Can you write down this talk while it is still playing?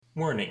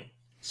Warning: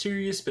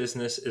 Serious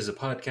Business is a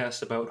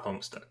podcast about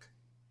Homestuck.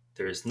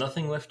 There is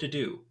nothing left to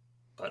do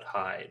but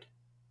hide.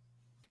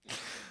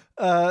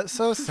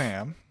 So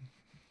Sam,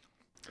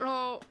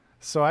 Oh,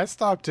 so I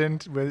stopped in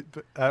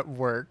at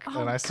work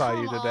and I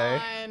saw you today,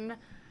 on.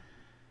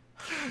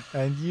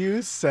 and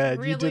you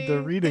said you did the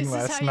Really? reading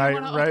This is last how you night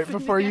wanna right open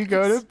before the you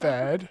go to episode?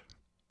 bed.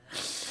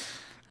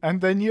 And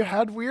then you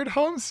had weird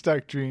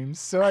Homestuck dreams.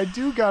 So I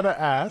do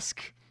gotta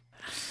ask,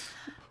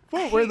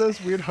 what were those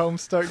weird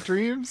Homestuck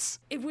dreams?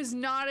 It was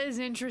not as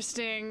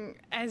interesting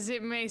as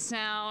it may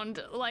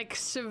sound, like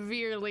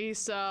severely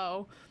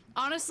so.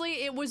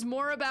 Honestly, it was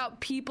more about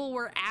people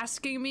were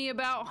asking me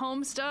about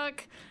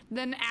Homestuck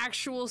than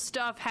actual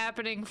stuff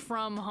happening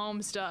from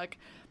Homestuck.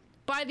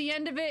 By the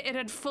end of it, it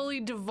had fully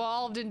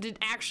devolved into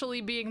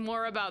actually being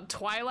more about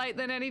Twilight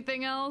than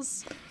anything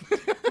else.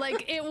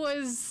 Like it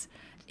was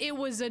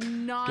a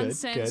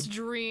nonsense good.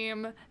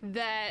 dream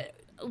that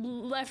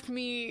left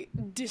me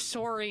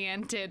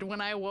disoriented when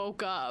I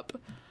woke up.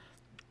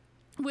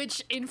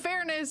 Which, in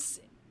fairness,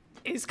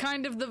 is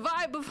kind of the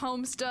vibe of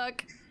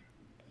Homestuck.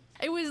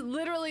 It was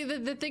literally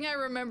the thing I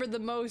remember the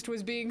most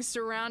was being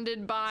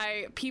surrounded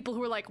by people who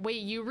were like,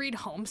 wait, you read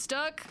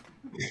Homestuck?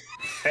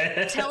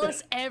 Tell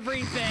us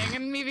everything.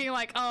 And me being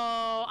like,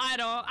 oh, I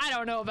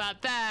don't know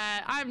about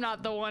that. I'm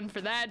not the one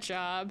for that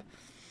job.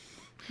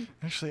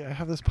 Actually, I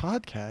have this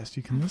podcast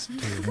you can listen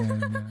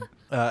to.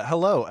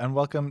 Hello, and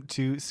welcome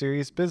to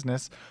Serious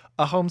Business,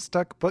 a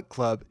Homestuck book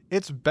club.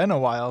 It's been a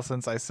while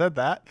since I said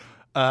that.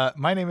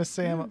 My name is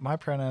Sam. My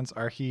pronouns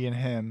are he and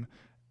him.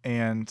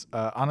 And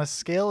on a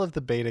scale of the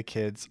beta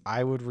kids,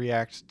 I would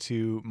react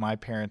to my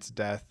parents'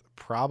 death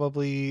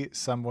probably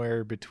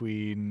somewhere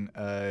between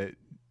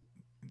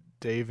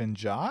Dave and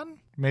John.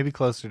 Maybe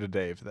closer to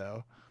Dave,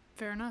 though.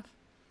 Fair enough.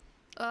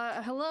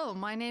 Hello,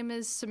 my name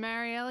is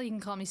Samariel. You can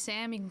call me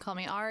Sam. You can call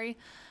me Ari.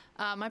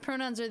 My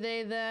pronouns are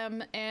they,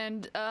 them,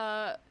 and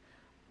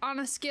on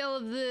a scale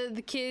of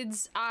the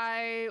kids,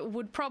 I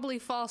would probably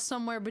fall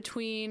somewhere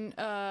between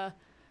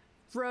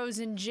Rose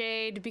and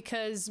Jade,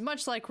 because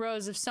much like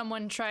Rose, if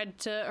someone tried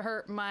to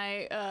hurt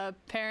my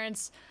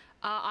parents,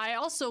 I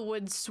also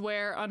would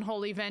swear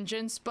unholy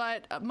vengeance,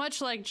 but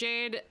much like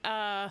Jade,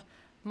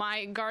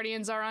 my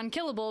guardians are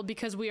unkillable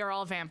because we are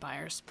all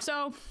vampires.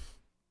 So...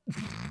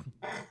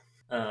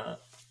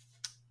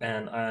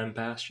 And I'm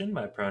Bastion.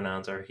 My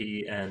pronouns are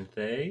he and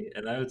they.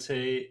 And I would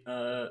say,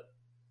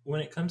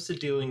 when it comes to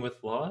dealing with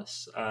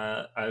loss,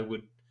 I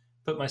would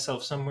put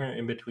myself somewhere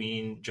in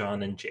between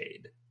John and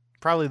Jade.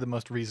 Probably the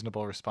most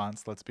reasonable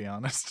response, let's be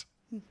honest.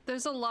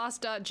 There's a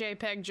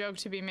lost.jpg joke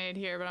to be made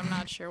here, but I'm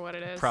not sure what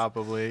it is.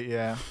 Probably,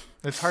 yeah.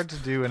 It's hard to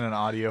do in an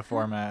audio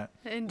format.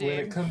 When it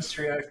Indeed. comes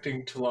to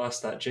reacting to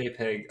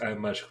lost.jpg, I'm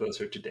much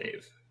closer to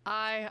Dave.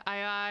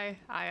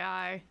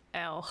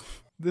 L.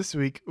 This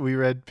week, we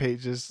read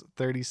pages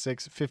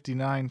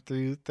 3659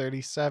 through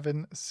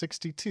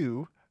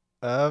 3762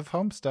 of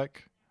Homestuck.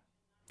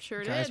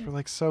 Sure Guys, did. we're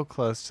like so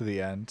close to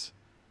the end.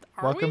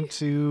 Are Welcome we?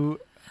 to,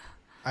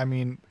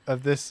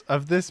 of this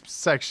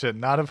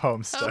section, not of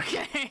Homestuck.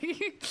 Okay.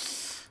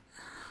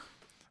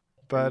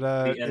 But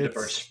The end it's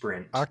of our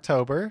sprint.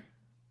 October.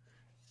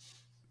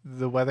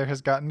 The weather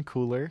has gotten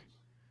cooler,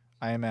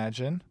 I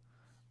imagine.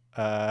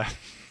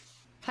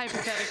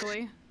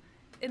 Hypothetically.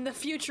 In the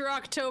future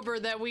October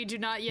that we do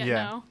not yet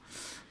Yeah. know.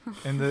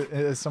 And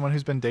as someone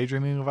who's been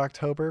daydreaming of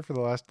October for the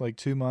last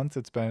 2 months,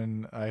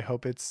 I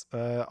hope it's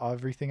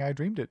everything I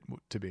dreamed it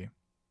to be.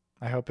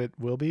 I hope it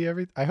will be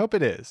I hope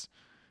it is.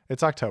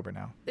 It's October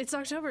now. It's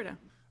October now.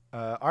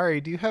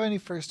 Ari, do you have any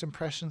first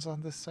impressions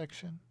on this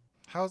section?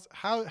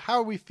 How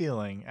are we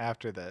feeling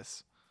after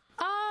this?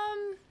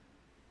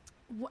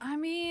 I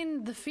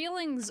mean, the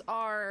feelings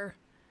are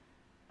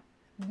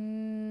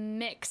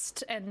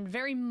mixed and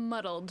very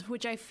muddled,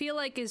 which I feel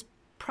like is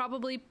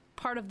probably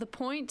part of the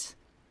point.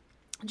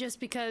 Just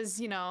because,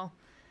 you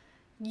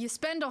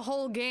spend a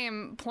whole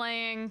game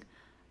playing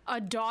a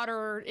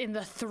daughter in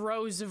the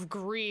throes of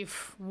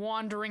grief,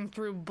 wandering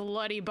through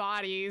bloody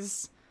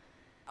bodies.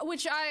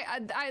 Which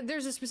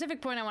there's a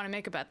specific point I want to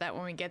make about that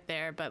when we get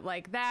there, but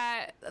like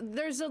that,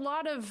 there's a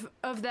lot of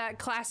that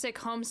classic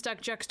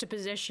Homestuck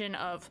juxtaposition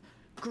of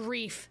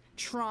grief,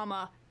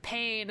 trauma,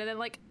 pain, and then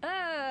like,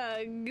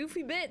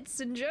 goofy bits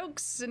and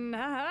jokes and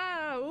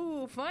haha,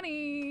 ooh,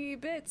 funny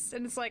bits.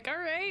 And it's like, all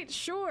right,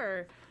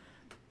 sure.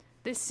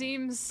 This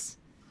seems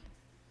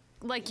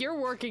like you're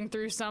working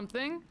through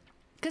something.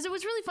 Because it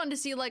was really fun to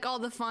see like all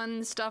the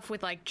fun stuff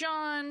with like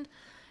John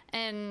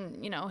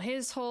and,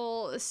 his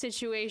whole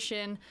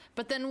situation.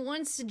 But then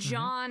once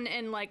John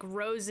and like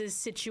Rose's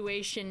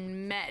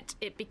situation met,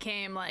 it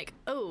became like,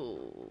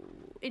 oh,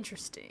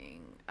 interesting.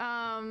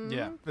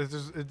 Yeah,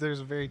 there's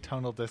a very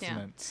tonal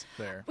dissonance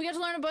there. We got to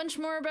learn a bunch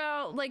more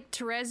about like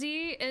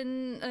Terezi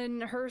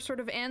and her sort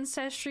of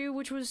ancestry,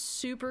 which was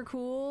super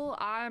cool.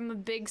 I'm a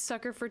big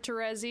sucker for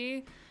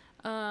Terezi,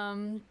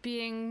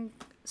 being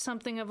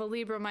something of a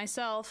Libra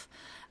myself.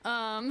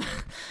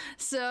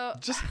 So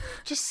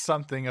Just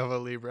something of a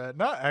Libra,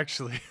 not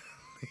actually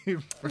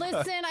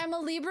Listen, I'm a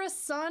Libra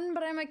sun,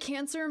 but I'm a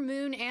Cancer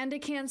moon and a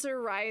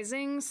Cancer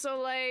rising, so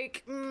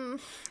like,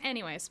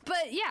 anyways.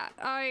 But yeah,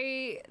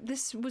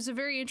 this was a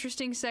very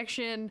interesting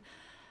section.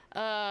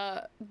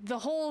 The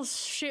whole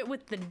shit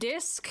with the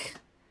disc,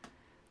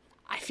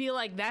 I feel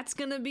like that's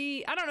gonna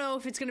be, I don't know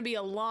if it's gonna be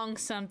a long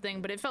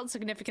something, but it felt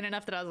significant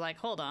enough that I was like,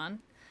 hold on.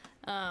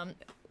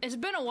 It's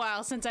been a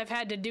while since I've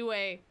had to do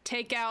a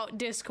take out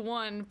disc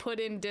 1, put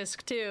in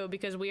disc 2,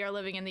 because we are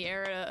living in the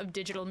era of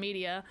digital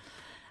media,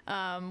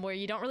 where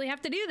you don't really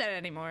have to do that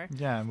anymore.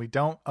 Yeah, and we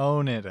don't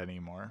own it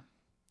anymore.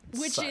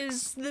 Which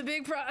is the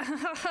big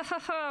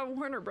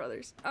Warner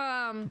Brothers.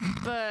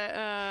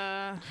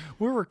 But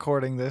we're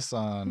recording this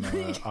on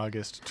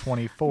August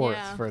 24th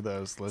Yeah. for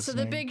those listening.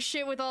 So the big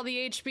shit with all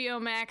the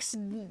HBO Max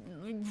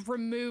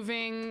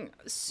removing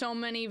so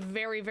many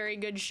very, very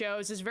good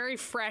shows is very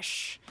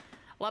fresh.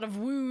 A lot of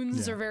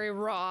wounds are very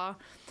raw.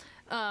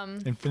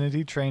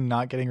 Infinity Train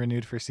not getting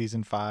renewed for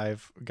season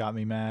 5 got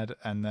me mad,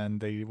 and then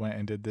they went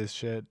and did this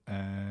shit,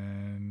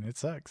 and it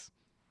sucks.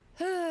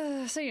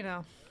 So you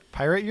know.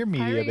 Pirate your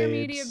media, Pirate your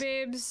babes. media,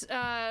 babes.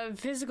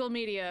 Physical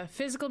media.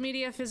 Physical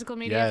media, physical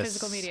media, Yes.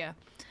 physical media.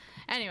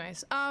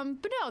 Anyways,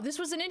 but no, this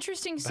was an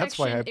interesting That's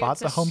section. why I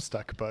bought It's the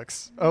Homestuck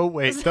books. Oh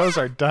wait, those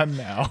are done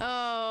now.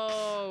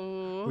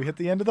 Oh. We hit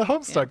the end of the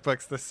Homestuck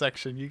books this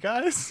section, you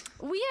guys.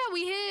 Well,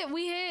 yeah,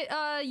 we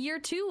hit year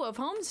 2 of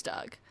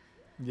Homestuck.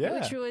 Yeah.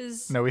 Which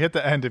was No, we hit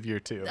the end of year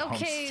 2. Of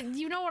okay. Homestuck.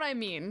 You know what I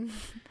mean.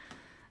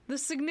 The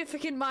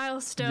significant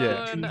milestone.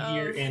 Yeah.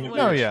 2-year of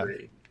anniversary. Oh, yeah.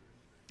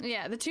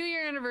 Yeah, the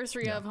 2-year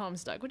anniversary of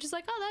Homestuck, which is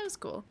like, oh, that was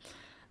cool.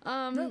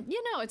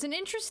 You know, it's an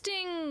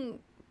interesting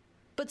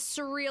but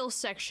surreal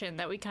section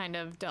that we kind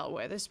of dealt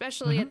with,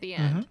 especially at the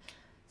end.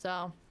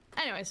 So,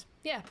 anyways,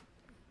 yeah.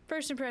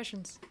 First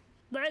impressions.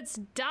 Let's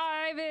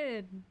dive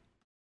in.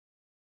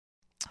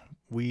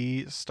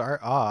 We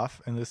start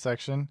off in this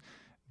section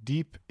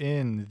deep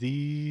in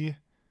the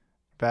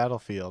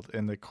battlefield,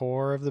 in the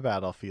core of the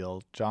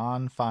battlefield.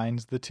 John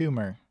finds the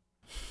tumor.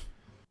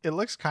 It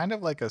looks kind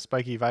of like a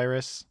spiky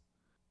virus,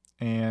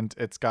 and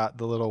it's got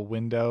the little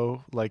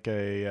window like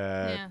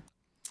a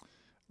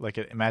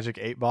magic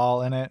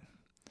 8-ball in it,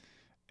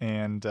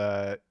 and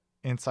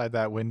inside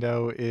that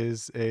window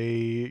is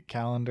a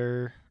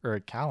calendar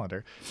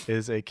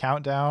is a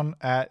countdown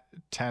at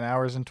 10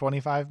 hours and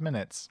 25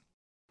 minutes.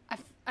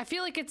 I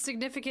feel like it's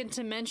significant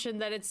to mention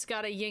that it's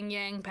got a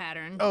yin-yang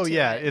pattern. Oh to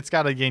yeah, it. it's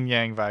got a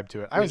yin-yang vibe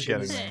to it. I was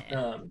getting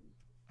there.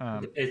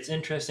 It's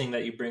interesting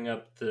that you bring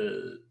up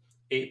the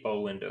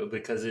 8-ball window,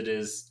 because it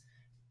is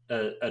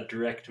a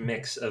direct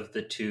mix of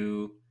the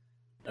two.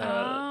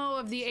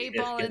 Of the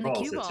 8-ball and the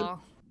balls. cue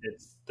ball.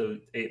 It's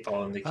the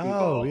 8-ball and the cue Oh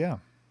ball, yeah.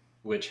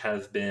 which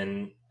have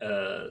been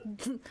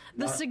The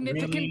not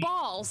significant really-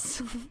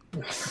 balls.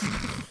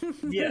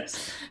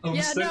 Yes, Yeah,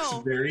 Homestuck's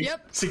no. very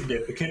Yep.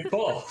 significant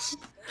balls.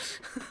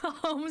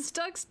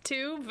 Homestuck's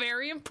 2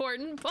 very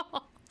important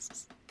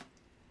balls.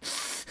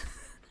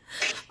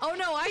 Oh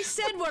no, I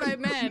said what I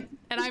meant,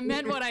 and I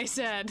meant what I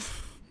said.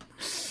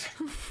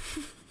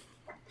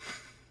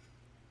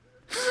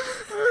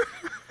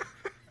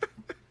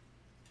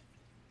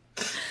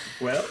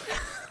 Well,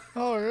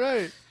 All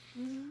right.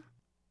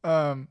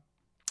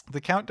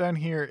 The countdown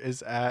here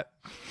is at.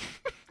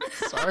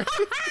 Sorry,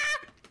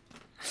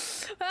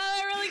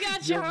 I really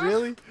got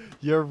you.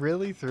 you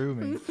really threw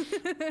me.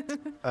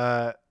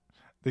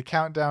 The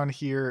countdown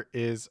here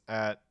is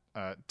at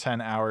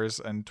 10 hours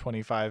and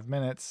 25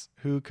 minutes.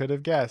 Who could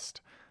have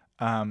guessed?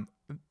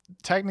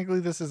 Technically,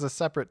 this is a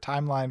separate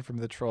timeline from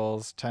the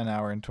Trolls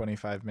 10-hour and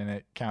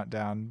 25-minute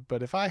countdown.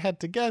 But if I had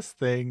to guess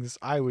things,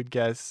 I would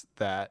guess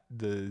that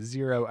the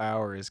 0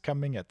 hour is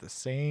coming at the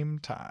same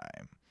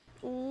time.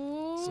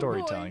 Ooh,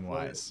 Storytelling boy.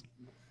 wise.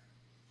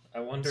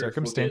 I wonder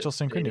Circumstantial if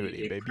we'll get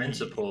synchronicity, a baby.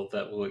 principle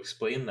that will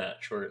explain that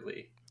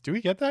shortly. Do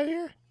we get that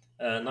here?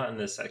 Not in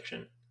this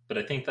section, but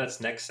I think that's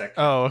next section.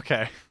 Oh,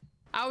 okay.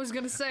 I was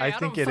gonna say, I don't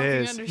think it fucking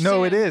is. understand.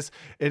 No, it is.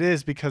 It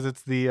is because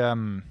it's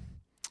the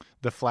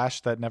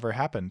flash that never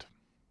happened.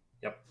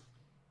 Yep.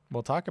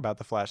 We'll talk about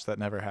the flash that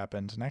never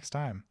happened next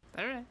time.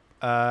 All right.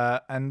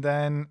 And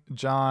then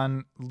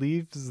John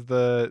leaves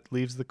the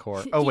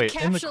core. Oh wait,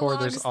 in the core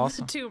there's capsulogs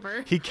also the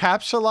tumor. he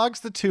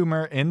capsulogs the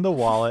tumor in the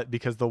wallet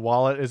because the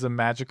wallet is a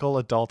magical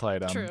adult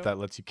item True. that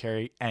lets you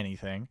carry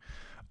anything.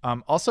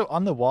 Also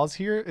on the walls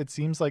here, it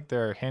seems like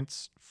there are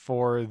hints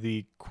for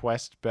the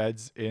quest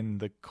beds in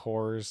the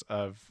cores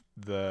of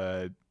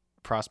the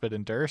Prospect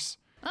and Durst.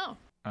 Oh,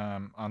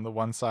 On the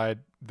one side,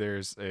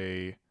 there's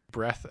a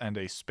breath and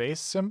a space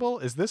symbol.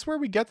 Is this where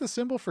we get the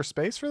symbol for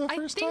space for the I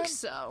first think time?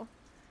 so.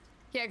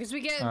 Yeah, because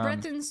we get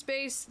breath and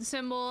space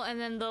symbol and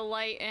then the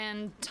light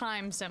and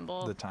time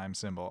symbol. The time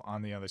symbol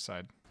on the other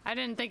side. I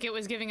didn't think it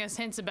was giving us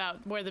hints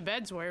about where the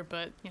beds were,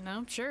 but, you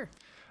know, sure.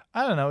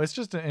 I don't know. It's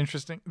just an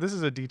interesting. This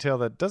is a detail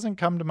that doesn't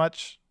come to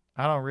much.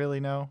 I don't really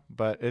know,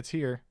 but it's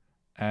here.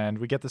 And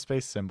we get the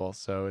space symbol,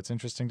 so it's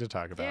interesting to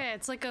talk about. Yeah,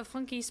 it's like a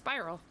funky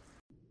spiral.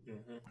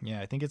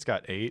 Yeah, I think it's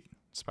got 8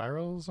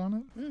 spirals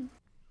on it.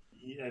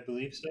 Yeah, I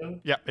believe so.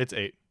 Yeah, it's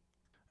 8.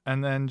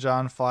 And then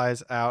John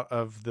flies out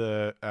of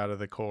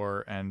the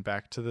core and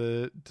back to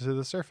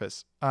the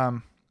surface.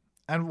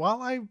 And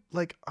while I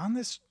like on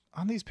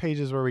these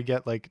pages where we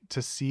get like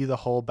to see the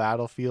whole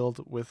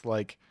battlefield with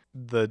like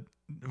the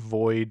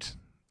void,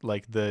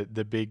 like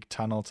the big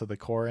tunnel to the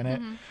core in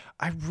it,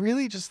 I'm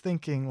really just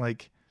thinking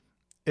like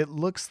it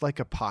looks like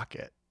a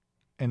pocket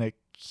in a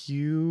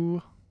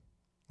queue,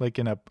 like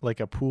in a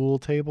pool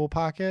table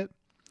pocket.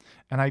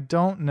 And I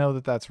don't know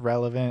that that's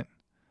relevant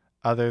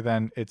other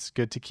than it's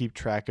good to keep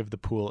track of the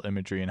pool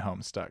imagery in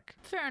Homestuck.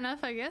 Fair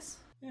enough, I guess.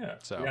 Yeah,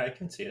 So. yeah, I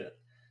can see it.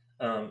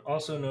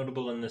 Also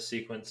notable in this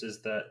sequence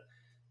is that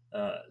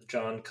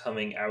John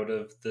coming out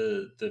of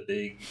the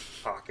big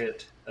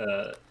pocket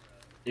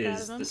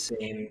is the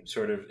same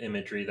sort of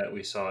imagery that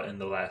we saw in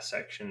the last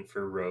section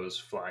for Rose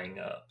flying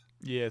up.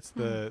 Yeah, it's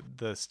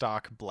the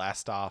stock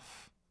blast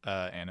off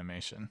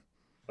animation.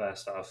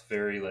 Blast off,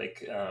 very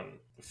like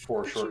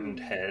foreshortened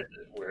head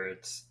where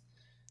it's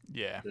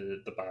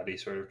the body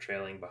sort of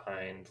trailing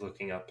behind,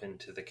 looking up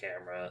into the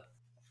camera.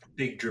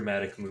 Big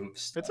dramatic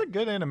moves. It's a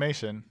good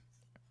animation.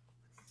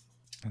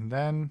 And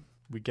then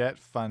we get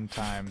fun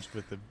times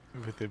with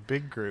the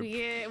big group.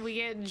 We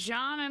get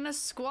John and a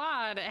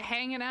squad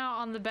hanging out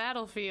on the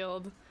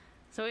battlefield.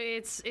 So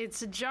it's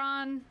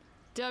John,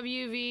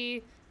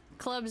 WV,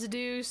 Clubs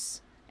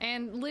Deuce,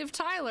 and Liv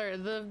Tyler,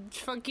 the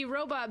funky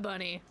robot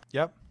bunny.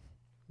 Yep.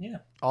 Yeah.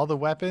 All the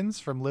weapons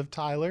from Liv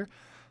Tyler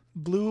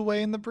blew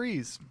away in the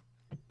breeze.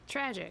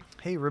 Tragic.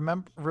 Hey,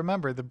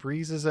 remember, the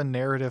breeze is a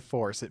narrative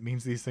force. It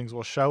means these things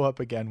will show up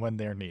again when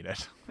they're needed.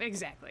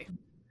 Exactly.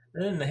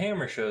 And then the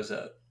hammer shows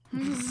up.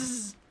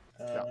 It's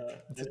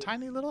a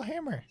tiny little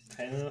hammer.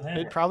 Tiny little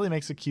hammer. It probably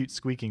makes a cute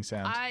squeaking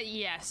sound.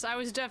 Yes, I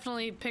was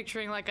definitely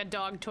picturing like a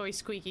dog toy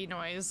squeaky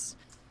noise.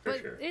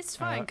 But sure. it's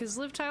fine because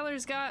Liv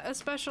Tyler's got a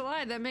special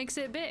eye that makes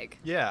it big.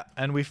 Yeah,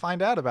 and we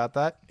find out about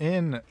that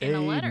in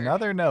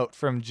another note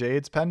from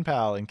Jade's pen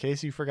pal, in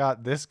case you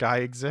forgot this guy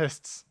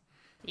exists.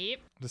 Yep.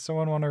 Does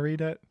someone want to read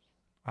it?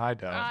 I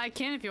don't. I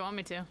can if you want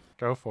me to.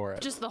 Go for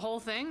it. Just the whole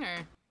thing,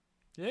 or?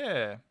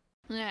 Yeah.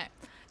 Yeah.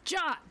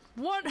 John,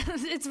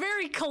 it's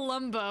very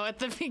Columbo at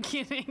the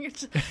beginning.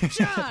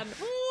 John,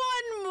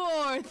 one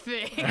more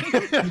thing.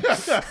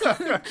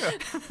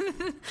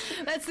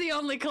 That's the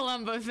only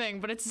Columbo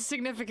thing, but it's a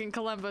significant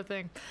Columbo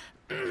thing.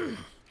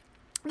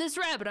 This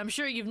rabbit, I'm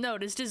sure you've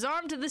noticed, is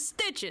armed to the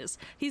stitches.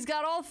 He's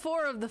got all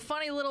 4 of the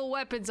funny little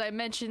weapons I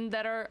mentioned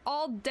that are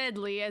all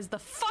deadly as the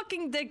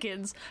fucking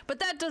Dickens, but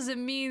that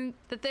doesn't mean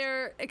that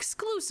they're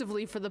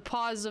exclusively for the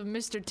paws of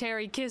Mr.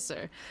 Terry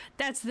Kisser.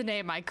 That's the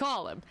name I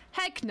call him.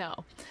 Heck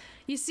no.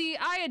 You see,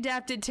 I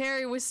adapted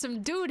Terry with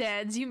some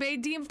doodads you may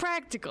deem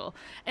practical,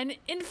 an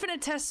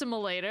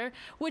infinitesimalator,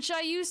 which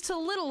I used to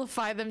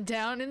littlify them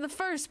down in the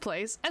first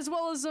place, as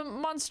well as a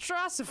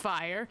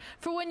monstrosifier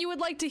for when you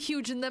would like to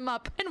hugen them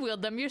up and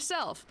wield them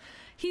yourself.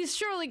 He's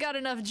surely got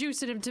enough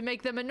juice in him to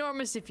make them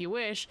enormous if you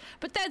wish,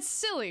 but that's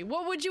silly.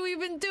 What would you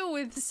even do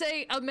with,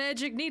 say, a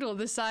magic needle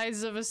the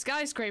size of a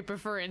skyscraper,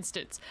 for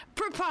instance?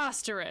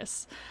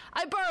 Preposterous!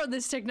 I borrowed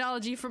this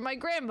technology from my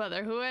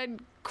grandmother, who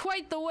had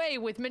quite the way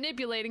with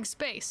manipulating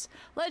space.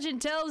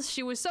 Legend tells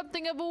she was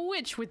something of a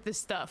witch with this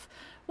stuff.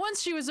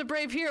 Once she was a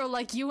brave hero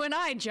like you and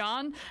I,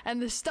 John, and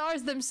the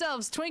stars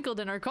themselves twinkled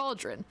in her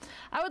cauldron.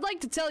 I would like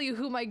to tell you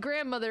who my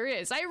grandmother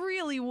is. I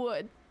really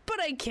would. But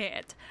I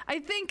can't. I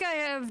think I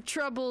have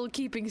trouble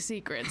keeping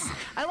secrets.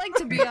 I like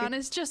to be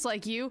honest, just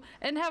like you,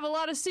 and have a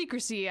lot of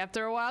secrecy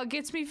after a while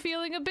gets me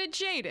feeling a bit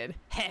jaded.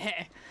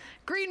 Heh.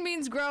 Green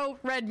means grow,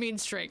 red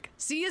means shrink.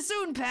 See you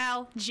soon,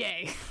 pal.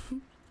 Jay.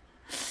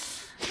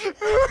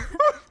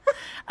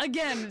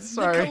 Again,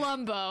 Sorry.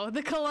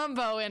 The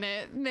Columbo in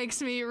it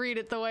makes me read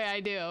it the way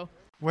I do.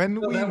 When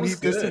we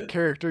meet this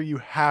character, you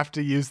have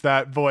to use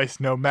that voice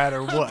no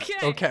matter what,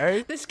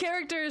 okay? This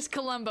character is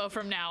Columbo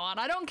from now on.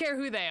 I don't care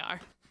who they are.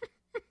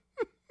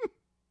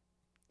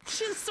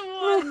 Just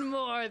one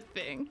more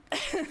thing.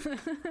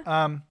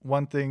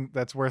 One thing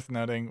that's worth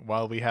noting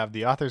while we have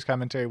the author's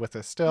commentary with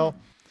us still,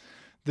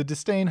 the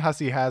disdain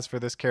Hussey has for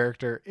this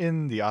character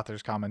in the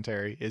author's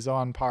commentary is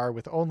on par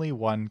with only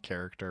one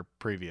character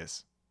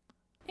previous.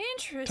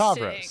 Interesting.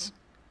 Tavros.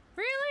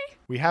 Really?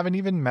 We haven't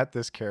even met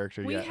this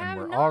character yet, and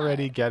we're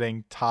already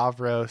getting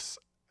Tavros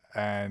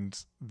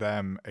and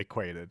them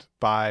equated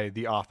by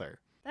the author.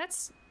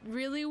 That's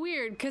really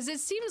weird, because it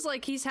seems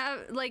like he's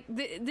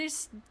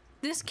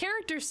this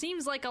character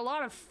seems like a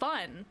lot of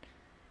fun.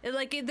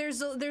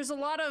 There's a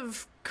lot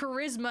of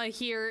charisma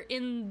here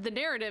in the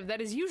narrative that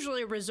is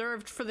usually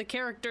reserved for the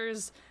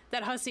characters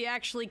that Hussey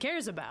actually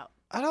cares about.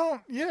 I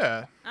don't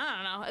know.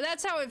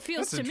 That's how it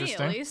feels to me,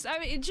 at least. I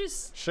mean, it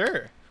just...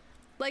 Sure.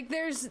 Like,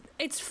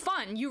 it's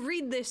fun. You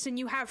read this and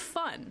you have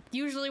fun.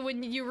 Usually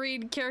when you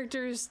read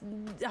characters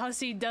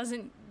Hussey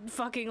doesn't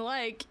fucking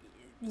like,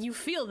 you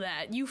feel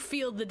that. You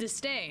feel the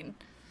disdain.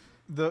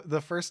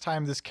 The first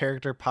time this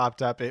character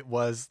popped up, it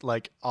was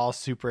like all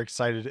super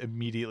excited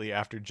immediately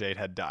after Jade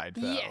had died,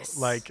 though. Yes.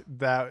 Like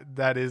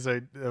that is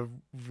a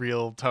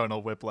real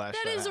tonal whiplash.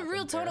 That is a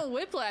real tonal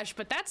whiplash,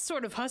 but that's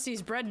sort of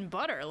Hussey's bread and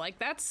butter. Like,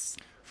 that's...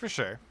 For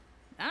sure.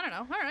 I don't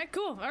know. All right,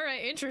 cool. All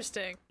right,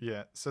 interesting.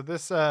 Yeah. So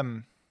this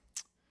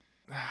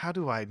how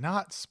do I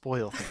not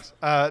spoil things?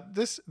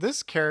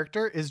 This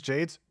character is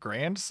Jade's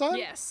grandson?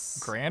 Yes.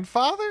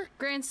 Grandfather?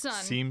 Grandson.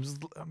 Seems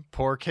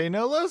por que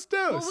no los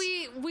dos.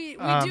 Well, we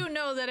do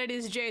know that it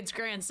is Jade's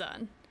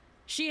grandson.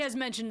 She has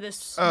mentioned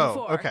this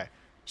before. Okay.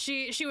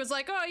 She was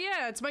like, "Oh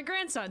yeah, it's my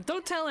grandson.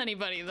 Don't tell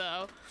anybody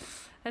though."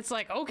 It's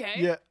like, okay.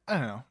 Yeah, I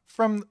don't know.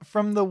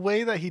 From the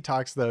way that he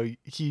talks though,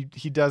 he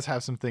does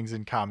have some things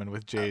in common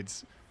with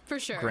Jade's For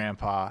sure.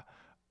 grandpa.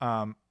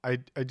 I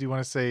do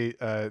want to say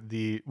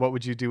the what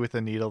would you do with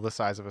a needle the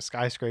size of a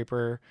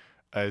skyscraper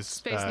as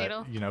Space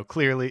Needle.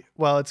 Clearly,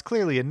 well, it's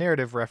clearly a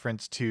narrative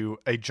reference to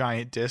a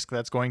giant disc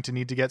that's going to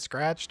need to get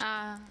scratched.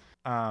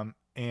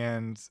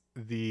 And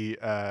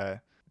the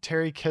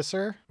Terry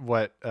Kisser,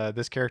 what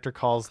this character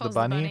calls the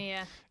bunny,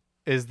 yeah.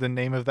 is the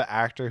name of the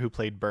actor who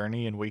played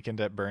Bernie in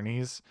Weekend at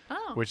Bernie's,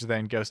 which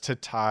then goes to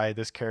tie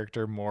this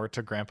character more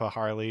to Grandpa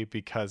Harley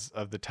because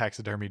of the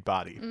taxidermied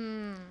body.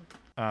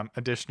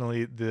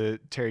 Additionally, the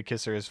Terry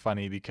Kisser is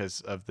funny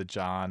because of the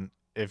John.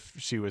 If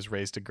she was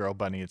raised a girl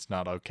bunny, it's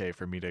not okay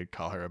for me to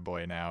call her a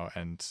boy now,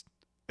 and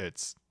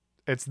it's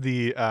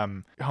the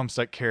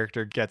Homestuck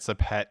character gets a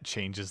pet,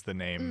 changes the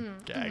name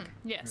gag.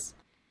 Yes.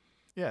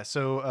 Yeah.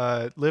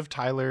 So Liv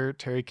Tyler,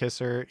 Terry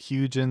Kisser,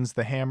 Huygens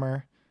the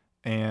Hammer,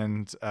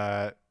 and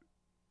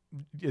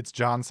it's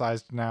John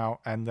sized now,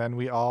 and then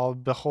we all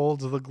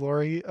behold the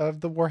glory of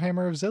the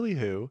Warhammer of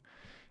Zillihu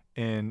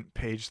in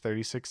page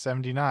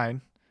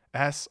 3679.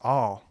 S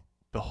all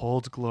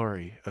behold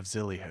glory of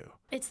Zillihu.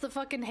 It's the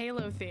fucking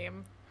Halo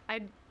theme.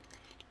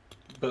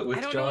 But with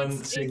don't know, John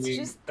it's singing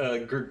just-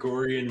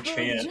 Gregorian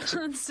chant.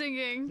 John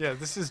singing. Yeah,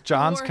 this is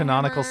John's Warhammer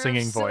canonical of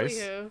singing voice.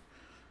 Zillihu.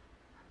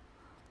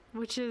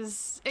 Which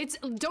is,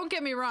 don't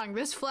get me wrong,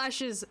 this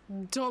Flash is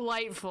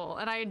delightful,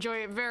 and I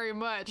enjoy it very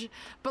much.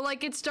 But,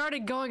 like, it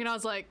started going, and I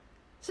was like,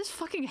 is this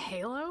fucking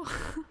Halo?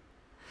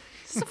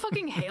 Is this a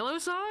fucking Halo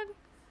song?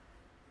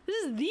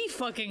 This is the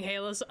fucking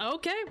Halo song.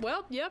 Okay,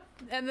 well, yep.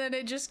 And then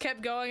it just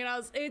kept going,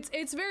 and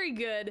it's very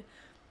good.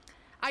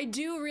 I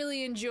do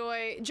really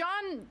enjoy,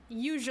 John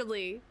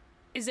usually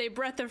is a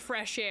breath of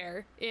fresh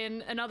air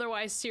in an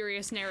otherwise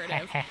serious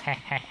narrative.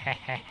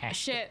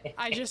 Shit,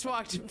 I just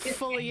walked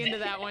fully into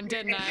that one,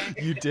 didn't I?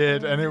 You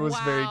did, and it was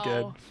very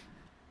good.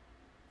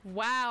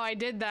 Wow, I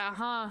did that,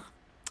 huh?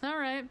 All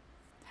right.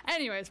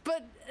 Anyways,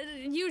 but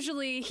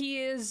usually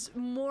he is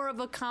more of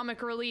a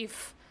comic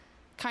relief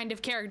kind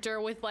of character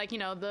with, like, you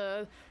know,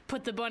 the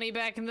put the bunny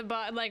back in the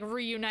butt, like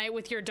reunite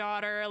with your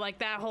daughter, like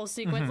that whole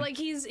sequence. Like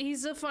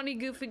he's a funny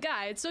goofy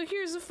guy. And so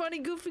here's a funny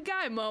goofy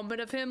guy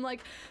moment of him like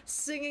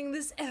singing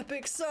this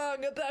epic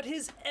song about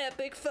his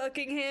epic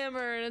fucking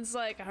hammer, and it's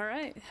like, all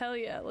right, hell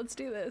yeah, let's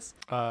do this.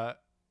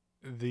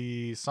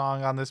 The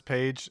song on this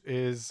page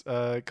is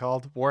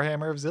called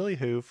Warhammer of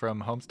Zillihu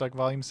from Homestuck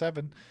Volume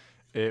 7.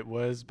 It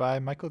was by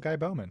Michael Guy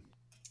Bowman.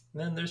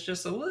 Then there's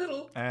just a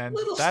little that's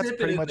snippet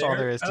pretty in much all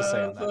there is to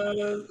say on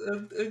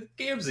that.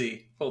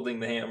 Gamzee holding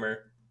the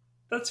hammer.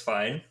 That's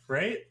fine,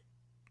 right?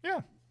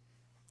 Yeah,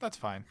 that's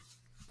fine.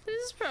 This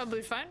is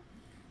probably fine.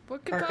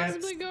 What could Archives.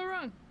 possibly go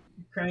wrong?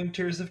 Crying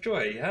tears of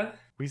joy, yeah?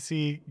 We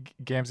see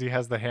Gamzee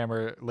has the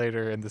hammer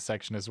later in the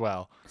section as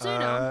well. So, you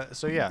know,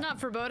 so yeah, Not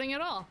foreboding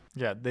at all.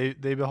 yeah, they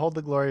behold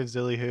the glory of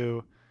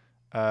Zillihu,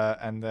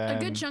 and then A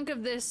good chunk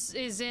of this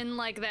is in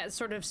like that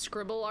sort of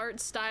scribble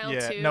art style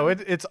yeah, too. no,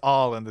 it's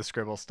all in the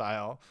scribble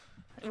style.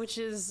 Which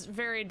is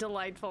very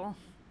delightful.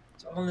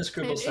 It's all in the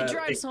scribble It style.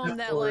 drives home except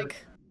that for like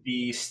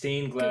the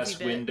stained glass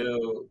goofy bit.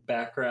 window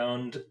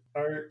background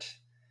art,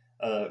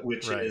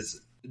 which Right. is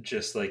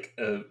just like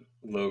a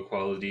low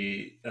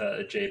quality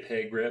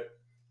JPEG rip.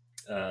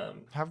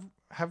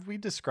 Have we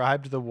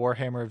described the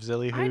Warhammer of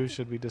Zillihu?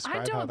 Should we I describe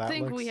how don't that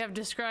think looks? we have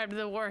described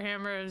the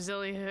Warhammer of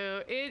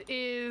Zillihu.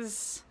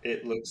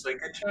 It looks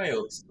like a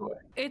child's toy.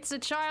 It's a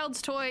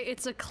child's toy.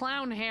 It's a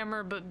clown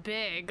hammer, but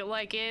big.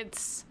 Like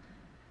it's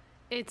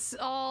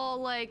all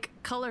like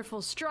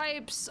colorful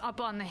stripes up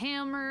on the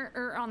hammer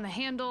or on the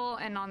handle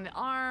and on the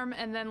arm,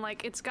 and then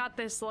like it's got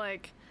this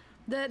like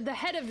the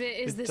head of it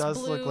is It this does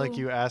blue. look like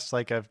you asked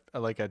like a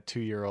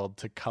 2-year-old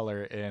to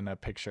color in a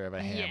picture of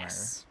a hammer.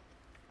 Yes.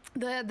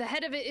 The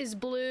head of it is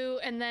blue,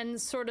 and then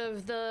sort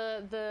of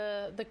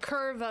the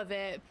curve of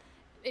it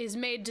is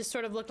made to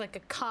sort of look like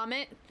a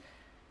comet.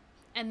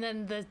 And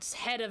then the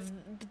head of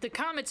the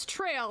comet's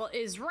trail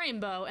is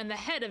rainbow, and the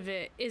head of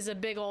it is a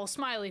big old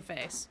smiley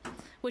face,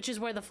 which is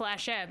where the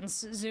flash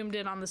ends, zoomed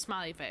in on the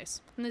smiley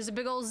face. And there's a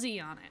big old Z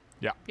on it.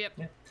 Yeah. Yep.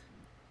 Yeah.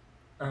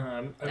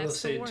 I will That's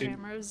say the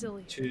Warhammer of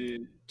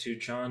Zillihu. to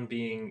John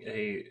being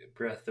a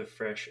breath of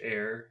fresh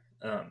air,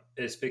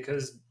 it's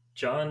because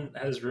John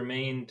has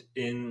remained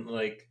in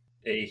like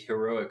a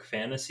heroic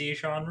fantasy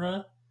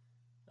genre,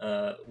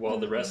 while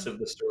the rest of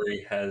the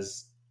story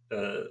has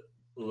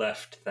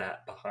left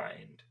that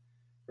behind,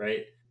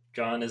 right?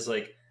 John is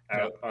like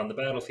out on the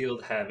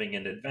battlefield having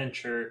an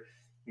adventure,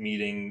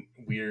 meeting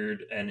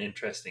weird and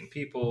interesting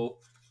people,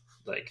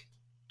 like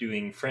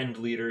doing friend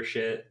leader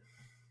shit,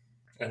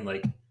 and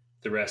like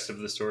the rest of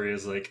the story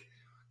is like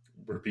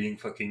we're being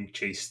fucking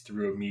chased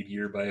through a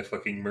meteor by a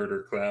fucking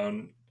murder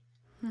clown,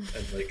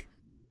 and like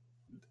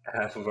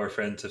half of our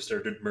friends have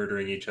started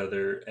murdering each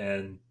other,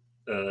 and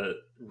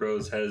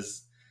Rose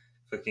has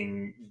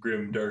fucking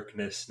grim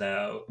darkness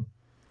now.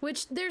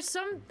 Which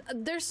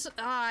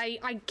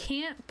I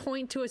can't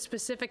point to a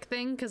specific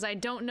thing because I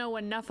don't know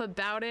enough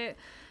about it,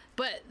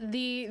 but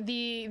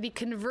the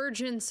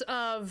convergence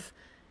of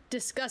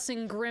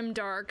discussing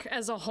grimdark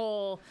as a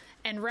whole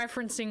and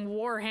referencing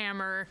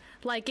Warhammer,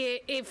 like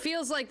it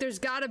feels like there's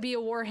got to be a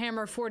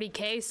Warhammer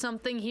 40k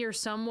something here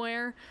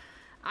somewhere.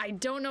 I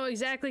don't know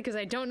exactly because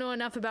I don't know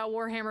enough about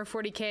Warhammer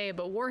 40k,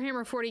 but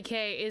Warhammer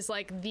 40k is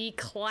like the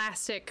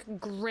classic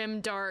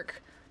grimdark,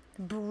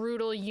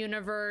 brutal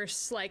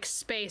universe, like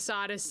Space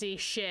Odyssey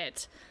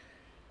shit.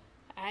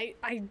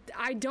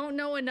 I don't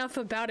know enough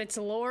about its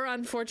lore,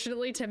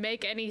 unfortunately, to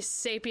make any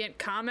sapient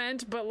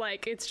comment, but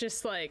like it's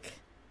just like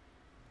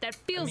that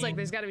feels like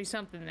there's got to be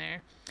something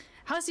there.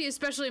 Hussey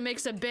especially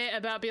makes a bit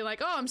about being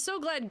like, oh, I'm so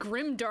glad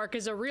grimdark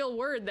is a real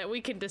word that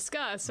we can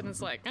discuss, and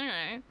it's like, all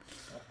right.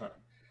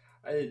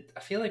 I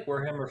feel like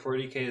Warhammer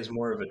 40k is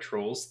more of a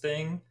trolls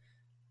thing,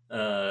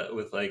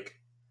 with like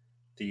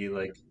the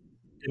like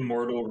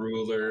immortal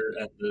ruler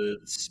and the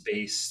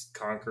space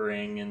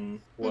conquering and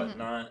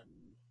whatnot.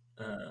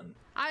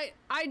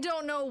 I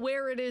don't know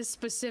where it is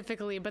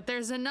specifically, but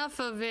there's enough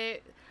of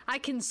it. I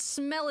can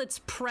smell its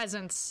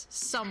presence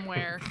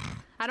somewhere.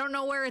 I don't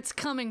know where it's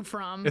coming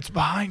from. It's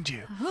behind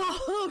you.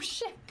 Oh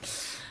shit!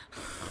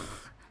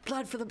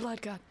 Blood for the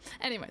blood god.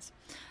 Anyways,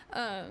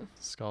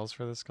 Skulls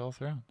for the skull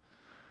throne.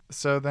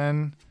 So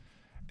then,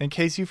 in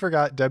case you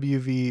forgot,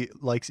 WV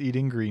likes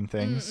eating green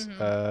things.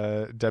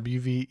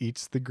 WV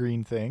eats the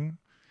green thing.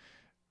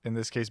 In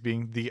this case,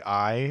 being the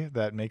eye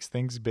that makes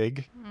things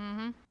big.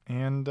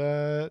 And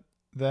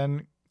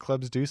then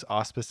Clubs Deuce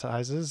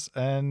auspicizes,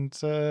 and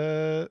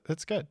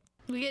it's good.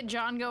 we get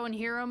John going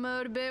hero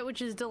mode a bit,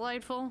 which is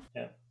delightful.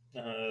 Yeah.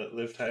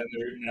 Liv Tyler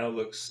now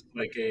looks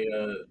like a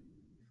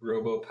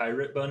Robo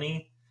Pirate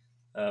Bunny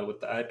with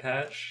the eye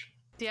patch.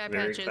 The eye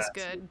Very patch classy.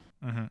 is good.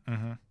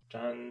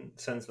 John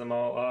sends them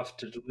all off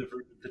to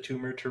deliver the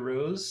tumor to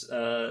Rose,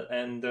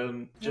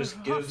 and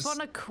just gives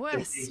on a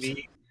quest.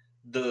 WV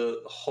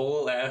the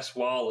whole ass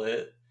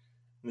wallet,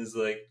 and is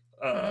like,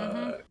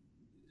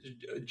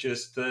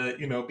 just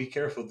be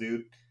careful,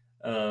 dude,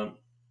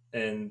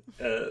 and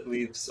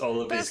leaves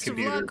all of his Best of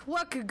computer. luck.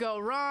 What could go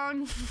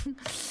wrong?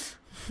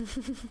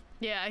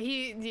 Yeah,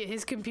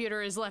 his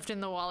computer is left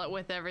in the wallet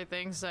with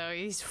everything, so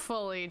he's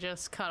fully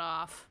just cut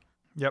off.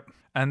 Yep.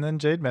 And then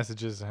Jade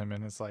messages him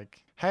and is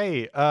like,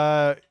 hey,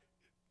 oh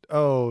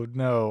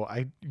no,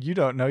 you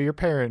don't know your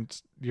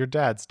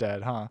dad's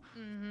dead, huh?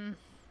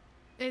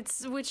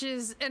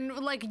 And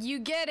like you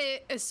get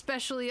it,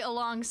 especially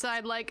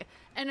alongside like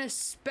an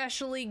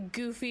especially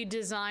goofy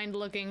designed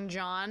looking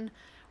John,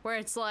 where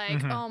it's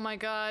like, oh my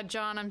god,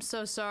 John, I'm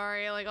so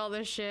sorry, like all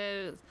this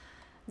shit.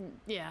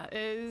 Yeah,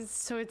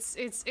 so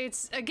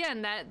it's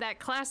again that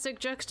classic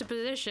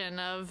juxtaposition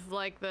of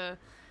like the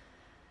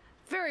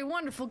very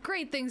wonderful,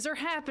 great things are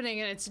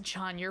happening, and it's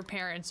John, your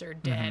parents are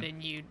dead,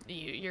 and your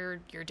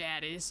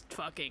dad is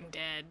fucking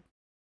dead,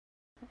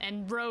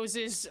 and Rose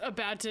is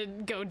about to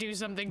go do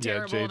something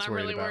terrible, Jade's and I'm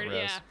really worried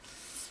worried. about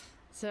Rose.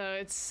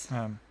 Yeah,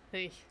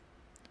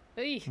 so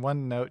it's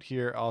One note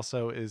here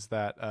also is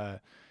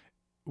that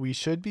we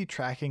should be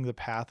tracking the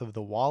path of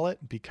the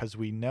wallet because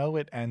we know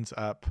it ends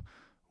up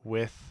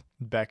with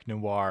Bec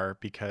Noir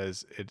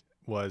because it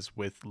was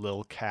with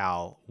Lil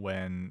Cal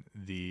when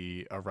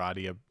the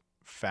Aradia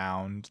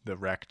found the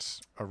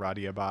wrecked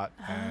Aradia bot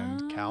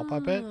and Cal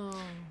puppet,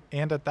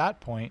 and at that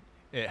point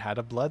it had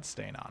a blood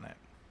stain on it.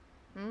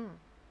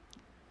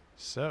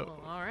 So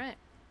well, all right.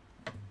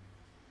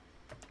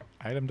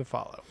 Item to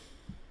follow.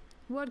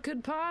 What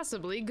could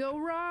possibly go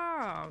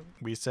wrong?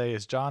 We say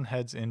as John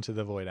heads into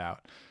the void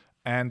out,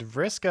 and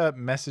Vriska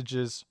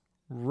messages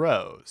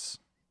Rose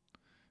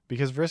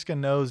because Vriska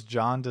knows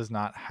John does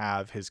not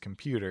have his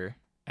computer,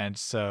 and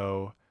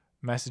so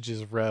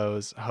messages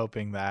Rose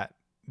hoping that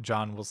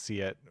John will see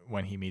it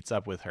when he meets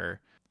up with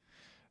her.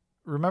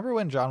 Remember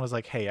when John was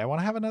like, hey, I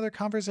want to have another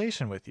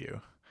conversation with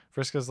you?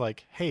 Vriska's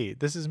like, hey,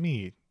 this is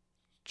me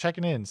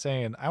checking in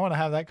saying I want to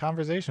have that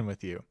conversation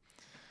with you.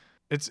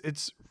 It's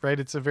right.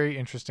 It's a very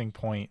interesting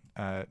point,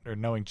 or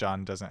knowing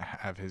John doesn't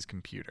have his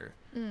computer.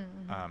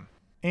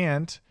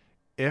 And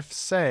if,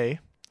 say,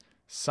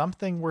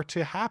 something were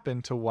to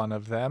happen to one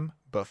of them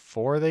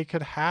before they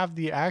could have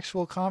the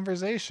actual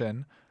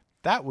conversation,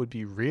 that would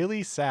be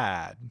really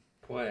sad.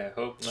 Boy, I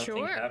hope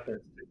nothing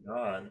happens to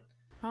John.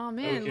 Oh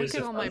man, here's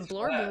look at a all my fun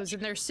Blorbos splash.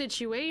 and their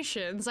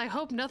situations. I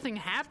hope nothing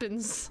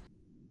happens.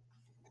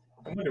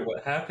 I wonder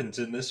what happens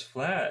in this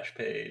flash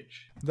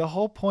page. The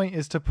whole point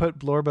is to put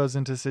Blorbos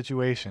into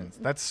situations.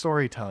 That's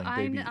storytelling,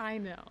 baby. I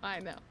know.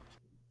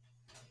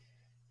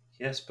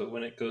 Yes, but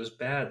when it goes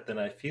bad, then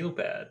I feel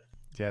bad.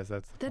 Yes,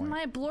 that's the Then point.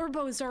 my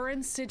Blorbos are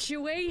in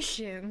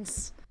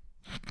situations.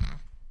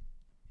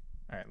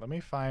 All right, let me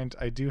find.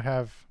 I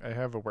have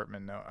a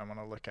Wortman note I want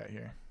to look at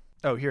here.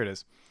 Oh, here it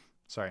is.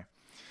 Sorry.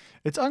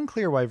 It's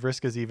unclear why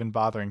Vriska's even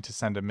bothering to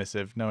send a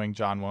missive, knowing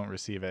John won't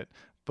receive it.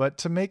 But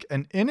to make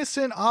an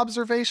innocent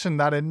observation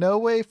that in no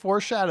way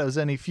foreshadows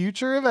any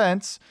future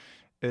events,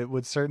 it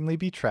would certainly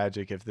be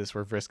tragic if this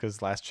were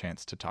Vriska's last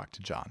chance to talk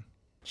to John.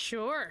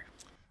 Sure.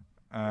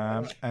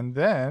 And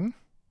then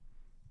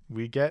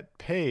we get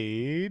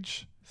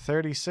page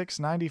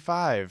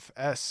 3695,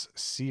 S.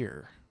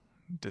 Seer,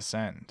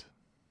 Descend.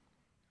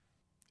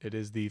 It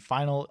is the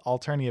final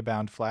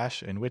Alternia-bound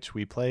Flash in which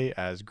we play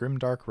as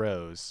Grimdark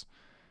Rose.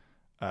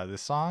 The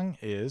song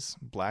is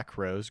Black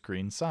Rose,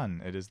 Green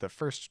Sun. It is the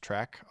first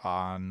track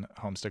on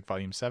Homestuck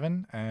Volume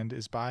 7 and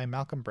is by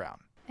Malcolm Brown.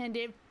 And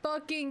it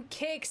fucking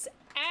kicks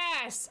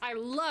ass. I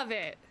love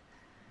it.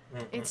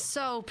 It's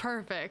so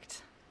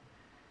perfect.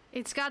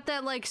 It's got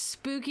that like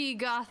spooky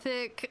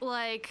gothic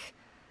like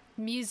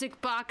music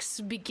box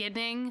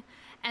beginning,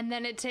 and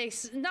then it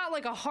takes not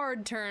like a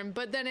hard turn,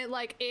 but then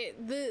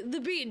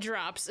the beat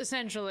drops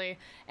essentially,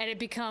 and it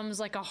becomes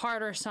like a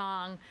harder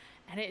song,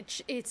 and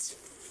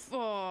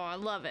I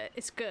love it.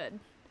 It's good.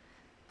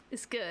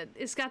 It's good.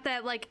 It's got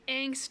that like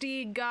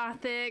angsty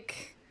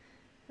gothic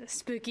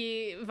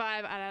spooky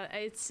vibe.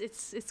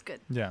 It's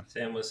good. Yeah.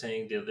 Sam was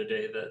saying the other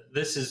day that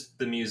this is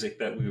the music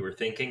that we were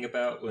thinking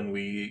about when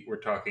we were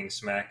talking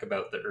smack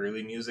about the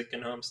early music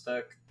in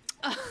Homestuck.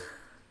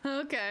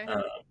 Okay.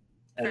 And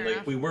Fair like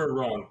enough. we were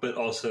wrong, but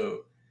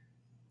also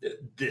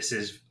this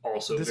is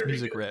also This very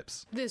music good.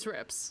 rips. This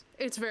rips.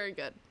 It's very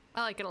good.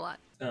 I like it a lot.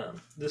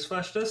 This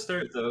Flash does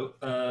start though,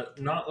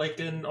 not like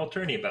an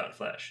Alternia-bound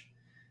Flash.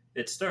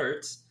 It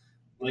starts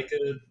like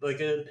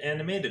an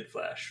animated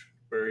Flash,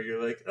 where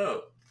you're like,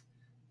 oh,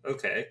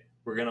 okay,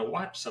 we're gonna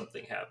watch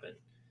something happen,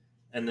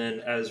 and then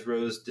as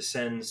Rose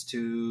descends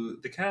to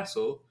the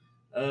castle,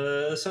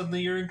 suddenly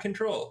you're in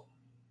control,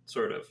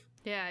 sort of.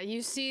 Yeah,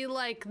 you see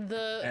like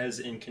As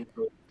in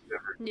control as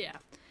ever. Yeah.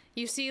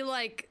 You see,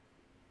 like,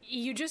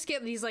 you just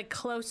get these, like,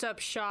 close-up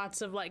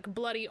shots of, like,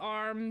 bloody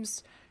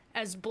arms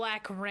as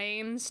black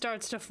rain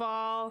starts to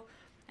fall,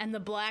 and the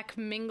black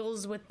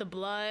mingles with the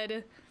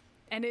blood,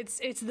 and it's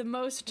the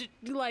most,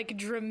 like,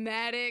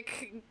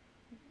 dramatic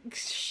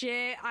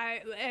shit.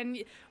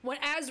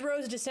 As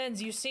Rose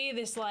descends, you see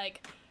this,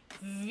 like,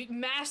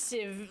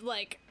 massive,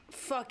 like,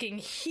 fucking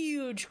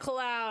huge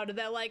cloud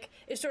that like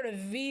is sort of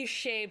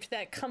V-shaped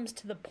that comes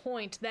to the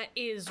point that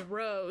is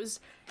Rose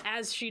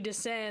as she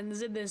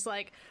descends in this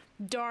like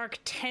dark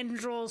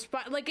tendril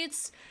spot. Like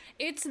it's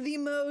the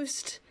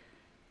most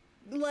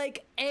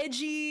like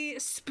edgy,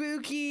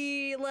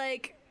 spooky,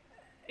 like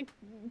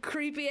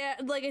creepy,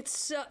 like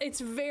it's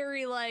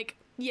very like,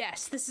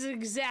 yes, this is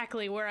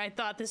exactly where I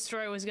thought this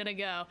story was gonna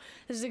go.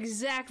 This is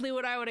exactly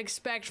what I would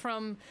expect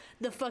from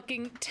the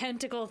fucking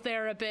tentacle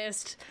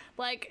therapist.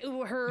 Like,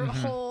 her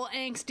whole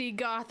angsty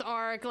goth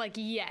arc. Like,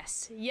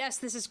 yes,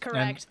 this is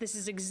correct. This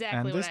is exactly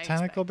And what this I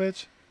tentacle expect.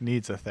 bitch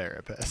needs a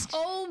therapist.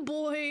 Oh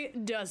boy,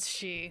 does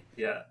she.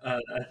 Yeah,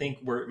 I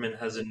think Wertman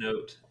has a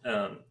note.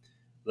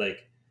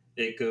 Like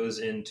it goes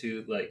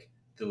into like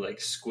the like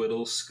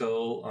squiddle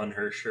skull on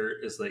her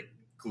shirt is like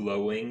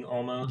glowing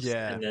almost,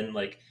 Yeah. and then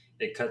like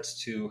it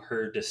cuts to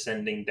her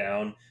descending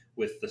down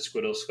with the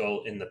squiddle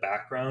skull in the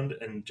background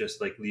and just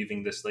like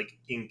leaving this like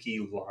inky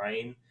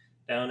line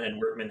down.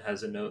 And Wertman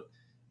has a note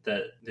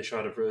that the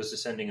shot of Rose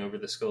descending over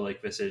the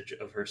skull-like visage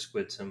of her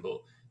squid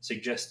symbol,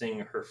 suggesting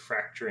her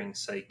fracturing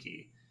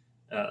psyche.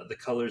 The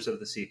colors of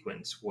the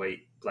sequence,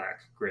 white, black,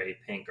 gray,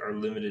 pink, are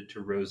limited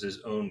to Rose's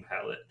own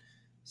palette,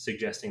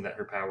 suggesting that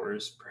her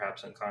powers,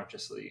 perhaps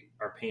unconsciously,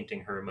 are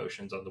painting her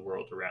emotions on the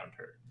world around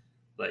her.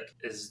 Like,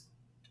 is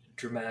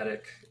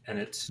dramatic, and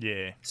it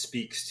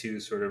speaks to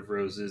sort of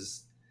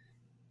Rose's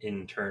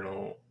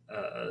internal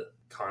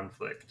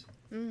conflict.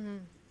 Mm-hmm.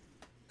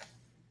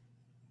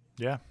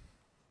 Yeah.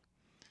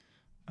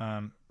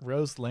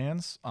 Rose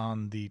lands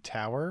on the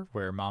tower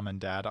where Mom and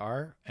Dad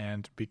are,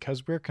 and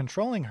because we're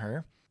controlling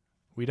her,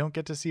 we don't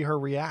get to see her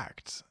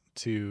react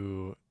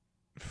to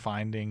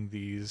finding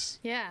these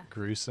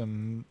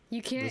gruesome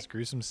this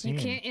gruesome scene. You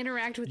can't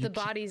interact with the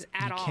bodies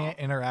at all. You can't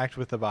interact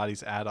with the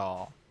bodies at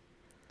all.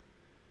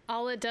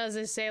 All it does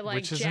is say like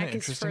Which is Jack an is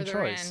interesting further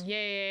choice. in.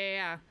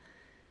 Yeah.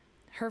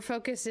 Her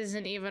focus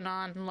isn't even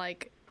on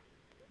like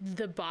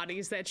the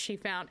bodies that she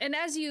found. And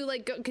as you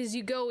like because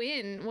you go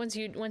in once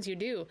you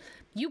do,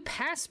 you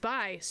pass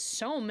by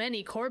so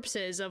many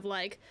corpses of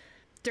like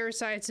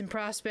Dursites and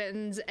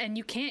Prospetans, and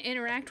you can't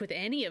interact with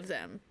any of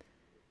them.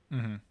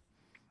 Mm-hmm.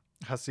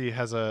 Hussey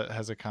has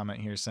a comment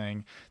here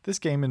saying this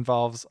game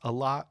involves a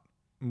lot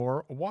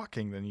more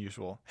walking than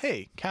usual.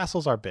 Hey,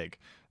 castles are big.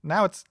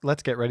 Now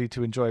let's get ready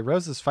to enjoy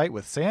Rose's fight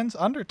with Sans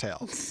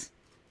Undertale.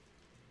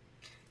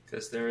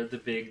 Because there are the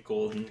big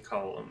golden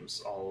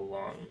columns all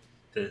along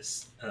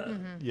this.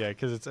 Yeah,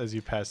 because it's as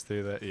you pass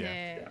through that.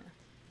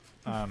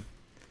 Yeah.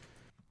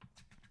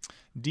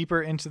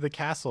 Deeper into the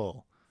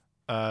castle,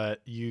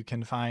 you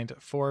can find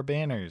 4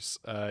 banners,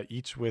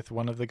 each with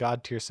one of the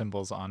god tier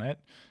symbols on it.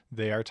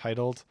 They are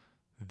titled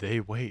 "They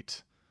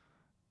Wait,"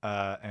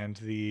 and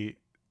the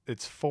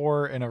it's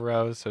 4 in a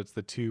row, so it's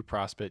the 2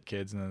 Prospit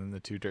kids and then the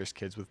 2 Durst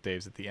kids with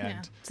Dave's at the Yeah,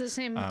 end. it's the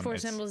same 4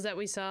 it's- symbols that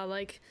we saw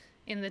like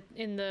in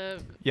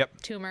the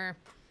Yep. tumor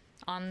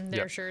on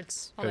their Yep.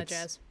 shirts, all that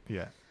It's- jazz.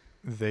 Yeah.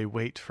 They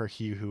wait for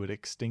he who would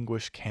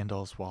extinguish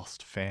candles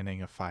whilst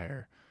fanning a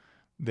fire.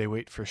 They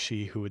wait for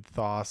she who would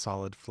thaw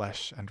solid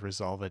flesh and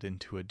resolve it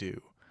into a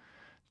dew.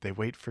 They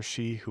wait for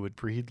she who would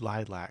breed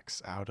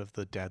lilacs out of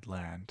the dead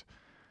land.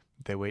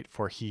 They wait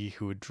for he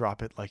who would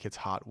drop it like it's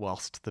hot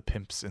whilst the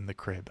pimp's in the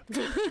crib.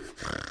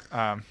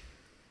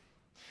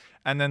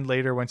 And then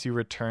later, once you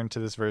return to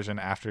this version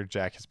after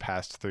Jack has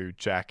passed through,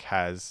 Jack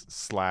has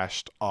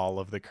slashed all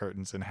of the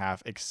curtains in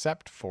half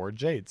except for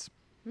Jade's.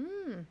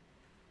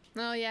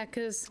 Oh yeah,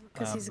 because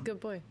he's a good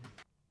boy.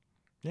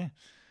 Yeah.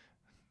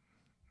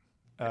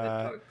 The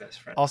dog best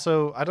friend.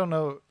 Also, I don't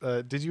know,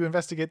 did you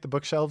investigate the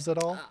bookshelves at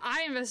all?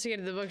 I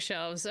investigated the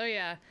bookshelves. Oh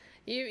yeah.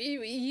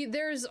 You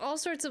there's all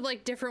sorts of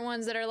like different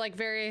ones that are like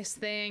various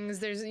things.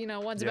 There's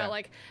ones Yeah. about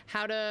like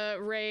how to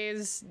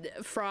raise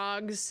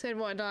frogs and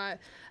whatnot.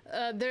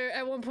 There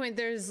at one point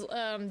there's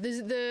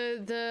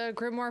the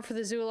grimoire for the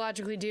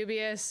zoologically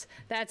dubious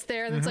that's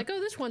there. And it's like, oh,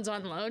 this one's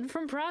on loan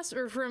from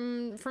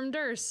from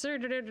Durst.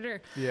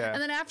 Yeah.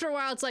 And then after a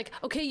while it's like,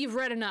 okay, you've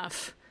read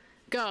enough.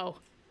 Go.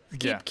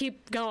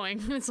 Keep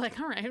going. It's like,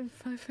 all right,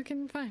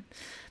 fucking fine.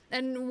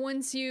 And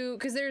once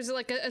because there's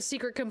like a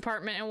secret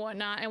compartment and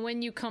whatnot, and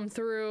when you come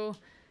through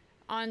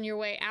on your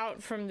way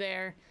out from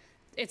there,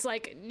 it's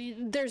like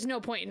there's no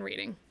point in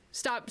reading.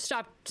 Stop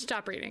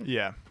reading.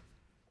 Yeah.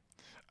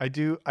 I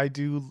do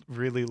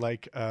really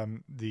like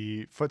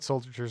the Foot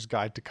Soldier's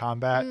Guide to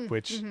Combat,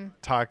 which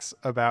talks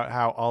about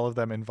how all of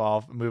them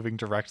involve moving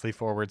directly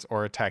forwards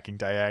or attacking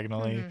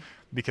diagonally,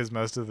 because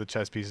most of the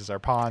chess pieces are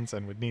pawns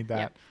and would need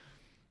that.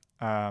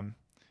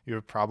 You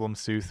have Problem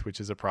Sooth, which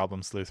is a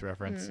Problem Sleuth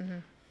reference.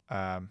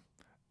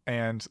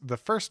 And the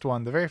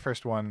very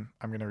first one,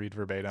 I'm going to read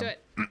verbatim. Do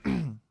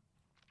it.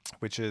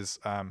 Which is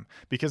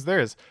because there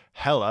is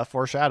hella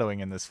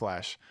foreshadowing in this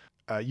flash.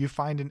 You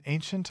find an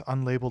ancient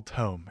unlabeled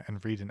tome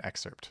and read an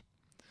excerpt.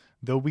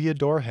 Though we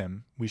adore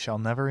him, we shall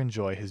never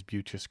enjoy his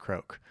beauteous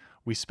croak.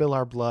 We spill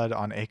our blood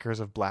on acres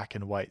of black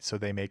and white so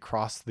they may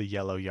cross the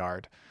yellow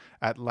yard.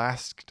 At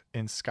last,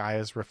 in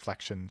Skya's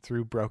reflection,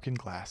 through broken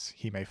glass,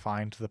 he may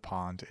find the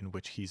pond in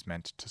which he's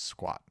meant to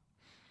squat.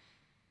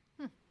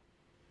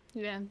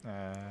 Yeah.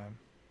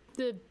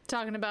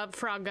 Talking about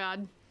Frog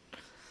God,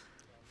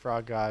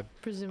 Frog God.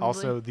 presumably.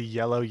 Also, the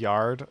yellow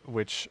yard,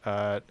 which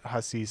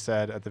Hussey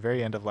said at the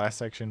very end of last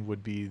section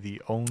would be the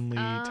only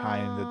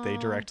time that they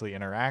directly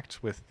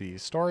interact with the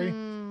story.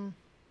 All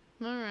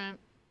right.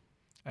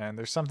 And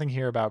there's something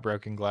here about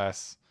broken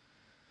glass.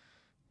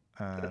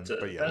 But yeah,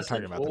 we're that's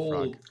talking an about the frog.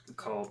 old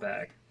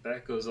callback.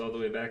 That goes all the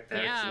way back to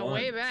Act Yeah, 1.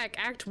 way back,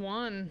 Act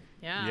 1.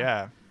 Yeah.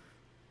 Yeah.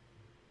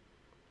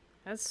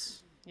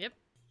 That's yep.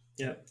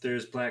 Yep,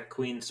 there's Black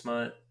Queen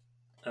smut.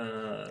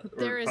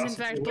 There is in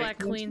fact White Black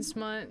Queen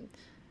smut.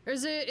 Or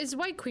it's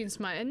White Queen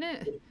smut, isn't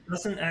it? It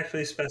doesn't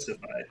actually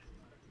specify.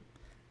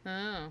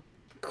 Oh.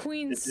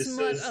 Queen It just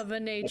smut says- of a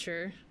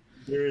nature.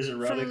 There is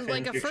erotic From,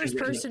 like, a fanfiction written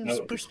first-person about the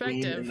queen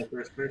perspective. in the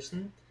first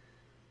person.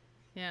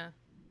 Yeah.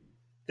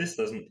 This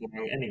doesn't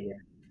belong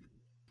anywhere.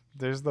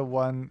 There's the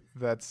one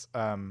that's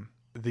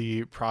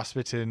the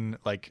Prospitin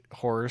like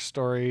horror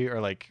story or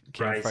like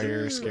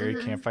campfire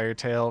scary campfire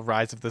tale,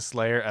 Rise of the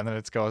Slayer, and then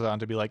it goes on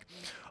to be like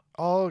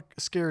all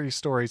scary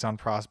stories on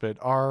Prospit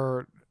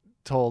are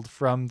told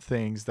from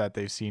things that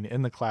they've seen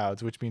in the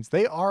clouds, which means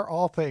they are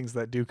all things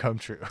that do come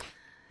true.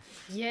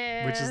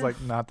 Yeah. Which is like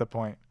not the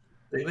point.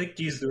 They like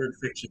to use the word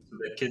fiction so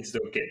that kids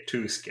don't get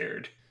too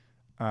scared.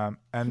 And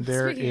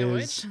there Speaking of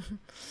is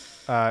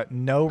which.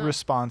 no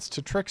response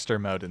to trickster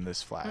mode in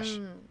this flash.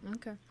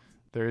 Okay.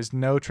 There is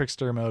no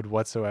trickster mode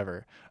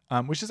whatsoever,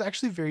 which is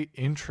actually very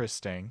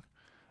interesting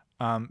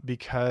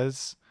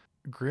because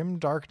Grim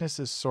Darkness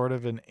is sort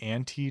of an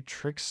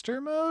anti-trickster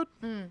mode.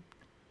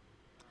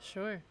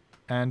 Sure.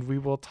 And we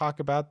will talk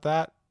about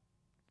that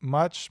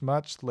much,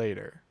 much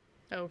later.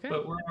 Okay.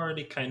 But we're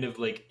already kind of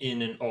like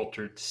in an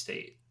altered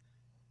state.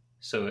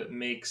 So it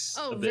makes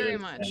Oh, a bit very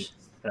of much. sense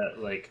that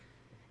like,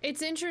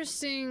 It's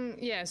interesting.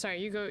 Yeah,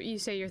 sorry, you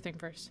say your thing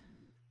first.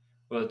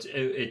 well,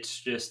 it's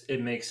just,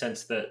 it makes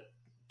sense that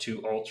to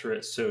alter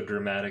it so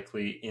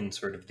dramatically in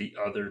sort of the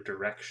other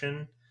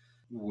direction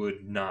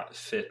would not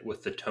fit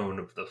with the tone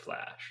of the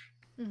Flash.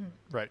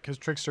 Right, because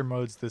trickster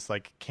mode's this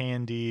like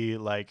candy,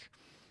 like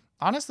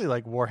honestly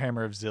like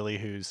Warhammer of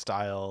Zillihu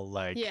style,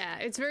 like Yeah,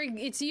 it's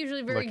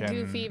usually very looking-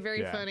 goofy,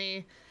 very yeah.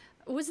 funny.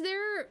 Was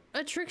there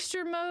a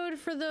trickster mode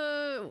for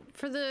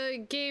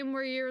the game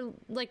where you're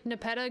like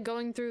Nepeta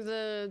going through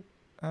the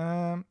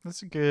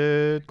That's a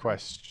good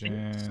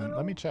question. so.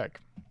 Let me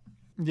check.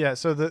 Yeah,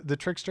 so the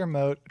trickster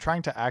mode,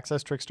 trying to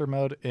access trickster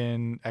mode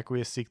in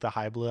Equius Seek the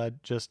High Blood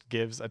just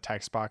gives a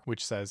text box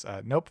which says,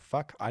 nope,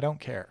 fuck, I don't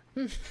care.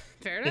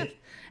 Fair enough.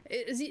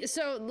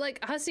 So,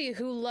 like, Hussey,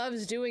 who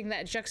loves doing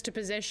that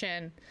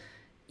juxtaposition,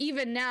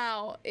 even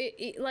now,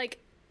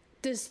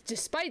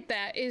 despite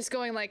that, is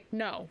going like,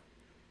 no,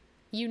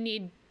 you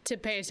need to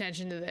pay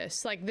attention to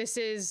this. Like, this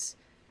is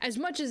as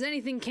much as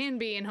anything can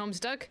be in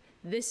Homestuck,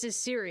 this is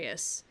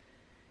serious.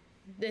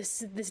 This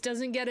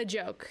doesn't get a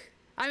joke.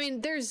 I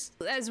mean, there's,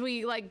 as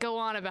we like go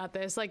on about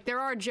this, like there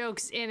are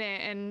jokes in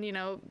it, and you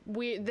know,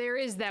 there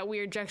is that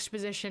weird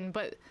juxtaposition,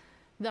 but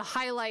the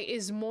highlight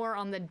is more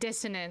on the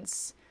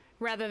dissonance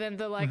rather than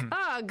the like,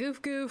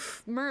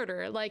 goof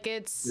murder. Like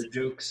it's The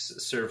jokes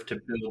serve to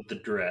build the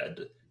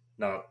dread,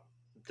 not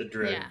the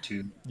dread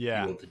to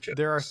fuel the jokes.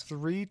 There are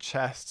 3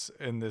 chests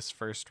in this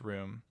first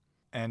room,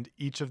 and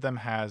each of them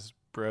has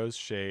Bro's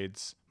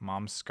shades,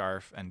 Mom's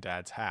scarf, and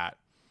Dad's hat.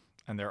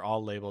 And they're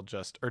all labeled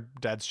just, or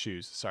Dad's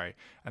shoes, sorry.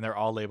 And they're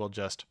all labeled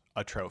just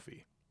a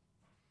trophy.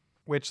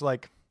 Which,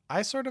 like,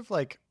 I sort of,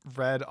 like,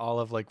 read all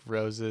of, like,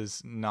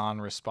 Rose's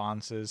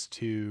non-responses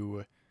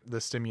to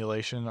the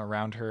stimulation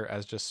around her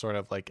as just sort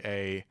of like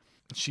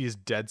she is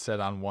dead set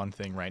on one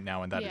thing right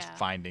now, and that is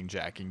finding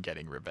Jack and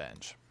getting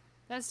revenge.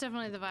 That's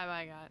definitely the vibe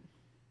I got.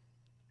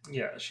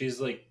 Yeah,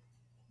 she's, like,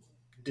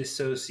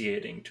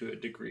 dissociating to a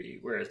degree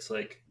where it's,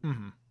 like,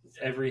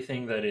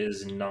 everything that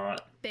is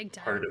not Big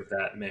time. part of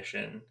that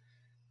mission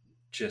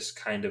just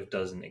kind of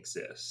doesn't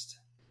exist.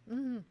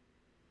 You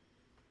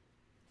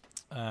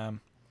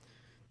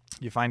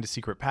find a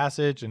secret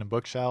passage in a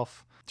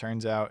bookshelf.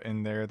 Turns out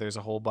in there's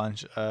a whole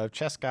bunch of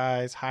chess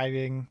guys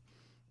hiding.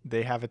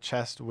 They have a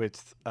chest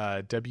with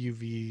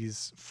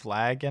WV's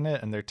flag in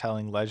it, and they're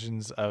telling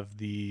legends of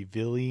the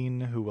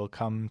villain who will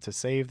come to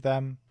save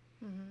them.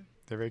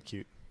 They're very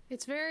cute.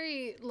 It's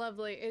very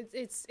lovely.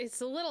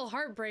 It's a little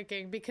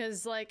heartbreaking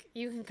because like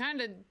you can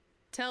kind of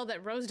tell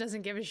that Rose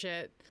doesn't give a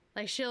shit.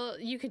 Like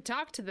you could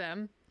talk to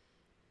them,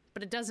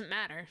 but it doesn't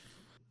matter.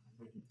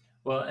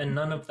 Well, and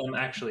none of them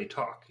actually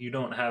talk. You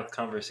don't have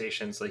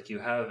conversations like you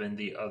have in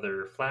the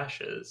other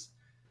flashes.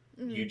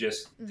 You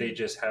just they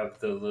just have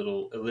the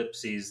little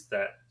ellipses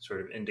that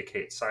sort of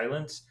indicate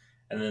silence,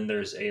 and then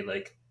there's a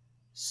like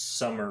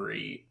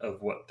summary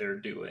of what they're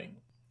doing,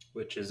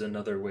 which is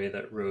another way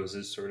that Rose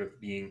is sort of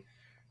being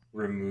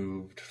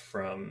removed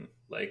from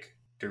like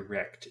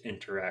direct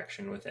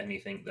interaction with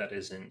anything that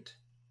isn't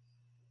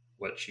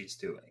what she's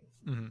doing.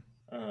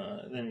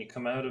 Then you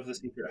come out of the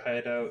secret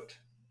hideout,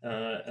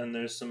 and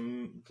there's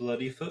some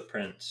bloody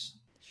footprints.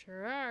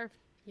 Sure are.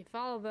 You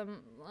follow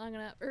them long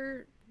enough.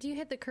 Or do you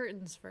hit the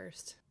curtains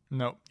first?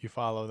 Nope, you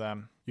follow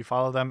them. You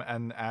follow them,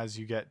 and as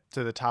you get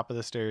to the top of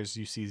the stairs,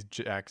 you see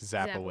Jack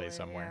zap away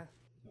somewhere.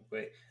 Yeah.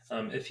 Wait,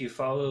 if you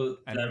follow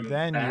and them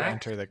then back, you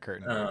enter the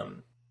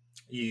curtain.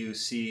 You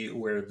see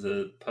where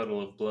the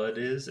puddle of blood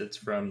is. It's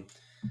from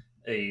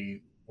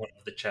one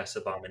of the chess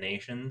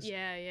abominations.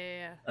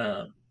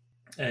 Yeah.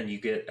 And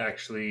you get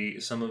actually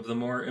some of the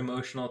more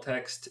emotional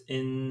text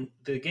in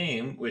the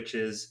game, which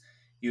is,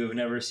 "You have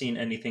never seen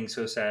anything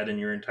so sad in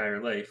your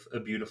entire life. A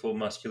beautiful,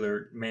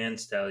 muscular man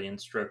stallion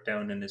struck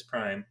down in his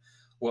prime.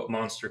 What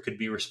monster could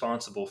be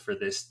responsible for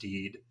this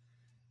deed?"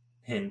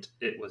 Hint,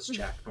 it was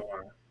Jack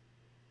Noir.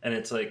 And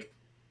it's like,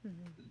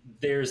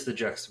 there's the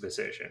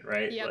juxtaposition,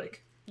 right? Yep.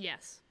 Like,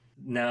 yes.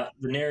 Now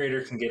the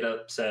narrator can get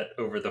upset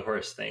over the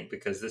horse thing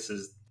because this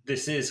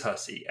is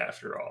Hussey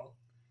after all.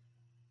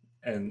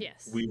 And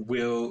we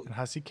will... And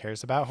Hussey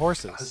cares about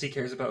horses. Hussey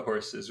cares about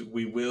horses.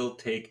 We will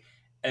take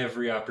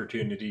every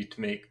opportunity to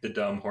make the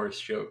dumb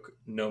horse joke,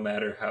 no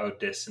matter how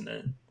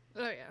dissonant.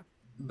 Oh, yeah.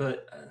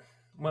 But,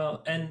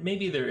 well, and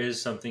maybe there is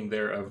something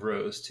there of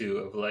Rose, too,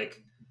 of,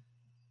 like,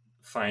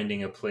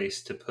 finding a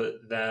place to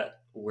put that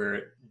where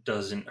it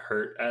doesn't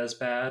hurt as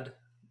bad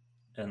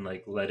and,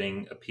 like,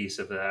 letting a piece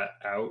of that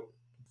out.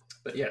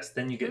 But, yes,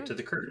 then you get to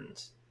the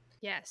curtains.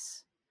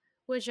 Yes.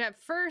 Which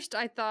at first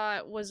I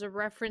thought was a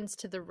reference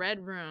to the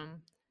Red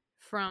Room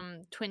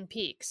from Twin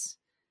Peaks.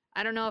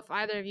 I don't know if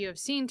either of you have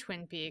seen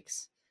Twin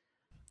Peaks.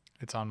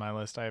 It's on my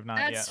list. I have not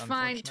yet. That's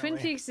fine. Twin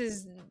Peaks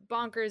is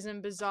bonkers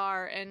and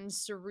bizarre and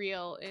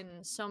surreal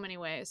in so many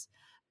ways.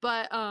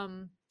 But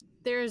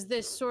there's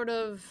this sort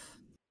of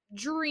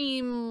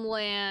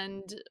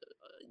dreamland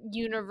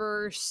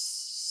universe,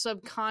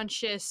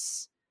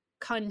 subconscious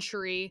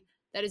country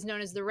that is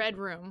known as the Red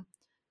Room,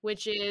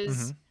 which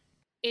is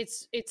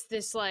it's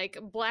this like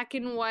black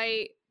and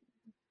white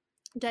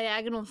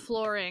diagonal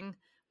flooring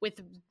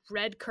with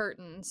red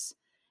curtains,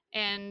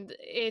 and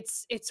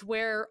it's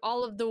where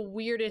all of the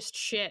weirdest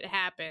shit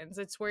happens.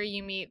 It's where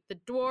you meet the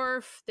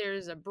dwarf.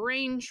 There's a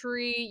brain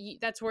tree.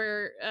 That's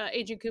where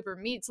Agent Cooper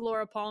meets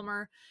Laura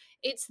Palmer.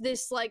 It's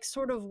this like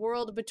sort of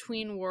world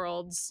between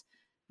worlds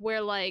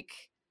where like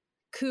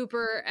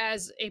Cooper,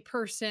 as a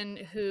person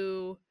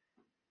who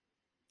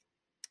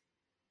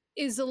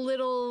is a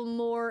little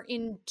more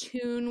in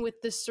tune with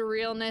the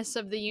surrealness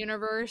of the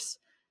universe,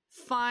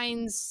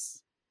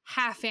 finds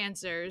half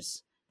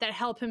answers that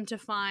help him to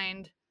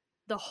find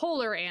the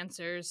wholer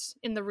answers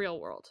in the real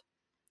world,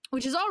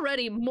 which is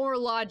already more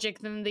logic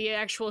than the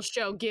actual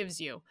show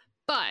gives you.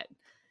 But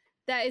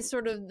that is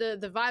sort of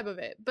the vibe of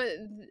it. But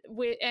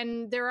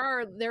and there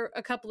are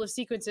a couple of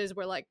sequences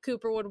where like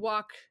Cooper would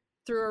walk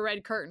through a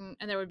red curtain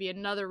and there would be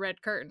another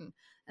red curtain,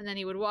 and then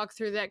he would walk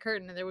through that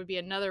curtain and there would be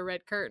another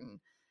red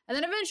curtain. And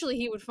then eventually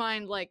he would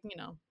find, like, you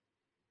know,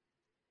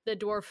 the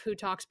dwarf who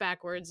talks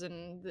backwards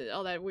and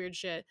all that weird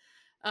shit.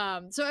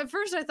 So at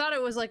first I thought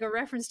it was like a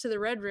reference to the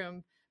Red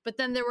Room, but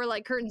then there were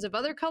like curtains of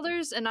other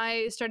colors, and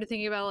I started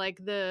thinking about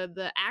like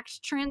the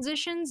act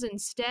transitions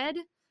instead,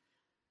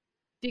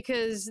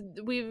 because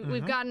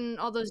we've gotten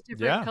all those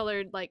different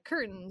colored like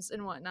curtains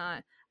and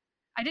whatnot.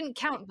 I didn't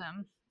count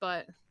them,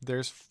 but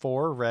There's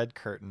 4 red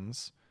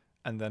curtains,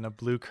 and then a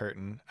blue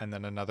curtain, and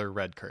then another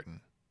red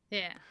curtain,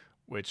 yeah,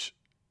 which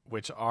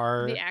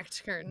are the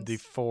act curtains. the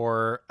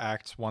 4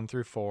 acts 1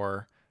 through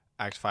 4,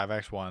 act 5,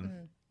 act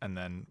 1, and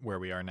then where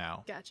we are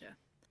now. Gotcha.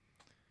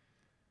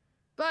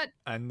 But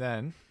And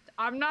then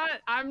I'm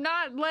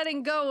not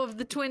letting go of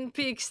the Twin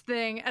Peaks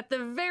thing. At the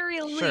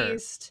very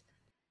least,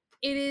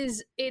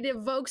 it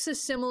evokes a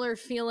similar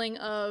feeling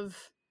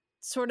of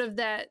sort of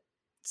that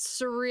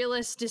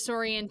surrealist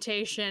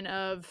disorientation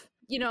of,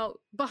 you know,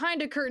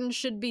 behind a curtain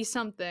should be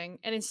something,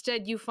 and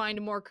instead you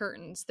find more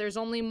curtains. There's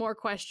only more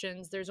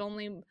questions. There's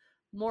only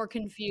more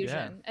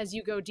confusion as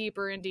you go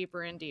deeper and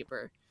deeper and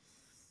deeper.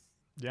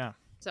 Yeah.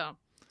 So.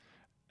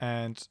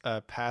 And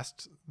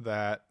past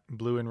that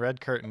blue and red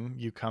curtain,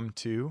 you come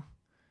to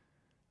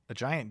a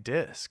giant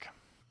disc.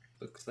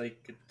 Looks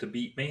like the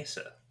Beat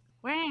Mesa.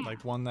 Wow.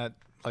 Like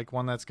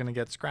one that's gonna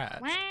get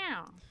scratched.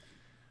 Wow.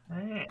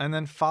 And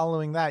then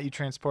following that, you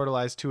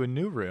transportalize to a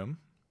new room,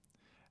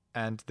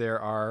 and there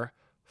are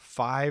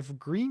 5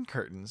 green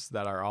curtains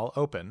that are all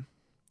open,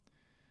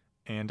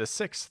 and a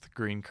 6th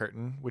green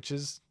curtain which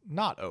is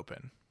not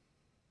open.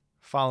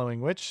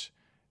 Following which,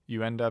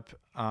 you end up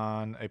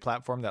on a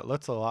platform that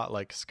looks a lot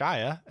like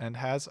Skya and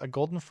has a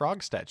golden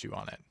frog statue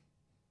on it.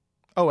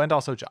 Oh, and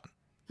also John.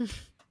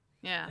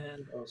 Yeah.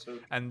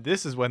 And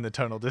this is when the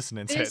tonal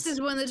dissonance hits. This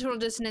is when the tonal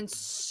dissonance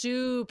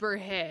super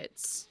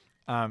hits.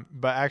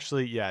 But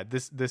actually, yeah,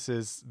 this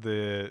is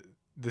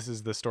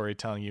the story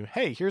telling you,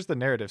 hey, here's the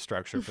narrative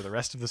structure for the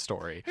rest of the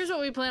story. Here's what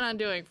we plan on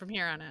doing from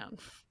here on out.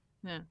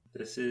 Yeah.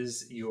 This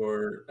is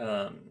your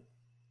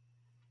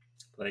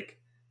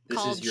this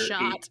Called is your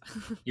shot.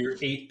 your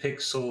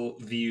 8-pixel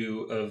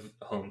view of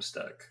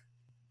Homestuck,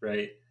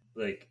 right?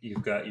 Like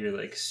you've got your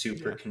like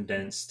super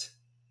condensed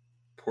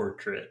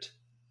portrait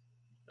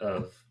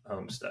of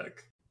Homestuck.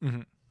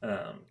 Mm-hmm.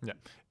 Yeah.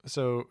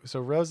 So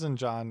Rose and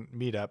John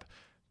meet up.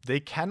 They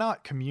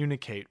cannot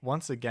communicate.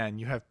 Once again,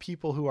 you have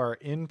people who are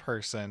in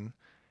person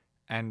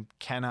and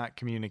cannot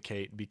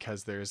communicate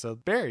because there's a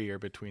barrier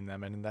between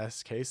them. And in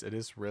this case, it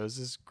is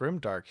Rose's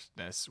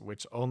grimdarkness,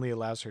 which only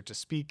allows her to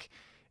speak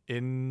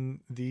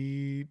in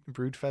the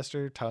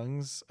Broodfester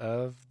tongues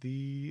of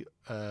the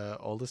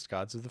oldest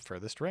gods of the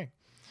furthest ring.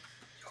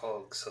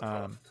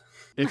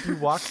 If you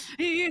walk...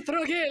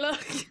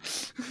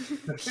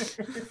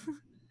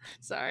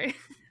 Sorry.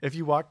 If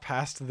you walk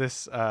past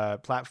this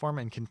platform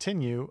and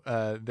continue,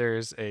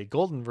 there's a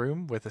golden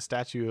room with a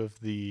statue of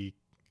the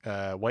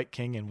White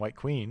King and White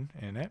Queen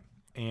in it.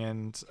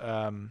 And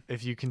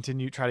if you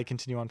try to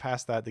continue on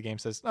past that, the game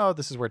says, oh,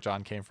 this is where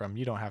John came from.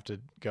 You don't have to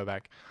go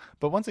back.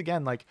 But once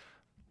again, like,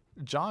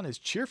 John is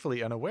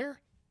cheerfully unaware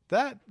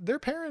that their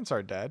parents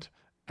are dead.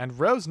 And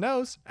Rose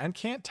knows and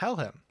can't tell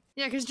him.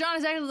 Yeah, because John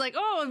is actually like,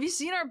 oh, have you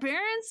seen our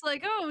parents?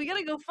 Like, oh, we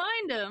gotta go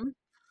find them.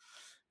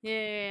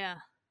 Yeah.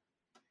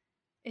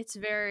 It's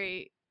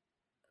very...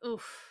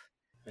 oof.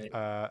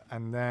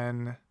 And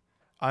then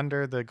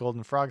under the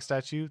golden frog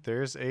statue,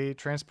 there's a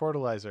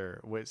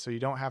transportalizer, so you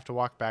don't have to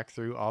walk back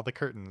through all the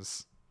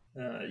curtains.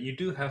 You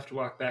do have to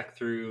walk back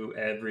through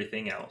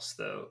everything else,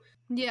 though.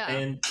 Yeah.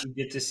 And you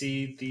get to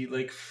see the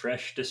like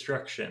fresh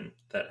destruction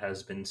that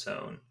has been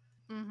sown.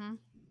 Mm-hmm.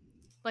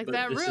 Like But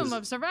that this room is-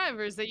 of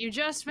survivors that you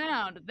just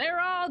found. They're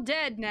all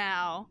dead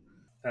now.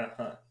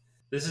 Uh-huh.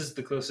 This is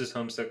the closest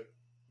Homestuck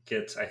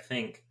gets, I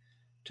think,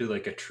 to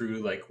like a true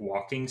like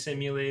walking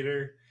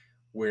simulator,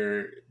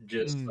 where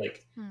just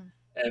like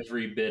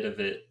every bit of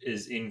it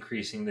is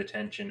increasing the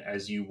tension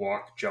as you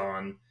walk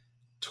John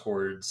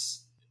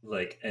towards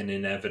like an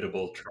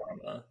inevitable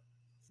trauma.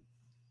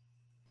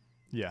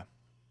 Yeah.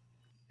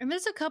 And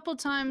there's a couple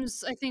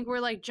times I think where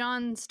like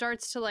John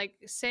starts to like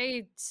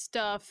say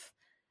stuff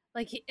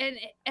like, and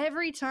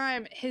every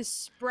time his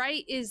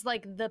sprite is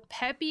like the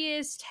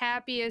peppiest,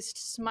 happiest,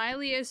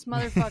 smiliest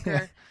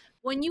motherfucker.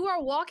 When you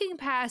are walking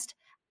past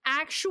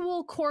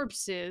actual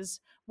corpses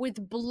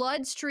with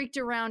blood streaked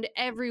around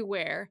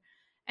everywhere.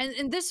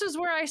 And this was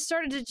where I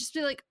started to just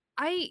be like,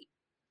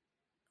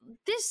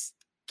 this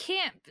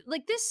can't,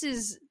 like, this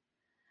is,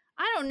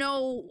 I don't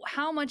know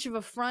how much of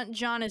a front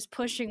John is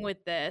pushing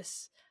with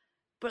this,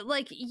 but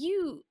like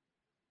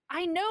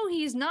I know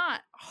he's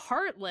not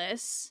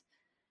heartless.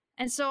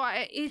 And so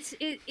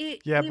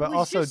but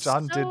also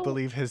John did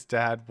believe his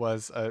dad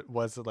was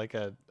like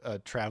a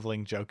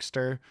traveling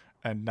jokester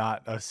and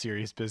not a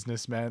serious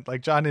businessman.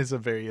 Like, John is a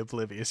very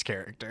oblivious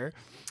character.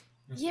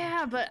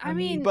 Yeah, but I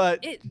mean,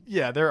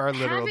 there are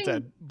literal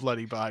dead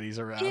bloody bodies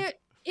around.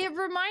 It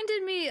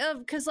reminded me of,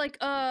 because like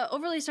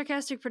Overly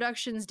Sarcastic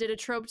Productions did a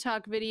Trope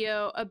Talk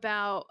video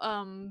about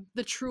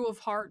the True of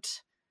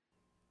Heart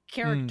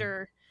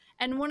character.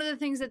 And one of the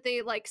things that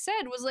they like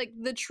said was like,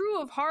 the True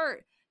of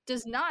Heart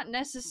does not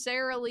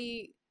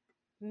necessarily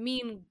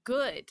mean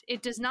good.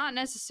 It does not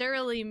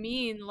necessarily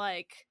mean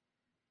like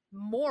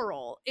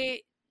moral.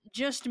 It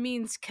just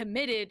means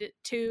committed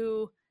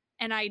to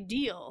an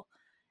ideal.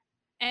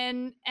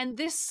 And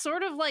this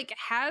sort of like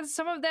has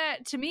some of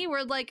that to me,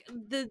 where like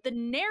the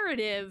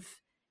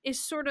narrative is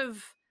sort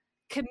of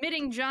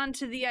committing John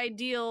to the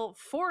ideal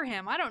for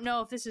him. I don't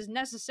know if this is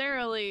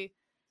necessarily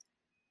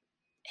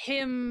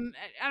him.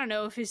 I don't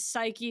know if his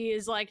psyche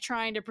is like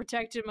trying to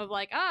protect him of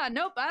like,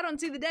 nope, I don't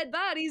see the dead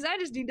bodies, I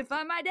just need to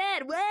find my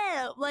dad.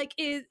 Well, like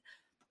it,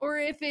 or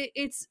if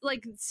it's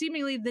like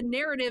seemingly the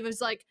narrative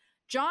is like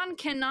John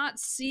cannot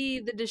see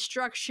the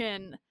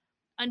destruction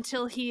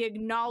until he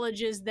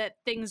acknowledges that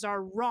things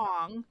are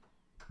wrong,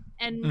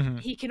 and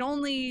he can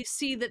only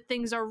see that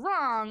things are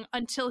wrong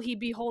until he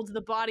beholds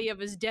the body of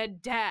his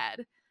dead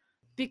dad,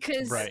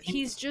 because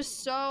he's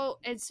just so,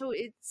 and so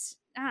it's,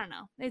 I don't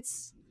know,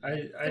 it's,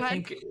 I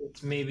think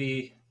it's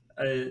maybe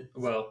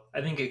well,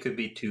 I think it could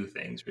be two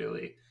things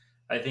really.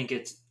 I think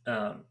it's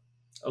a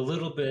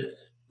little bit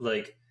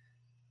like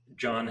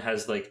John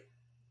has like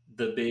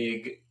the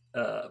big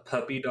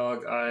puppy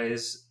dog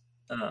eyes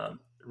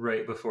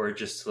right before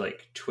just to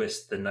like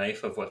twist the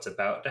knife of what's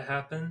about to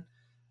happen.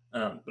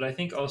 But I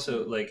think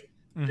also like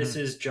this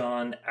is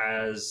John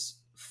as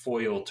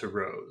foil to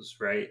Rose,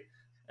 right?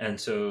 And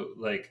so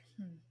like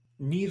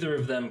neither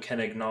of them can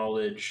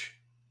acknowledge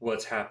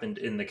what's happened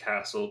in the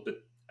castle, but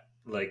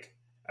like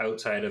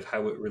outside of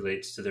how it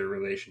relates to their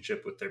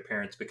relationship with their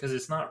parents, because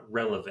it's not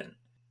relevant.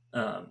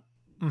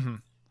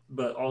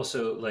 But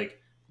also like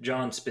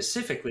John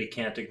specifically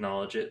can't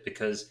acknowledge it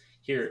because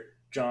here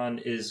John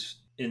is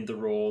in the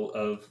role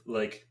of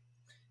like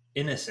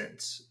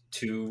innocence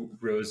to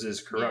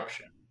Rose's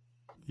corruption.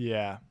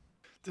 Yeah.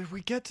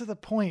 We get to the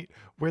point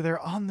where they're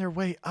on their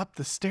way up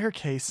the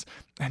staircase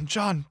and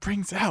John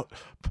brings out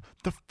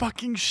the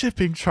fucking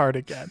shipping chart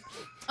again.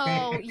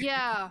 Oh,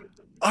 yeah.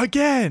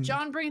 Again.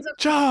 John brings up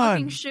John, the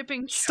fucking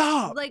shipping chart.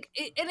 Stop. Like,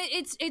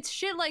 it's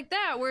shit like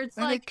that where it's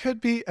and like...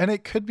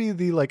 it could be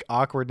the like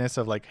awkwardness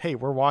of like, hey,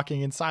 we're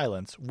walking in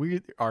silence.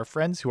 We are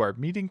friends who are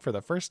meeting for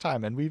the first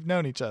time and we've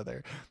known each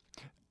other.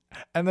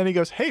 And then he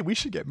goes, hey, we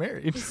should get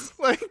married.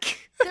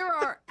 Like, there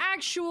are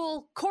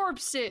actual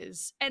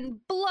corpses and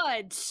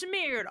blood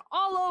smeared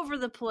all over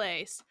the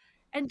place.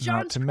 And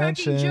John's not to cracking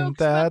mention jokes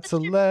that's a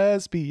about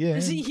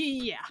lesbian.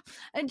 Yeah.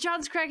 And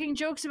John's cracking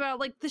jokes about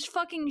like this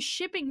fucking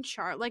shipping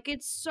chart. Like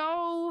it's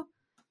so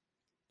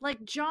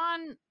like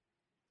John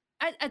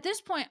at this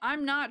point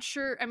I'm not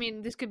sure. I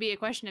mean, this could be a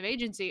question of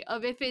agency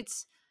of if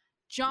it's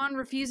John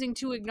refusing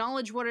to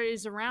acknowledge what it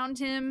is around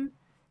him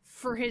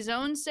for his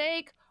own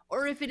sake,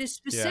 or if it is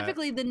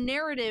specifically the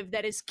narrative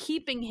that is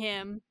keeping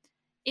him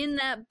in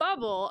that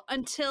bubble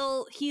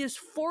until he is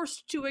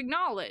forced to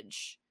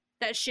acknowledge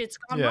that shit's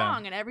gone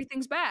wrong and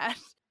everything's bad.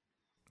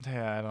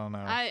 Yeah, I don't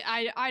know.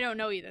 I don't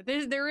know either.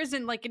 There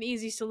isn't like an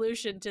easy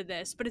solution to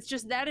this, but it's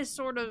just that is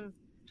sort of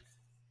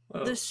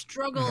the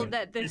struggle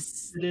that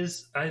this it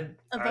is. I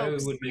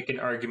evokes. would make an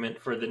argument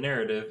for the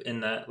narrative in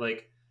that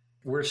like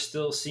we're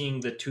still seeing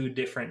the two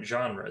different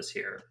genres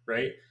here,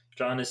 right?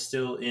 John is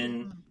still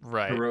in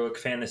heroic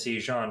fantasy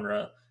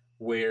genre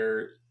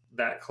where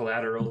that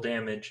collateral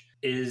damage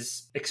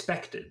is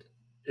expected.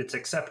 It's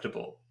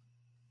acceptable.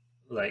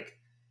 Like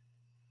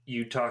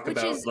you talk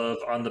about love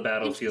on the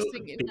battlefield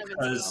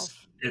because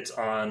it's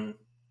on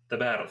the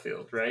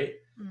battlefield, right?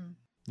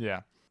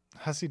 Yeah.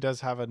 Hussey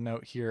does have a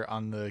note here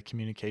on the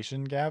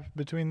communication gap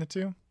between the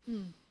two.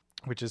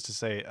 Which is to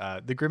say,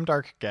 the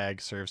Grimdark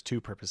gag serves two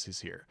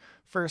purposes here.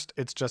 First,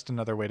 it's just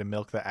another way to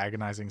milk the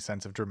agonizing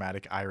sense of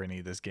dramatic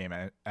irony this game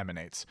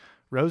emanates.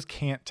 Rose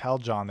can't tell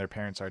John their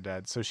parents are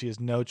dead, so she has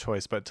no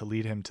choice but to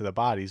lead him to the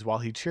bodies while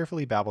he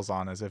cheerfully babbles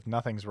on as if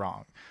nothing's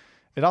wrong.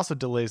 It also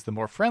delays the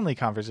more friendly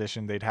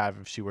conversation they'd have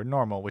if she were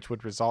normal, which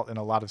would result in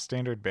a lot of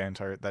standard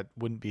banter that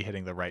wouldn't be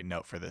hitting the right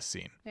note for this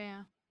scene.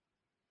 Yeah.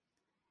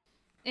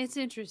 It's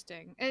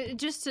interesting.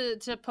 Just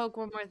to poke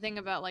one more thing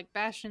about like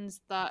Bastion's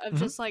thought of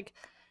just like,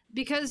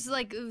 because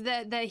like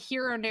that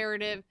hero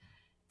narrative,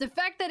 the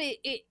fact that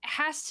it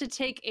has to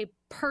take a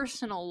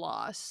personal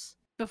loss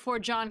before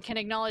John can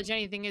acknowledge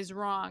anything is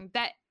wrong,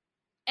 that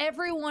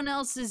everyone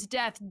else's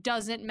death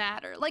doesn't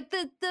matter. Like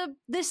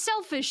the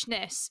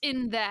selfishness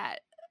in that,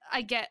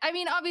 I get. I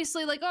mean,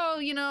 obviously, like, oh,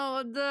 you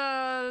know,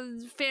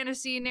 the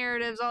fantasy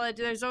narratives, all that,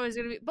 there's always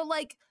gonna be, but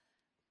like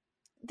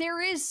there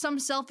is some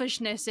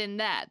selfishness in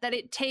that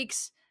it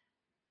takes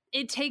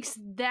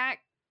that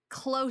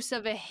close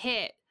of a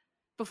hit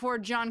before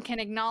John can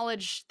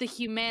acknowledge the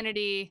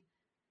humanity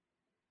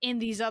in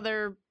these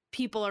other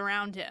people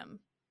around him.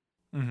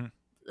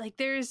 Like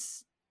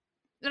there's,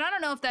 and I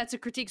don't know if that's a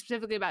critique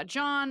specifically about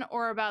John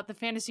or about the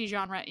fantasy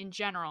genre in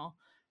general,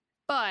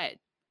 but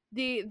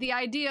the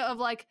idea of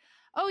like,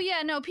 oh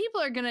yeah, no,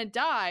 people are gonna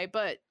die,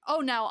 but oh,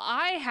 now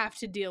I have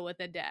to deal with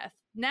a death.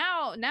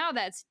 Now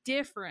that's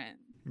different.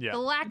 The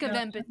lack of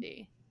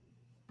empathy.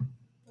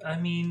 I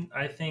mean,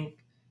 I think,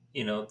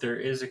 you know, there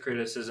is a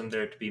criticism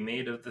there to be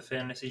made of the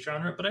fantasy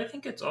genre, but I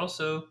think it's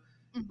also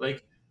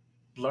like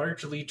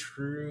largely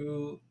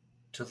true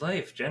to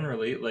life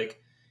generally.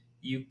 Like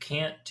you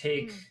can't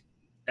take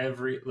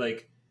every,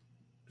 like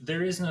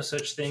there is no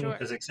such thing Sure.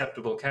 as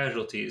acceptable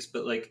casualties,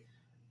 but like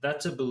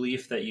that's a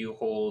belief that you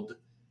hold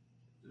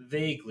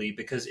vaguely,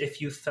 because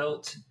if you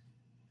felt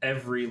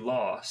every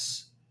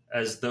loss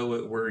as though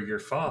it were your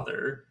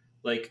father,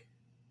 like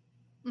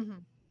Mm-hmm.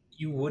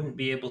 you wouldn't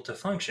be able to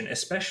function,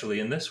 especially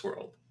in this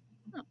world.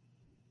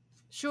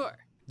 Sure.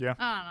 Yeah.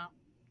 I don't know.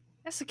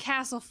 That's a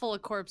castle full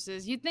of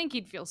corpses. You'd think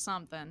you'd feel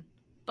something,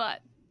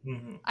 but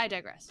Mm-hmm. I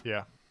digress.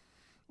 Yeah.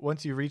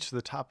 Once you reach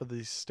the top of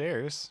these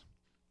stairs,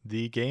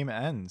 the game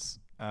ends,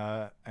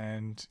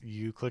 and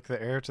you click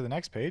the arrow to the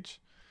next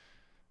page,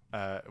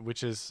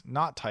 which is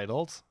not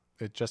titled.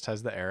 It just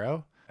has the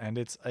arrow, and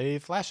it's a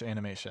flash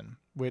animation,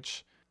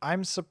 which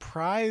I'm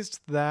surprised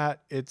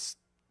that it's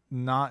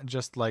not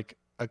just like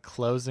a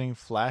closing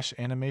flash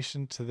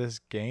animation to this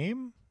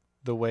game,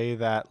 the way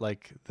that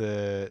like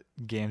the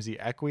Gamzee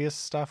Equius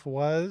stuff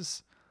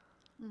was.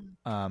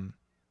 Mm.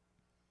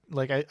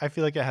 Like I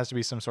feel like it has to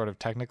be some sort of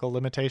technical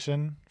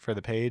limitation for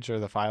the page or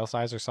the file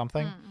size or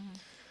something. Mm-hmm.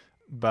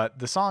 But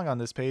the song on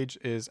this page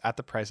is At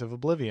the Price of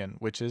Oblivion,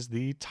 which is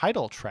the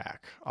title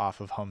track off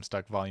of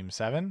Homestuck Volume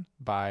 7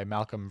 by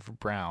Malcolm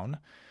Brown.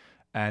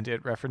 And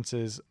it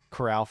references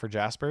Chorale for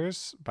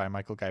Jaspers by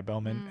Michael Guy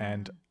Bowman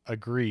and A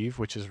Grieve,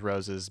 which is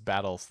Rose's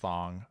battle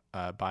song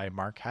by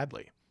Mark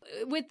Hadley.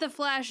 With the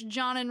flash,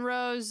 John and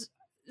Rose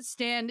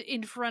stand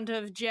in front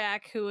of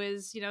Jack, who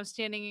is,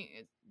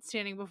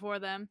 standing before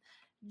them.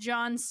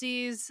 John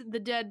sees the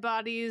dead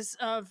bodies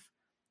of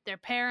their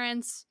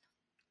parents.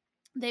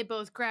 They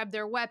both grab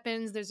their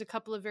weapons. There's a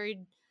couple of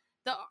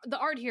the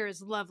art here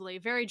is lovely,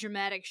 very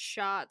dramatic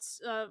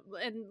shots,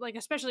 and like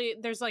especially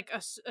there's like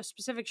a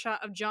specific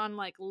shot of John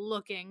like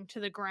looking to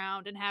the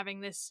ground and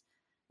having this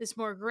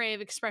more grave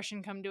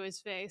expression come to his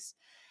face.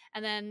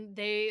 And then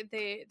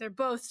they're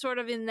both sort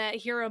of in that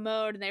hero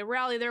mode, and they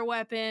rally their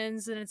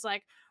weapons, and it's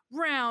like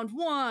round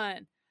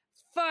one,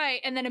 fight,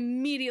 and then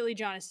immediately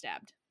John is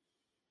stabbed.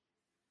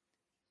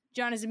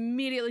 John is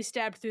immediately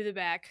stabbed through the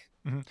back.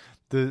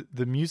 Mm-hmm.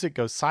 The music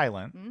goes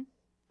silent.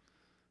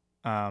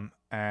 Mm-hmm.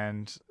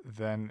 And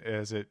then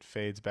as it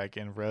fades back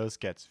in, Rose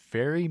gets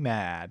very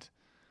mad.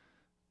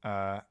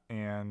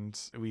 And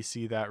we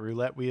see that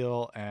roulette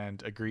wheel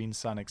and a green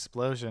sun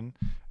explosion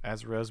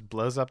as Rose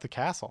blows up the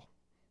castle.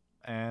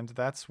 And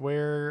that's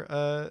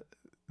where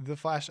the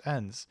flash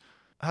ends.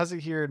 Hazy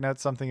here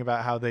notes something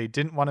about how they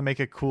didn't want to make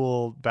a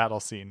cool battle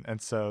scene,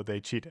 and so they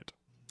cheated.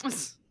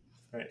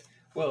 Right.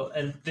 Well,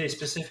 and they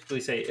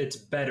specifically say it's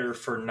better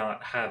for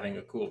not having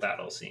a cool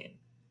battle scene.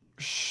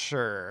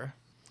 Sure.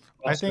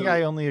 Also, I think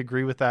I only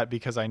agree with that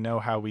because I know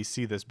how we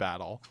see this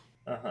battle.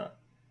 Uh-huh.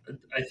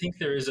 I think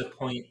there is a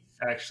point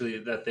actually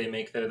that they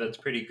make there that's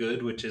pretty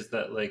good, which is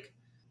that like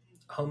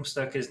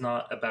Homestuck is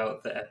not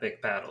about the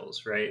epic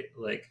battles, right?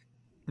 Like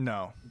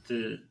No.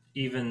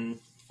 even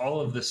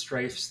all of the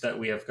strifes that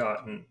we have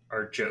gotten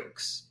are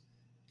jokes.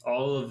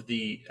 All of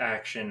the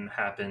action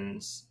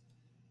happens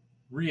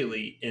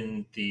really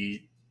in the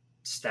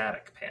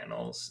static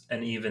panels,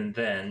 and even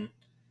then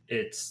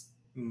it's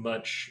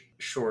much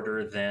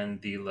shorter than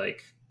the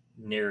like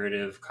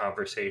narrative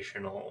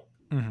conversational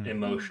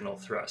emotional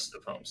thrust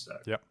of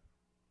Homestuck. Yep.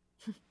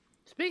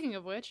 Speaking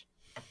of which,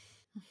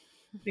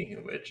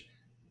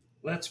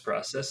 let's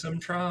process some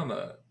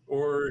trauma.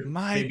 Or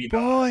my maybe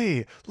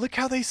boy, look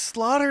how they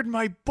slaughtered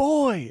my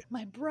boy.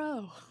 my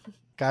bro.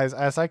 Guys,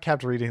 as I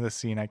kept reading the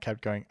scene, I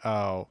kept going,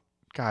 oh,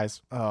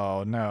 guys,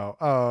 oh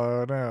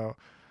no.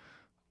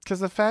 Because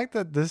the fact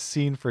that this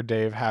scene for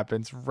Dave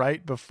happens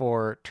right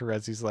before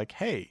Terezi's like,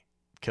 hey,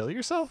 kill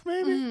yourself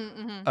maybe,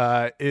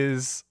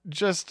 is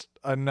just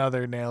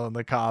another nail in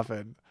the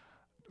coffin.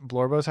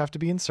 Blorbos have to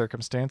be in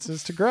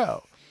circumstances to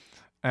grow.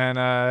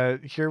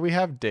 And here we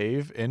have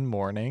Dave in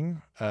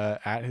mourning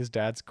at his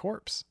dad's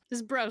corpse.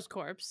 His bro's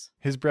corpse.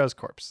 His bro's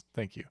corpse.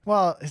 Thank you.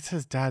 Well, it's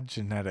his dad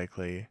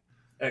genetically.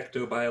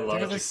 ectobiologically.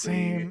 They're the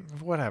same.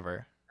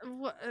 Whatever.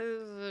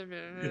 It's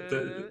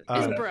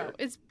bro.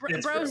 It's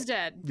bro's bro.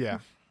 dead. Yeah.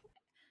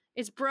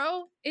 It's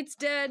bro. It's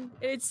dead.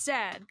 It's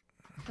sad.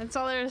 That's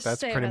all there is to say.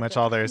 That's pretty about much that.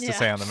 all there is to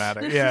say on the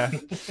matter. Yeah.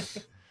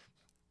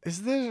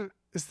 Is this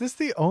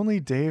the only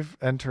Dave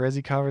and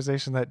Terezi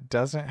conversation that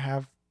doesn't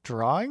have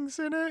drawings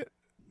in it?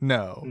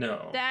 No.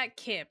 That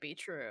can't be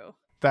true.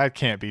 That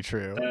can't be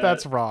true.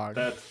 That's wrong.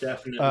 That's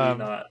definitely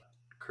not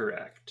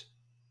correct.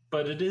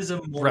 But it is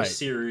a more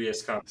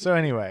serious conversation. So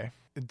anyway,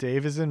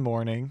 Dave is in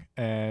mourning,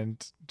 and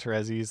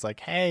Terezi's like,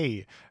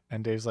 hey.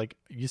 And Dave's like,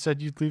 you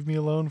said you'd leave me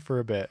alone for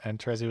a bit. And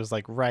Terezi was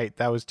like, right,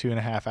 that was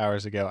 2.5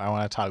 hours ago. I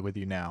want to talk with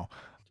you now.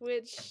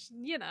 Which,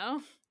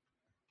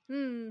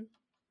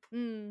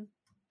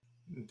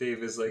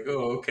 Dave is like,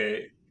 oh,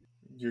 okay.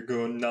 You're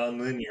going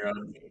non-linear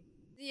on me.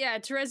 Yeah,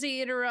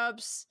 Terezi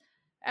interrupts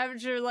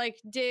after,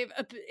 like, Dave,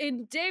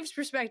 in Dave's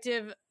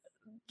perspective,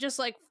 just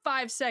like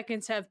 5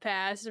 seconds have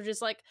passed of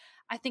just like,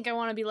 I think I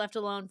want to be left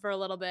alone for a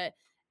little bit.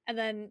 And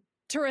then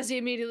Terezi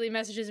immediately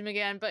messages him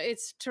again, but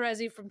it's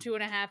Terezi from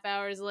 2.5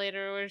 hours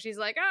later where she's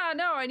like,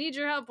 no, I need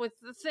your help with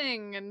the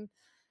thing. And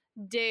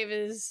Dave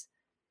is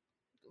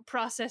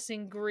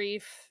processing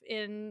grief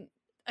in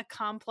a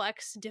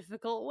complex,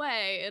 difficult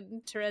way,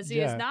 and Terezi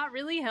Yeah. is not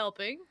really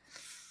helping.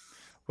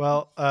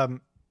 Well,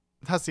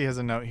 Hussey has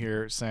a note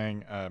here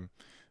saying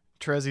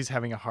Terezi's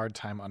having a hard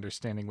time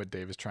understanding what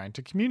Dave is trying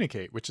to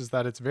communicate, which is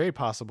that it's very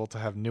possible to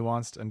have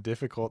nuanced and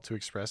difficult to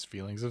express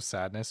feelings of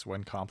sadness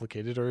when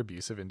complicated or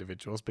abusive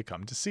individuals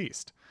become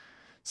deceased.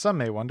 Some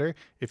may wonder,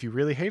 if you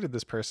really hated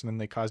this person and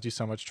they caused you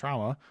so much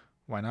trauma,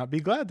 why not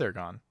be glad they're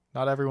gone?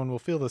 Not everyone will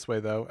feel this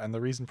way, though, and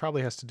the reason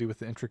probably has to do with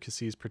the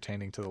intricacies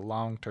pertaining to the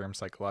long-term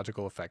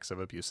psychological effects of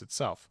abuse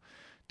itself.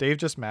 Dave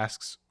just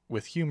masks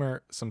with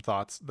humor some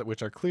thoughts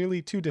which are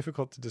clearly too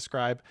difficult to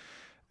describe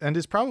and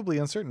is probably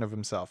uncertain of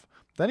himself.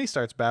 Then he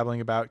starts babbling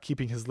about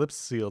keeping his lips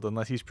sealed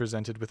unless he's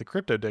presented with a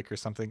crypto dick or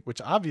something, which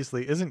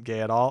obviously isn't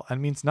gay at all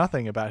and means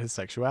nothing about his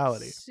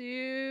sexuality.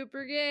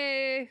 Super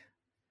gay.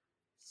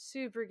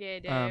 Super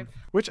gay, Dave.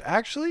 Which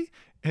actually,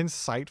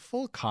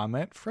 insightful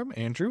comment from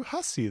Andrew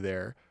Hussey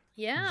there.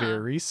 Yeah.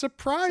 Very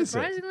surprising.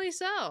 Surprisingly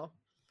so.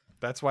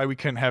 That's why we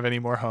couldn't have any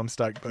more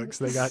Homestuck books.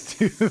 They got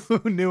too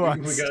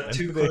nuanced. We got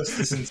too and close to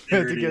they sincerity.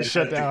 had to get and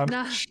shut had to down.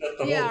 Nah, Shut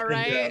the yeah, whole thing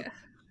right. down.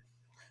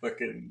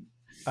 Fucking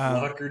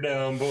lock her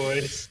down,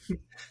 boys.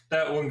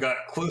 That one got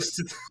close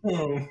to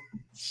home.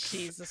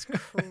 Jesus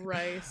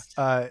Christ.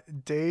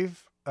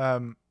 Dave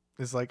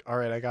is like, all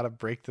right, I gotta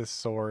break this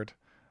sword.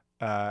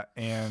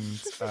 And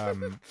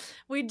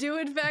We do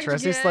in fact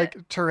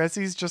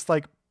Terezi's just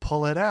like,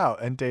 pull it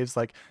out. And Dave's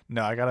like,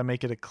 no, I gotta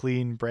make it a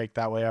clean break.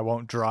 That way I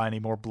won't draw any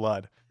more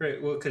blood. Right,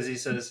 well, because he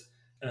says,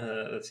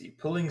 let's see,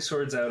 pulling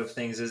swords out of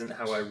things isn't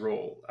how I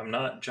roll. I'm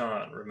not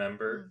John,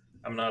 remember?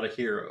 I'm not a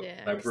hero.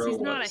 Yeah, My 'cause bro he's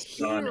was. not a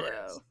John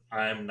hero. is.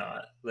 I'm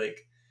not.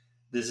 Like,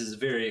 this is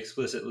very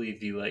explicitly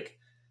the, like,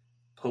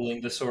 pulling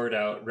the sword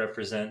out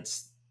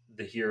represents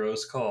the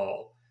hero's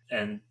call,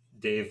 and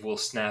Dave will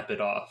snap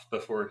it off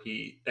before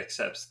he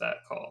accepts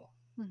that call.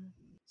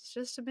 He's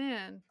just a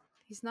man.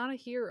 He's not a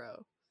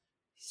hero.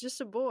 He's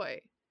just a boy.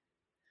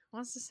 Who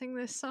wants to sing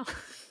this song?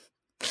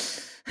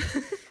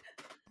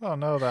 Oh,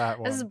 no, that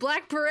one. This is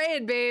Black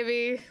Parade,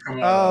 baby. Come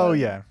Oh, on.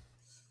 yeah.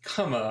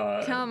 Come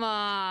on. Come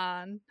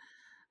on.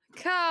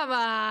 Come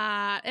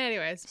on.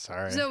 Anyways.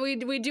 Sorry. So we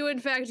do in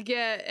fact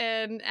get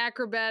an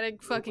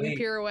acrobatic fucking Wait.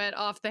 pirouette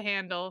off the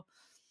handle.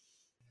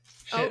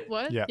 Shit. Oh,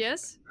 what? Yeah.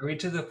 Yes? Are we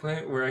to the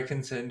point where I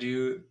can send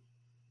you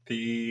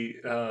the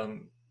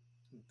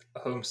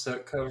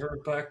Homestuck cover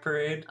of Black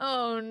Parade?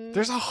 Oh, no.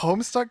 There's a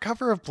Homestuck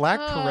cover of Black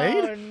Oh,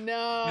 Parade?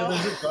 no. Yeah,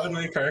 there's a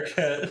Broadway car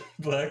cat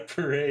Black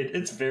Parade.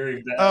 It's very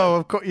bad. Oh,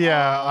 of course.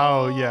 Yeah.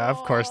 Oh, yeah. Of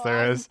course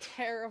there I'm is.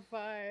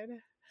 terrified.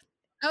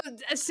 Oh,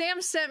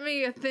 Sam sent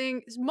me a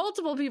thing.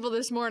 Multiple people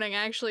this morning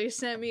actually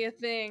sent me a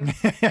thing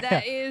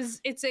that is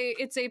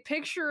it's a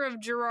picture of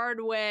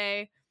Gerard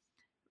Way.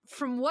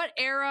 From what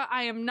era,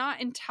 I am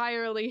not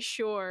entirely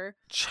sure.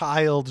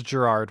 Child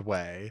Gerard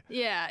Way.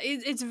 Yeah,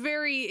 it's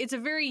a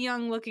very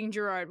young looking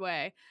Gerard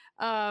Way.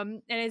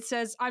 And it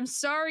says, "I'm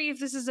sorry if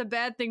this is a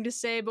bad thing to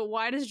say, but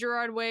why does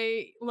Gerard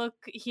Way look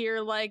here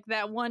like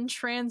that one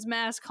trans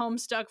mask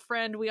Homestuck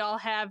friend we all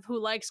have who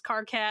likes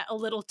Carcat a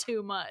little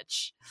too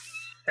much?"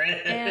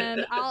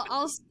 And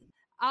I'll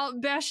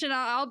Bastion,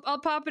 I'll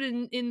pop it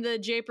in the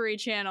Japery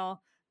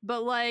channel,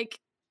 but like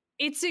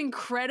it's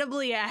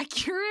incredibly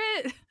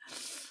accurate.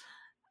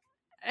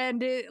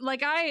 And it,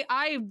 like I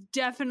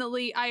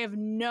have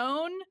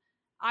known,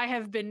 I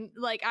have been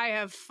like, I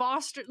have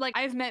fostered, like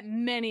I've met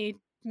many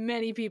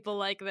people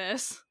like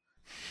this.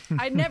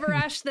 I never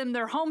asked them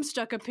their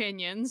Homestuck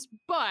opinions,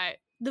 but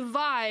the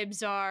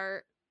vibes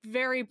are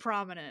very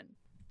prominent.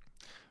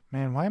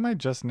 Man, why am I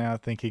just now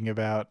thinking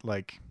about,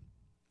 like,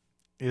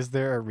 is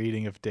there a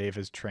reading of Dave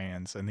as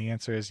trans? And the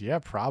answer is, yeah,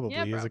 probably.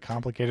 Yeah, He has a probably.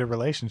 complicated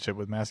relationship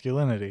with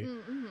masculinity.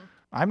 Mm-hmm.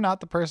 I'm not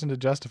the person to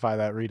justify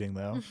that reading,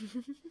 though.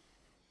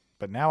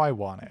 But now I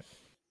want it.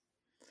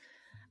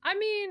 I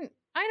mean,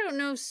 I don't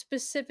know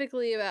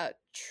specifically about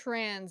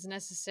trans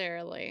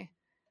necessarily.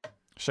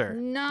 Sure.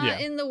 Not Yeah.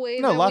 in the way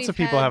No, that lots we've of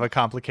people had- have a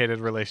complicated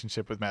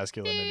relationship with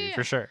masculinity, Yeah.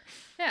 for sure.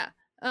 Yeah.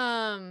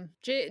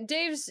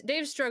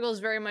 Dave's struggles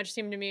very much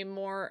seem to me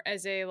more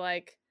as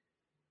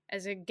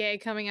a gay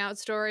coming out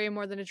story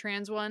more than a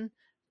trans one.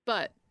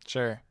 But,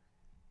 Sure.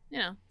 you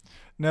know.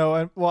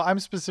 No, well, I'm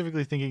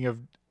specifically thinking of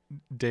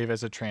Dave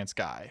as a trans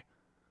guy,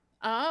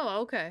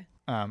 Oh, okay.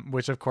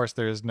 which, of course,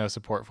 there is no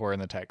support for in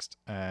the text.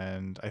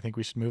 And I think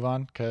we should move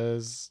on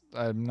because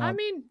I'm not... I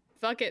mean,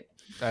 fuck it.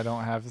 I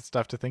don't have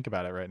stuff to think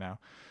about it right now.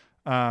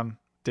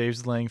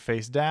 Dave's laying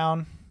face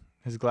down.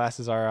 His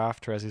glasses are off.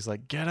 Terezi's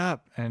like, get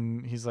up.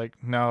 And he's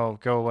like, no,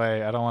 go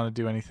away. I don't want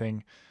to do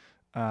anything.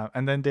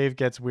 And then Dave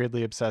gets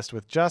weirdly obsessed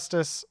with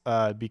justice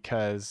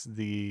because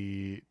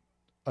the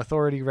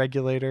authority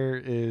regulator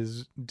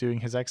is doing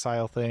his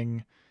exile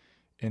thing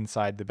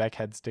inside the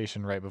Beckhead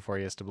station right before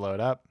he has to blow it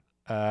up.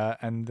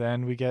 And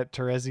then we get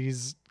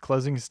Terezi's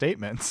closing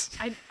statements.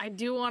 I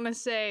do want to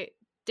say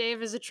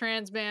Dave is a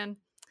trans man.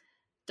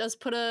 Does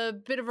put a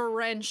bit of a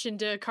wrench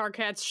into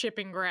Carcat's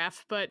shipping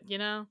graph, but you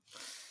know.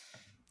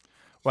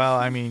 Well,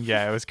 I mean,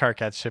 yeah, it was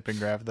Carcat's shipping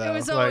graph, though. It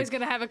was always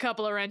going to have a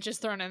couple of wrenches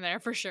thrown in there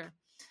for sure.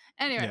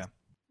 Anyway, Yeah.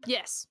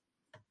 yes.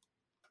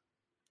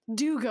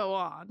 do go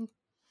on.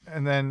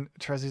 And then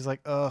Terezi's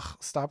like, ugh,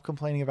 stop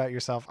complaining about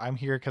yourself. I'm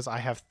here because I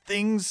have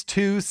things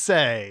to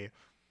say.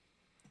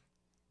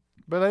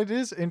 But it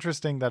is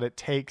interesting that it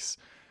takes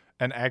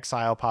an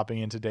exile popping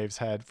into Dave's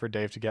head for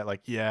Dave to get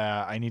like,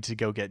 yeah, I need to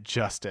go get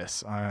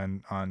justice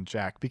on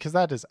Jack, because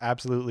that is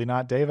absolutely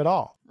not Dave at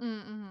all.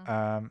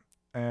 Mm-hmm.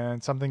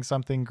 And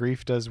something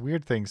grief does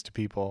weird things to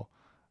people.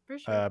 For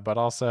sure. But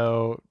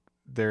also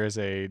there is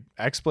a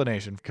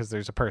explanation because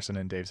there's a person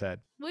in Dave's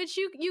head. Which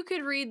you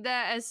could read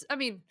that as, I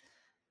mean,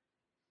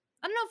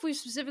 I don't know if we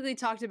specifically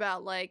talked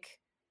about like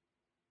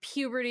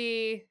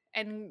puberty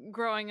and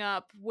growing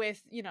up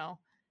with, you know,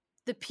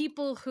 the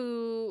people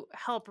who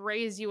help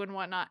raise you and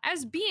whatnot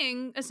as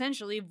being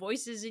essentially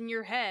voices in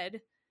your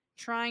head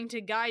trying to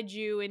guide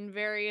you in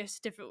various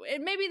different,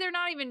 and maybe they're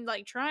not even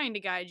like trying to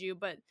guide you,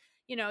 but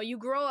you know, you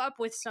grow up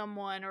with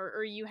someone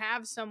or you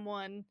have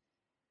someone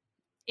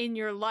in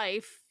your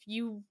life,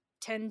 you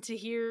tend to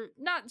hear,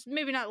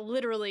 maybe not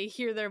literally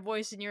hear their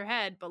voice in your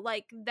head, but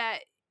like that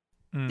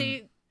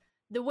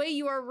the way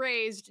you are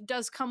raised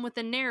does come with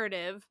a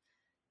narrative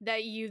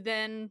that you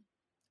then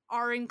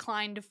are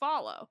inclined to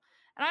follow.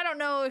 And I don't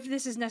know if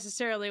this is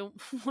necessarily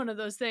one of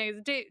those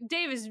things.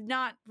 Dave is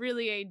not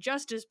really a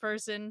justice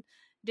person.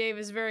 Dave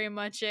is very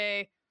much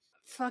a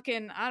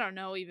fucking, I don't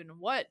know even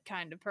what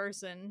kind of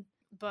person,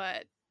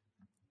 but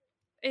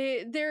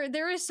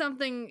there is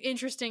something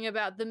interesting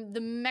about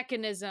the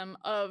mechanism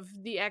of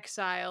the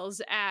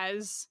exiles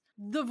as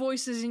the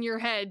voices in your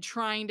head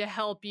trying to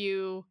help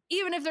you,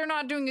 even if they're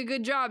not doing a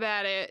good job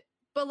at it,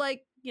 but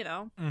like, you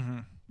know,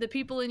 the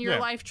people in your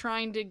life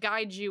trying to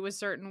guide you a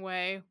certain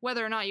way,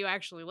 whether or not you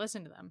actually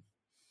listen to them.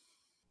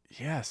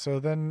 Yeah, so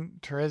then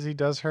Terezi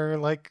does her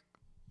like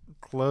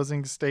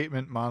closing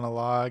statement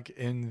monologue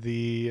in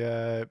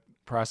the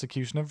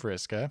prosecution of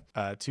Vriska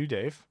to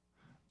Dave.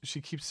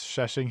 She keeps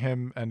shushing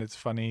him, and it's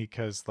funny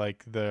because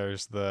like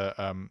there's the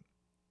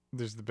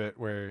bit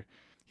where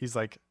he's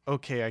like,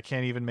 okay, I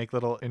can't even make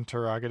little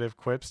interrogative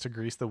quips to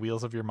grease the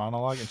wheels of your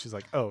monologue. And she's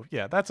like, oh,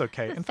 yeah, that's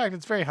okay. In fact,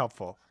 it's very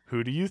helpful.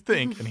 Who do you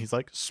think? And he's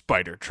like,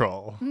 Spider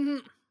Troll.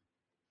 You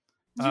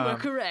are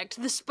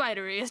correct. The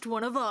spideriest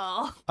one of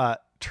all.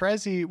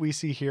 Terezi, we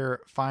see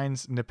here,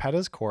 finds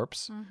Nepeta's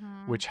corpse,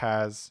 which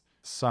has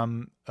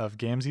some of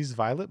Gamzee's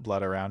violet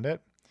blood around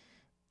it,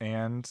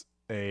 and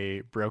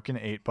a broken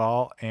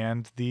 8-ball,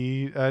 and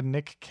the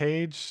Nick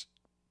Cage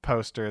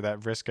poster that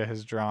Vriska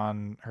has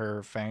drawn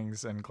her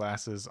fangs and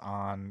glasses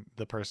on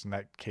the person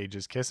that Cage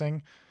is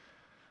kissing.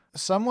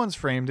 Someone's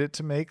framed it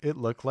to make it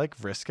look like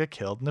Vriska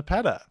killed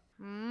Nepeta.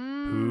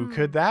 Who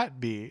could that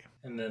be?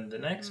 And then the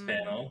next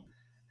panel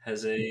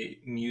has a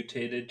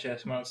mutated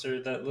chess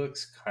monster that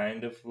looks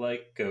kind of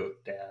like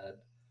Goat Dad.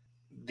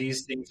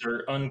 These things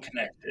are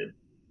unconnected.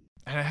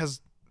 And it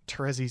has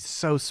Terezi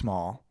so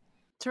small.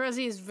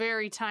 Terezi is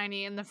very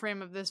tiny in the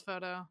frame of this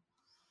photo.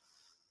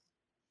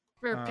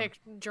 Or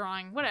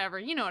drawing, whatever.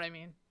 You know what I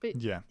mean. But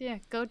yeah,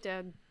 Goat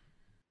Dad.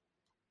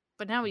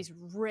 But now he's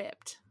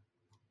ripped.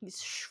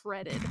 He's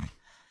shredded.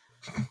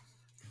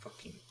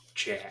 Fucking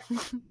Jack.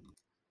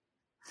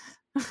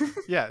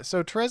 Yeah,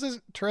 so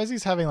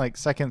Terezi's having like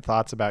second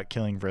thoughts about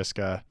killing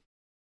Vriska.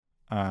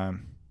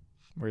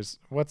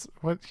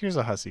 Here's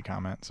a hussy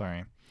comment,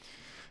 sorry.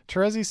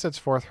 Terezi sets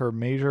forth her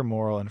major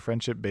moral and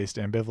friendship-based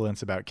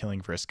ambivalence about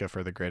killing Vriska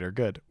for the greater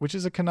good, which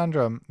is a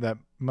conundrum that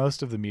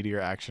most of the meteor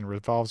action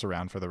revolves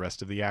around for the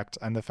rest of the act,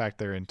 and the fact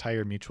their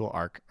entire mutual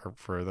arc are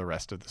for the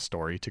rest of the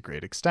story to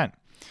great extent.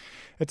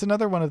 It's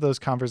another one of those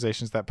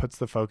conversations that puts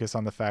the focus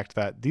on the fact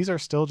that these are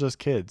still just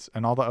kids,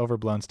 and all the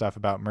overblown stuff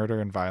about murder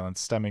and violence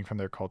stemming from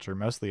their culture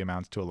mostly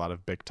amounts to a lot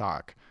of big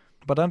talk.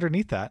 But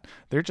underneath that,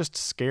 they're just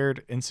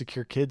scared,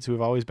 insecure kids who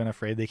have always been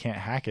afraid they can't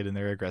hack it in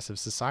their aggressive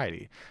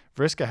society.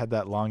 Vriska had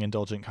that long,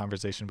 indulgent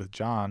conversation with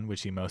John,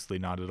 which he mostly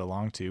nodded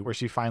along to, where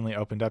she finally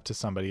opened up to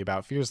somebody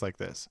about fears like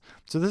this.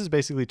 So this is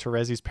basically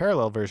Terezi's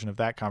parallel version of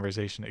that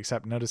conversation,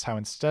 except notice how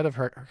instead of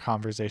her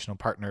conversational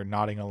partner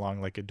nodding along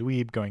like a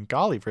dweeb going,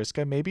 golly,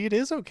 Vriska, maybe it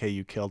is okay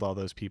you killed all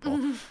those people,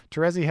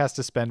 Terezi has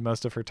to spend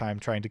most of her time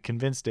trying to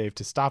convince Dave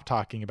to stop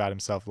talking about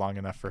himself long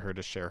enough for her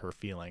to share her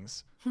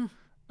feelings.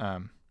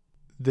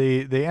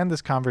 They end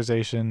this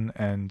conversation,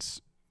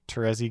 and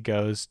Terezi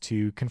goes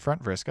to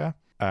confront Vriska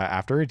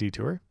after a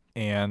detour,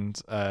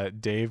 and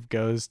Dave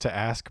goes to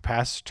ask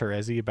past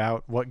Terezi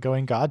about what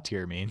going God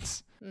tier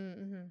means.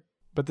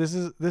 But this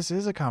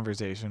is a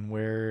conversation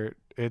where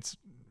it's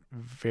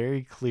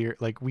very clear,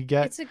 like we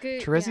get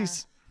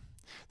Terezi's.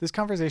 This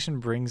conversation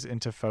brings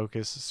into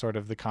focus sort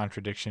of the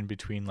contradiction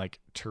between like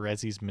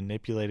Terezi's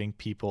manipulating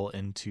people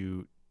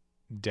into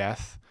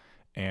death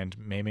and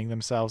maiming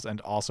themselves, and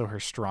also her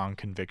strong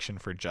conviction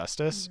for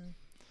justice,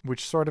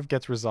 which sort of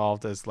gets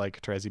resolved as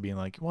like Terezi being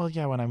like, well,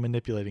 yeah, when I'm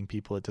manipulating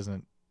people, it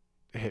doesn't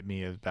hit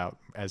me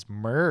as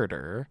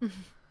murder.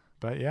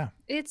 But yeah,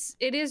 it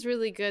is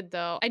really good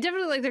though. I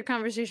definitely like their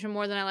conversation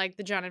more than I like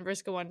the John and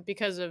Vriska one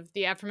because of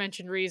the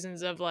aforementioned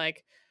reasons of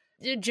like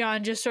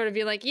John just sort of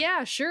being like,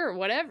 yeah, sure,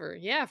 whatever,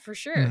 yeah, for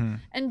sure.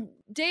 And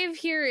Dave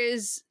here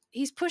is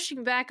he's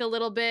pushing back a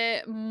little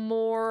bit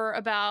more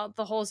about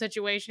the whole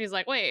situation. He's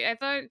like, wait, I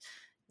thought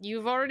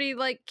you've already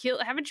like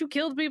killed, haven't you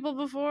killed people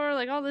before?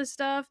 Like all this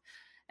stuff.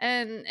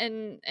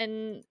 And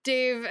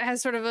Dave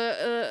has sort of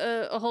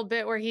a whole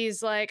bit where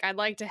he's like, I'd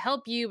like to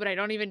help you, but I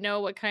don't even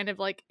know what kind of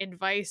like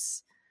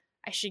advice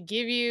I should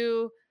give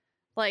you.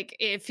 Like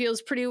it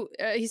feels pretty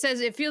he says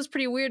it feels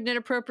pretty weird and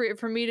inappropriate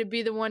for me to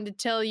be the one to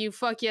tell you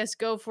fuck yes,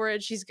 go for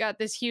it. She's got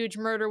this huge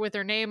murder with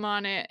her name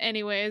on it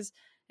anyways,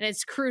 and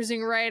it's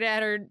cruising right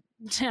at her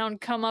down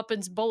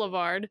Comeuppance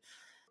Boulevard.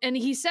 And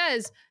he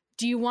says,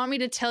 do you want me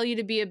to tell you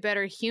to be a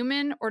better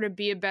human or to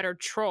be a better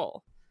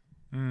troll?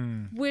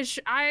 Which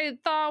I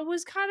thought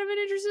was kind of an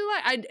interesting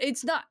line.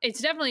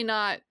 It's definitely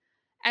not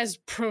as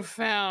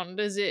profound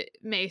as it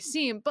may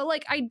seem, but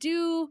like I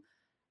do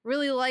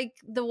really like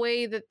the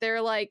way that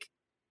they're like,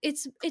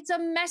 it's a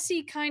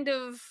messy kind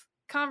of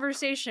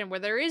conversation where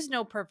there is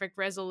no perfect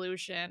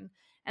resolution,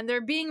 and they're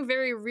being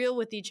very real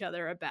with each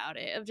other about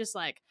it, of just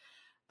like,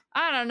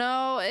 I don't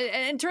know.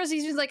 And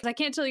Teresa's just like, I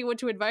can't tell you what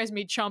to advise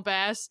me, chump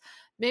ass.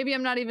 Maybe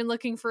I'm not even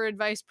looking for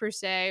advice per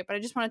se, but I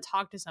just want to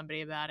talk to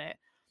somebody about it.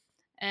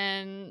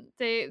 And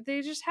they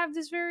just have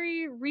this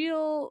very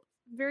real,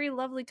 very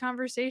lovely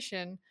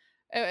conversation.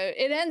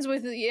 It ends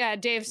with,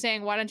 Dave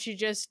saying, why don't you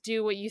just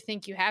do what you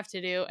think you have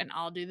to do, and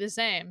I'll do the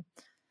same.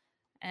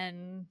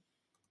 And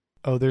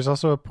there's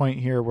also a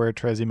point here where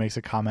Terezi makes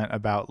a comment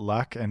about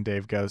luck, and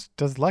Dave goes,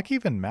 does luck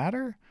even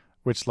matter?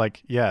 Which,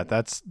 like, yeah,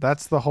 that's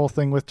the whole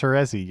thing with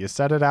Terezi. You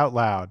said it out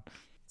loud.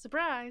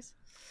 Surprise.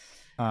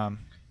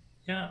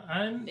 Yeah,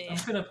 I'm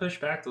gonna push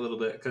back a little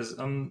bit because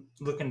I'm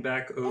looking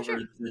back over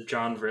the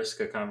John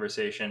Vriska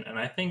conversation, and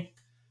I think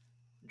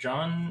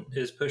John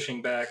is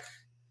pushing back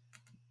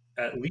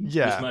at least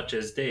as much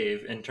as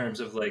Dave in terms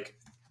of like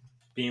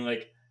being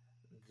like,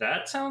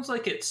 that sounds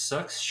like it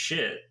sucks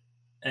shit,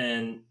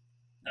 and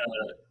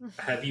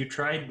have you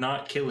tried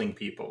not killing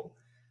people?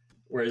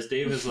 Whereas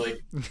Dave is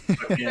like,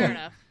 fair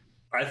enough.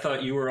 I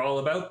thought you were all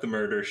about the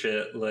murder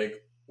shit.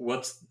 Like,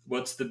 what's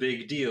the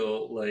big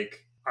deal?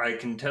 Like, I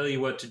can tell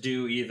you what to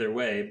do either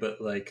way,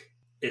 but like,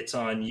 it's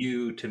on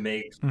you to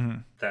make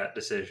that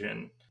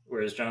decision.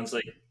 Whereas John's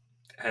like,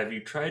 have you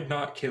tried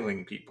not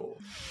killing people?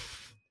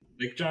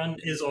 Like, John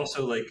is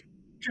also like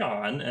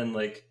John and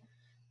like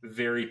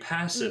very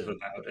passive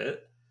about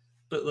it,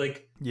 but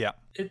like, yeah,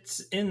 it's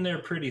in there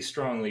pretty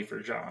strongly for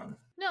John.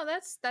 No,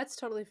 that's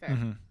totally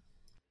fair.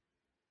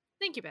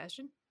 Thank you,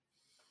 Bastion.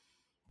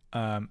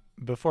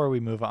 Before we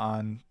move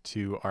on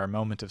to our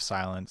moment of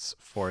silence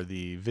for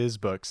the Viz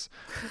books,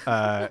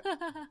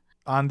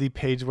 on the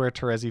page where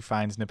Terezi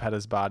finds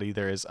Nepeta's body,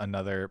 there is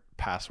another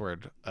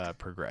password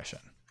progression.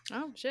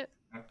 Oh, shit.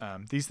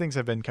 These things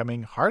have been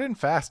coming hard and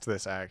fast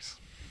this act.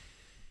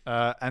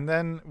 And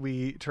then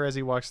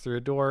Terezi walks through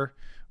a door.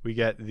 We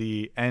get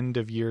the end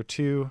of year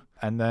 2,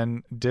 and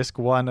then disc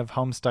 1 of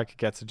Homestuck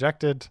gets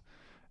ejected.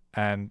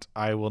 And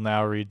I will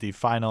now read the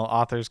final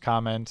author's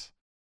comment.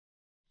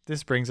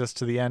 This brings us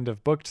to the end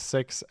of Book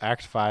 6,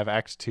 Act 5,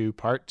 Act 2,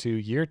 Part 2,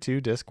 Year 2,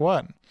 Disc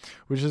 1,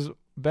 which has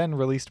been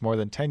released more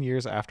than 10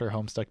 years after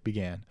Homestuck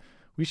began.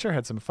 We sure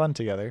had some fun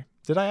together.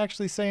 Did I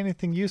actually say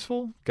anything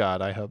useful?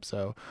 God, I hope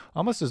so.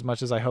 Almost as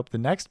much as I hope the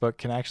next book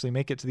can actually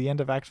make it to the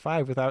end of Act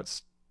 5 without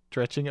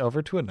stretching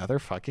over to another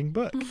fucking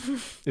book.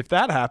 If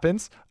that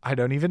happens, I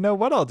don't even know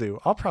what I'll do.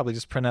 I'll probably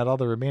just print out all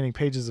the remaining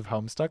pages of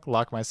Homestuck,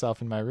 lock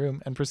myself in my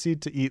room, and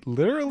proceed to eat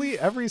literally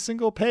every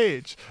single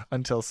page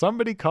until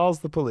somebody calls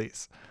the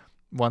police.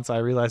 Once I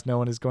realize no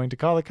one is going to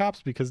call the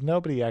cops because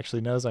nobody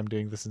actually knows I'm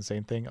doing this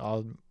insane thing,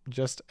 I'll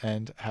just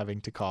end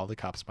having to call the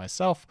cops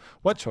myself.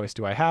 What choice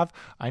do I have?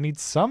 I need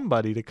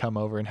somebody to come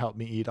over and help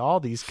me eat all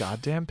these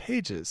goddamn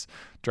pages.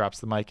 Drops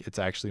the mic. It's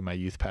actually my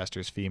youth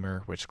pastor's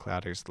femur, which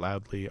clatters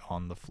loudly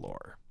on the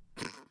floor.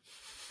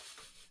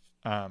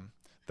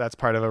 That's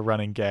part of a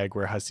running gag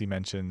where Hussey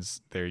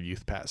mentions their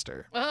youth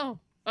pastor. Oh,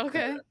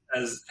 okay.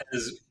 As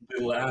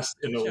the last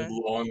in a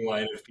long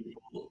line of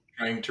people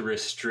trying to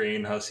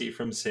restrain Hussey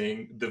from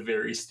saying the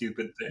very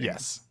stupid thing.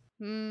 Yes.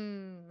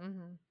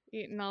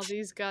 Eating all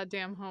these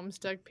goddamn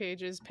Homestuck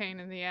pages, pain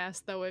in the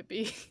ass though it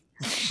be.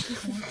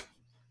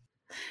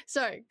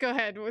 Sorry, go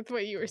ahead with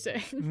what you were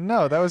saying.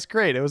 No, that was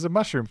great. It was a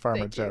mushroom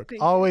farmer joke.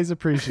 Always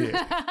appreciate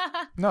it.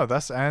 No,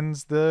 thus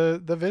ends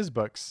the Viz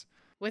books.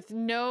 With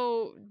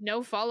no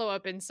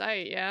follow-up in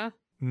sight, yeah?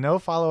 No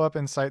follow-up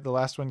in sight. The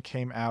last one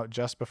came out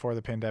just before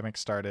the pandemic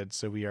started,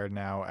 so we are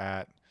now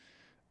at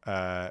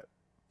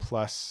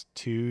plus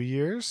 2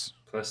 years.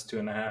 Plus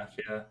 2.5,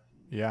 yeah.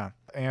 Yeah.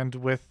 And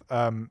with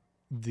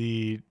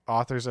the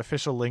author's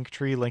official link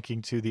tree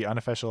linking to the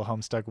unofficial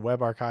Homestuck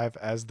web archive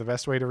as the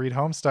best way to read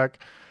Homestuck,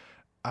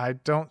 I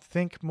don't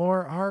think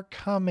more are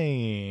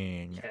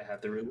coming. Yeah,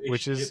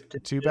 which is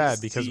too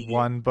bad because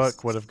one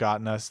book would have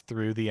gotten us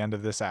through the end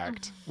of this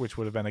act, which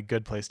would have been a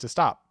good place to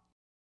stop.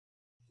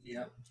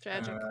 Yep.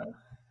 Tragic.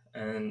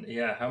 And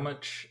yeah, how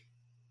much...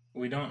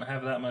 We don't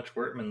have that much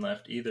Wortman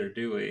left either,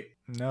 do we?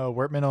 No,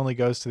 Wortman only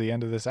goes to the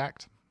end of this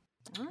act.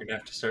 We're going to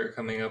have to start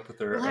coming up with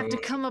our own... We'll have to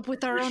come up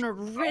with our own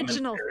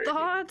original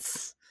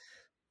thoughts.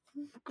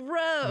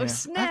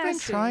 Gross. Yeah. Nasty. I've been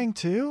trying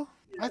to.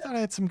 I thought I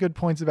had some good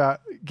points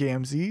about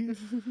Gamzee.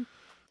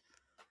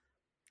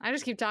 I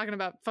just keep talking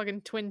about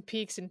fucking Twin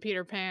Peaks and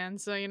Peter Pan,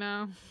 so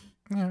Yeah.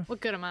 what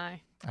good am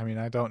I? I mean,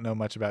 I don't know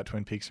much about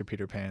Twin Peaks or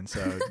Peter Pan, so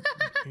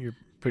you're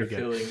pretty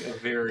You're good. filling a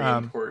very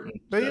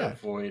important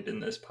void in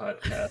this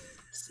podcast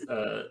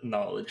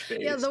knowledge base.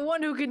 Yeah, the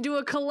one who can do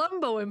a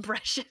Columbo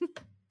impression.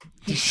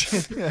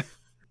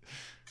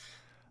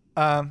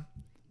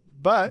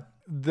 But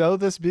though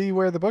this be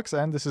where the books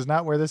end, this is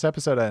not where this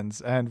episode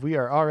ends, and we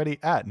are already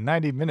at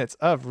 90 minutes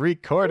of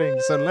recording.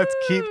 So let's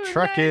keep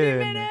trucking.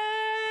 90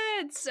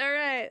 minutes. All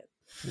right.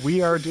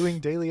 We are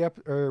doing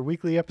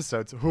weekly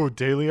episodes. Ooh,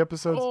 daily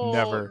episodes? Oh,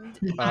 Never.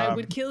 I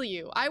would kill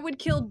you. I would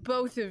kill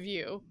both of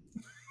you.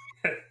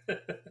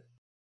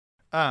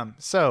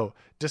 So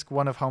disc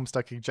 1 of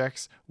Homestuck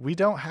ejects. We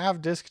don't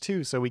have disc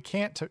 2, so we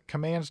can't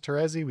command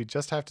Terezi. We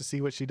just have to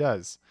see what she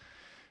does.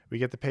 We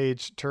get the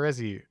page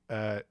Terezi,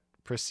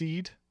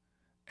 proceed,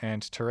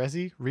 and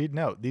Terezi, read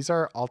note. These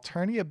are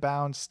Alternia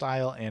bound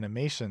style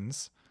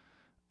animations.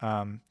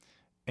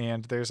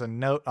 And there's a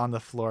note on the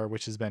floor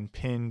which has been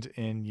pinned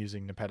in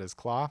using Nepeta's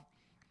claw.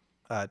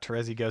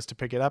 Terezi goes to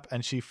pick it up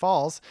and she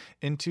falls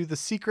into the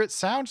secret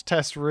sound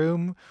test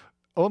room,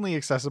 only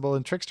accessible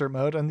in trickster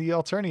mode, and the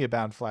Alternia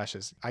bound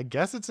flashes. I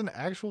guess it's an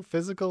actual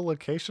physical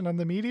location on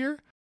the meteor.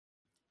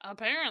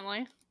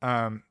 Apparently.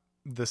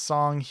 The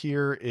song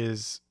here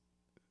is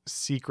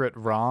Secret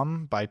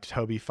ROM by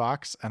Toby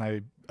Fox, and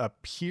it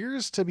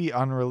appears to be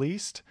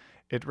unreleased.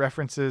 It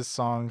references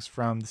songs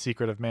from The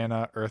Secret of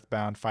Mana,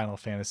 Earthbound, Final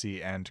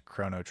Fantasy, and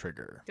Chrono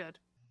Trigger. Good.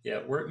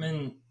 Yeah,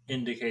 Wortman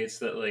indicates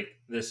that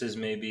this is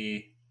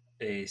maybe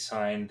a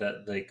sign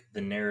that the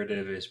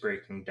narrative is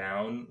breaking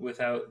down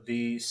without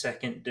the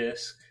second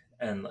disc,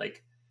 and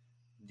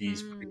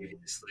these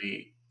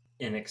previously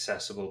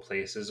inaccessible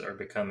places are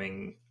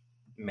becoming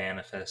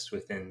manifest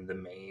within the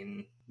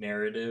main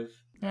narrative.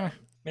 Yeah.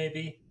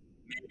 Maybe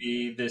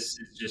this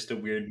is just a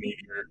weird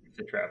meteor with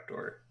a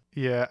trapdoor.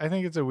 Yeah, I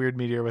think it's a weird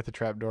meteor with a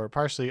trapdoor,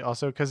 partially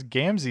also because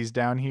Gamzee's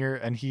down here,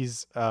 and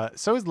he's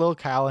so is Lil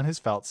Cal in his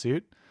felt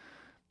suit.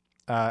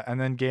 And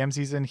then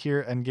Gamzee's in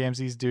here, and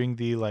Gamzee's doing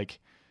the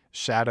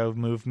shadow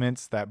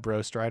movements that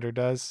Bro Strider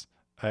does,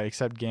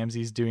 except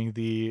Gamzee's doing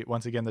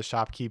once again the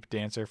shopkeep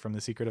dancer from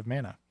The Secret of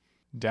Mana.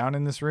 Down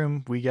in this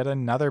room, we get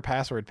another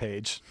password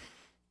page.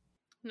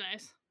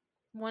 Nice.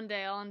 One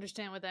day I'll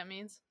understand what that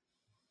means.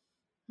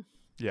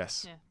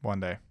 Yes, Yeah. One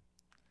day.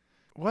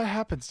 What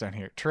happens down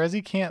here?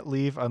 Terezi can't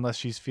leave unless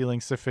she's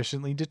feeling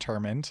sufficiently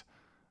determined,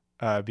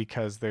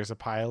 because there's a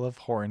pile of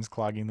horns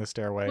clogging the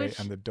stairway,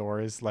 and the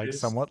door is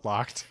somewhat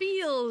locked.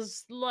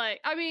 Feels like,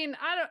 I mean,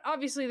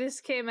 obviously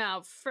this came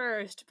out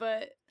first,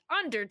 but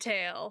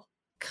Undertale.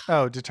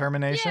 Oh,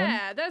 determination?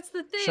 Yeah, that's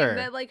the thing Sure.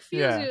 that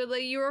feels you.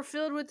 You were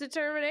filled with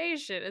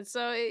determination, and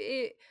so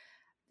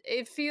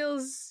it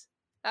feels,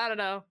 I don't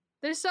know.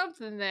 There's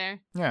something there.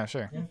 Yeah,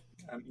 sure. Yeah.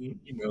 I mean,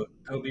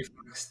 Toby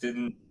Fox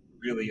didn't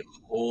really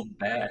hold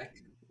back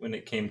when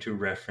it came to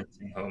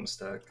referencing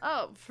Homestuck.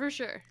 Oh, for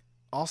sure.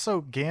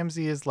 Also,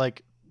 Gamzee is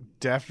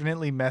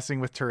definitely messing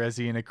with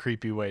Terezi in a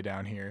creepy way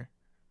down here.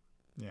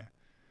 Yeah.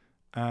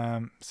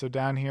 So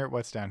down here,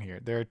 what's down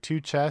here? There are 2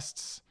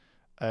 chests,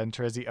 and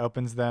Terezi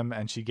opens them,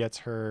 and she gets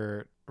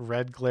her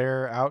red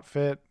glare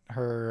outfit,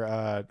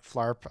 her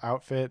Flarp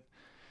outfit,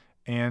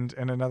 and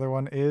another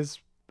one is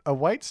a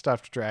white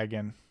stuffed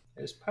dragon.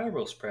 There's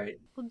Pyro Sprite.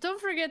 Well,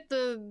 don't forget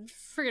the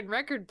friggin'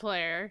 record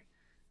player.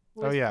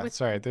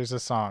 Sorry. There's a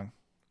song.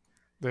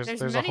 There's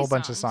a many whole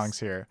bunch of songs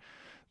here.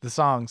 The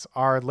songs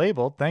are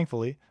labeled,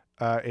 thankfully.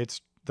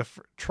 It's the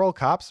Troll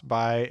Cops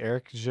by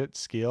Eric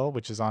Jitskiel,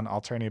 which is on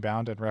Alternia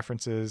Bound and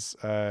references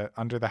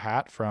Under the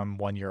Hat from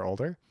 1 Year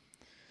Older.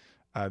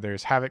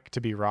 There's Havoc to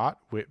be Wrought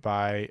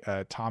by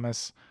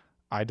Thomas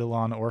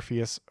Eidolon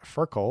Orpheus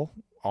Furkel,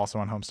 also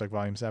on Homestuck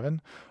Volume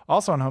 7.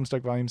 Also on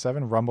Homestuck Volume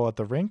 7, Rumble at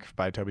the Rink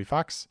by Toby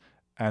Fox.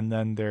 And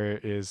then there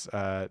is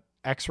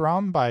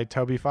X-ROM by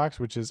Toby Fox,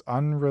 which is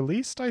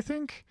unreleased, I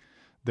think.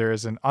 There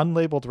is an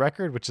unlabeled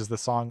record, which is the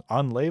song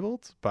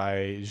Unlabeled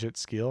by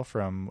Jitskiel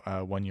from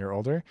 1 Year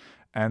Older.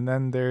 And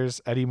then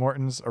there's Eddie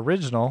Morton's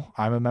original,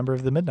 I'm a Member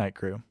of the Midnight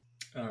Crew.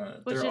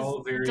 Which they're is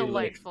all very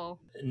delightful.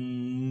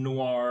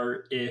 Noir-ish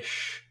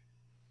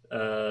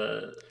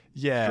sort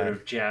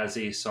of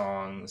jazzy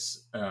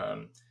songs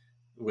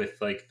with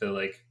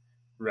the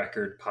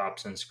record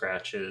pops and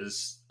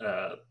scratches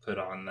put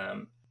on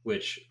them,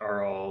 which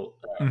are all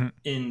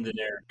in the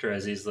narrative.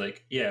 Terezi's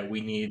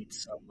we need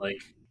some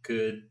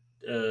good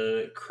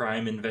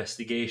crime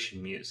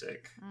investigation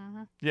music.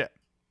 Mm-hmm. Yeah.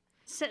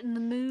 Setting the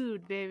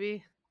mood,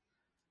 baby.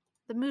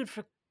 The mood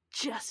for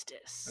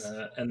justice.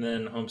 And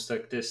then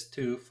Homestuck Disc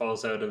 2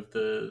 falls out of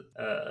the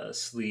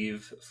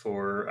sleeve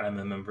for I'm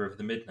a Member of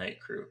the Midnight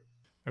Crew.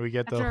 And we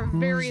get After the a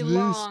very Who's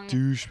long, this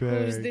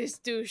douchebag? Who's this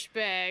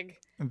douchebag?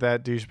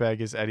 That douchebag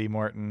is Eddie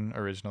Morton,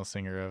 original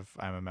singer of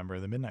I'm a Member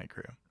of the Midnight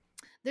Crew.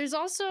 There's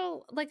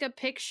also a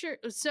picture.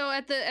 So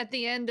at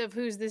the end of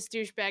Who's This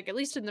Douchebag, at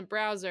least in the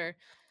browser,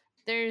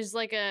 there's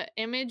a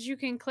image you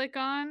can click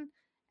on,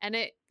 and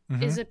it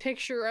is a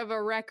picture of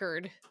a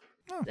record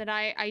Oh. that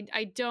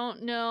I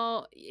don't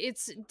know.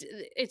 It's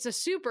a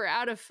super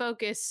out of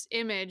focus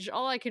image.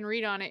 All I can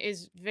read on it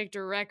is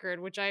Victor Record,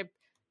 which I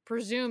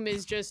presume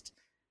is just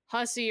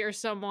Hussey or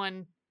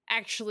someone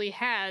actually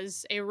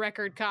has a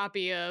record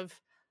copy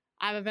of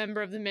I'm a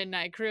member of the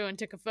Midnight Crew and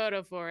took a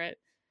photo for it.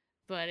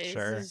 But it's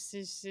Sure.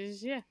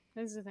 yeah,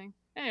 that's the thing.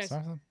 Anyways,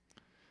 Something.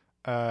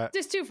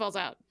 this too falls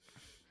out.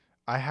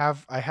 I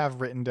have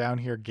written down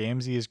here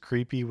Gamzee is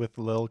creepy with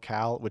Lil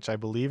Cal, which I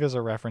believe is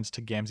a reference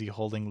to Gamzee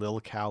holding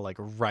Lil Cal like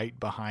right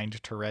behind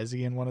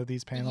Terezi in one of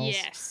these panels.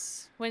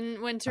 Yes. When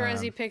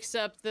Terezi picks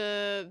up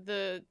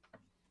the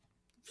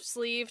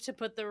sleeve to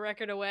put the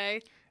record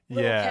away,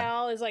 little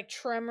Cal is like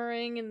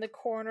tremoring in the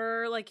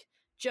corner, like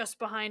just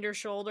behind her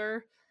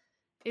shoulder.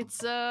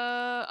 It's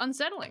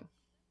unsettling.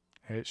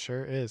 It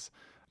sure is.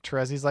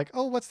 Terezi's like,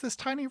 "Oh, what's this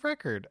tiny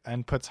record?"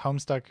 and puts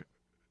Homestuck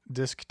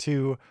disc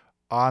 2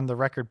 on the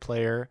record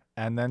player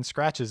and then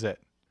scratches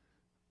it.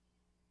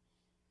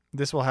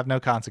 This will have no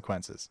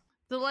consequences.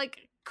 The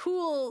like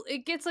cool,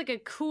 it gets like a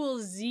cool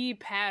Z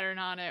pattern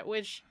on it,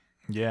 which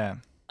Yeah.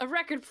 a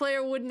record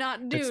player would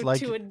not do like,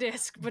 to a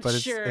disc, but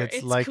sure,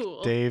 it's like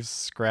cool. Dave's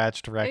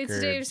scratched record.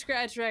 It's Dave's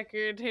scratch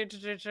record.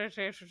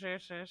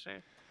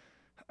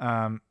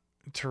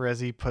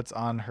 Terezi puts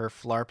on her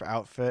Flarp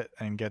outfit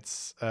and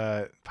gets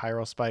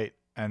Pyrospite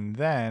and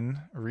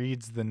then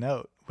reads the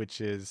note,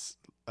 which is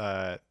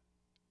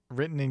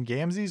written in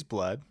Gamzee's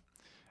blood,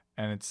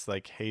 and it's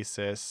like, "Hey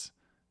sis,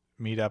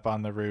 meet up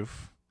on the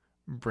roof,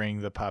 bring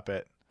the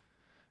puppet,"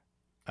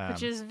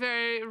 which is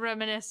very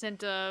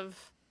reminiscent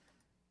of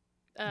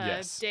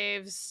yes.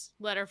 Dave's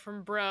letter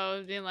from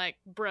Bro being like,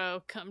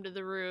 "Bro, come to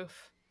the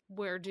roof.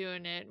 We're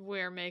doing it.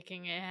 We're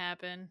making it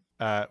happen."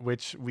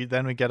 Which we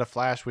get a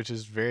flash, which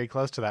is very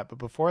close to that. But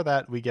before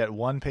that, we get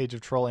 1 page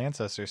of Troll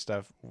Ancestor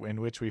stuff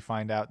in which we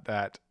find out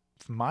that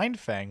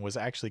Mindfang was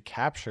actually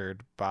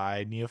captured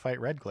by Neophyte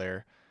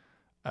Redglare,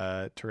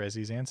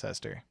 Terezi's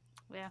ancestor.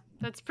 Yeah,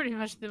 that's pretty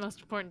much the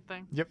most important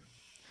thing. Yep.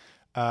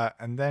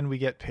 And then we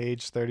get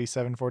page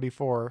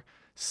 3744,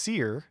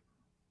 Seer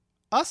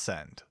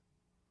Ascend.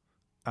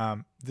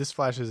 This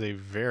flashes a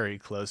very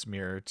close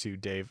mirror to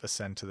Dave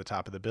ascend to the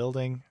top of the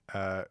building,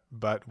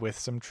 but with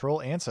some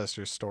Troll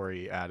Ancestor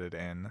story added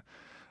in.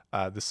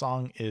 The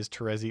song is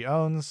Terezi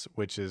Owns,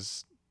 which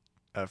is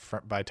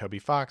by Toby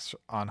Fox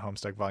on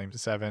Homestuck Volume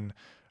 7,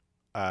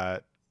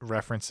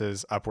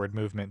 references Upward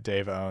Movement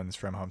Dave owns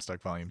from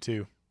Homestuck Volume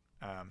 2.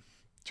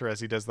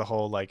 Terezi does the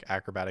whole like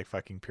acrobatic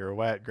fucking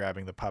pirouette,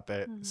 grabbing the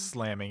puppet,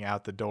 slamming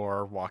out the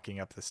door, walking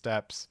up the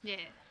steps.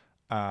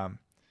 Yeah.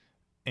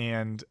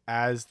 And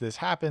as this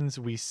happens,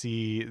 we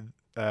see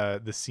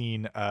the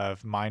scene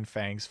of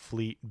Mindfang's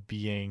fleet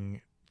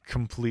being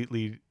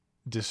completely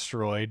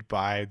destroyed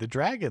by the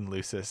dragon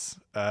Lucis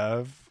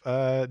of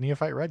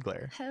Neophyte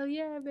Redglare. Hell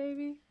yeah,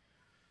 baby.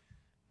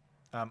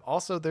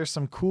 Also, there's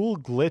some cool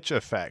glitch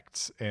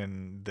effects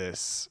in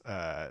this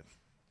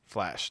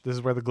flash. This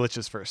is where the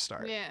glitches first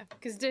start. Yeah,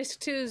 because disc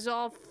 2 is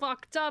all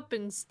fucked up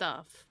and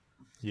stuff.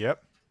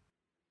 Yep.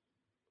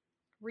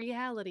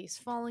 Reality's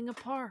falling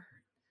apart.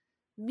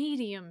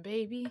 Medium,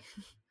 baby.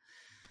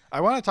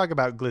 I want to talk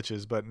about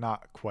glitches, but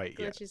not quite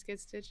yet. Glitches get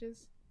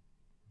stitches.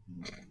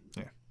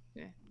 Yeah.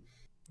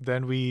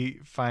 Then we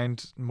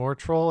find more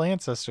Troll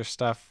Ancestor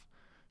stuff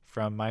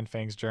from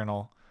Mindfang's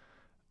journal.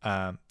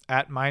 At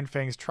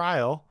Mindfang's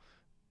trial,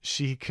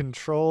 she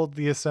controlled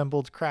the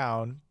assembled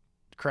crowd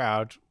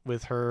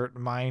with her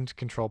mind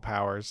control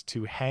powers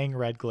to hang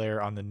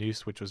Redglare on the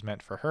noose which was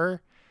meant for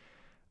her.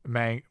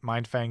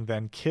 Mindfang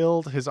then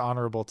killed his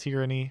honorable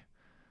tyranny.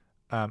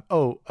 When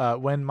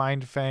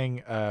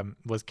Mindfang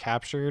was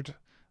captured,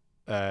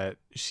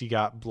 she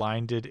got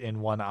blinded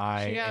in one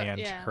eye and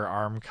her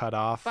arm cut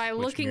off by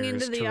looking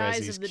into the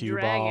eyes of the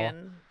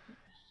dragon.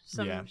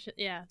 So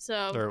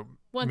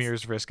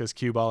mirrors Vriska's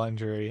cue ball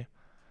injury.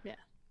 Yeah.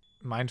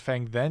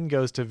 Mindfang then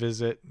goes to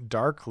visit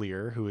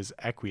Darkleer, who is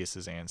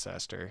Equius's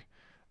ancestor,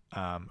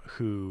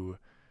 who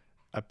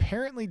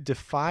apparently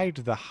defied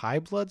the High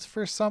Bloods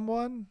for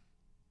someone.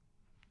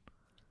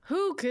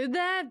 Who could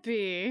that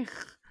be?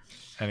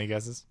 Any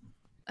guesses?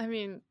 I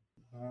mean,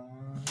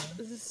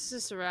 this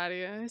is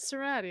Seradia. It's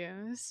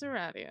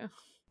Seradia.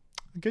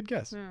 Good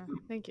guess. Oh,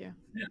 thank you.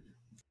 Yeah.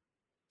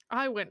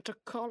 I went to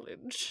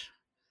college.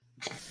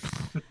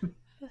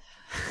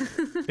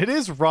 It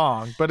is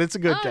wrong, but it's a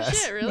good guess. Oh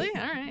shit! Really?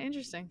 All right,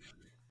 interesting.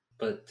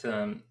 But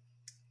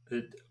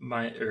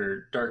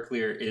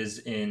Darkleer is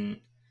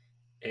in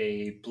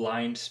a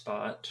blind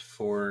spot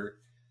for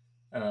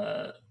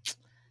Doc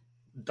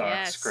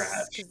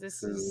Scratch,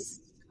 who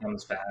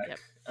comes back.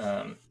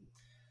 Yep.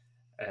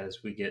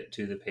 As we get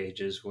to the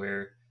pages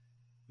where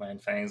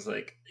Mindfang's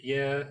like,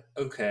 yeah,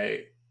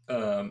 okay,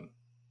 I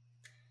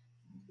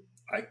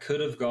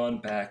could have gone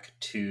back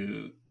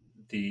to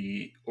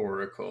the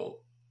Oracle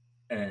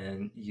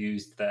and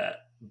used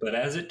that, but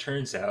as it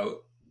turns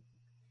out,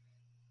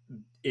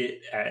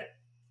 it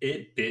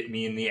bit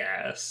me in the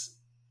ass,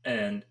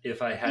 and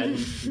if I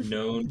hadn't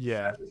known,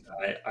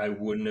 I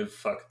wouldn't have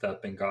fucked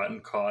up and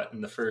gotten caught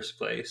in the first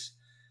place.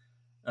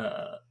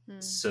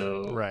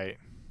 So Right.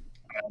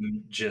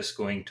 I'm just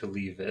going to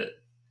leave it.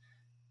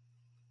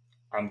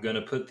 I'm going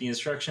to put the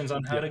instructions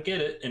on how to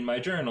get it in my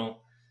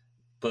journal,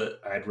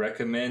 but I'd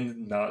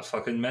recommend not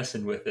fucking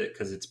messing with it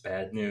because it's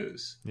bad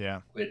news.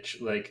 Yeah.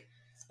 Which, like,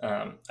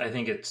 I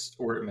think it's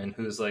Ortman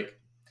who's like,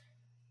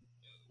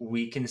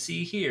 we can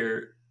see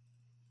here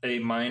a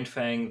Mind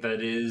Fang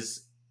that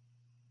is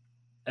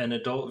an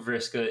adult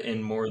Vriska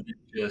in more than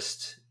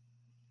just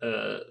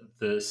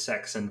the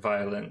sex and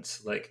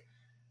violence. Like,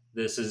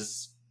 this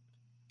is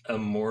a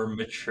more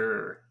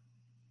mature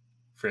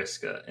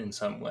Vriska in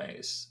some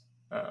ways.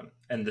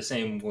 And the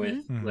same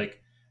with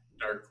like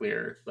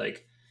Darkleer.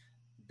 Like,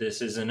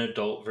 this is an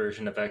adult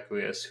version of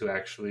Equius who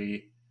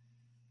actually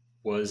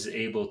was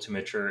able to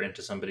mature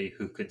into somebody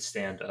who could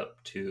stand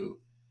up to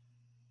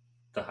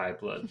the High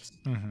Bloods.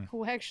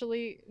 Who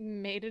actually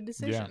made a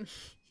decision.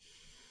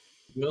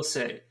 Will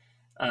say,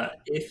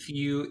 if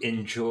you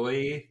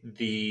enjoy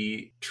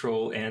the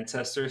Troll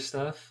Ancestor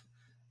stuff,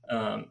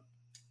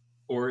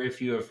 or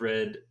if you have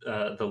read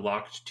the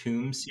Locked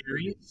Tomb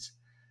series,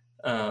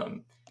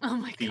 Oh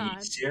my the god.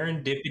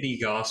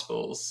 Serendipity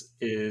Gospels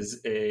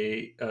is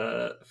a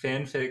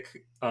fanfic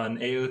on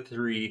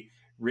AO3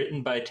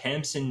 written by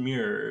Tamsin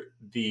Muir,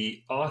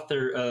 the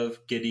author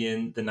of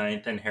Gideon the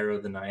Ninth and Harrow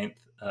the Ninth.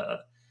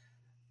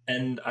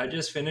 And I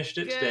just finished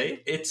it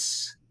today.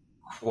 It's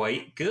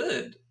quite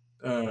good.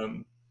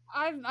 I'm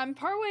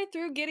partway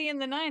through Gideon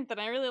the Ninth,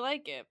 and I really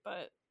like it,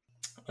 but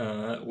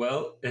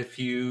Well, if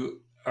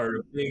you are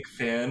a big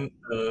fan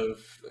of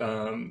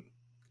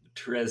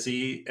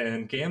Terezi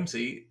and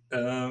Gamzee,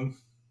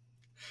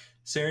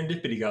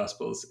 Serendipity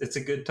Gospels, it's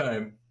a good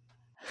time.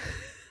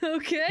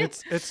 okay.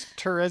 It's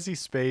Terezi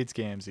Spades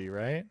Gamzee,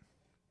 right?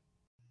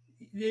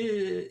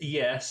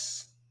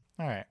 Yes.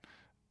 All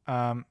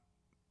right.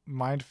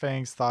 Mind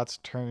Fang's thoughts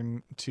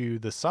turn to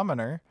the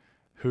summoner,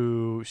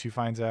 who she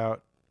found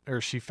out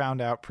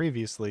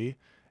previously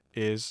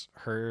is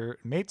her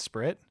mate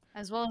Sprit.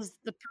 As well as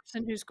the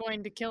person who's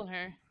going to kill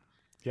her.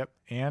 Yep,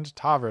 and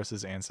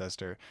Tavros'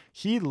 ancestor.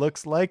 He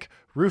looks like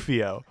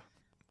Rufio.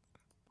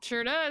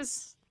 Sure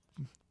does.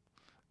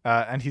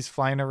 And he's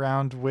flying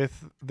around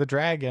with the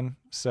dragon,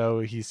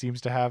 so he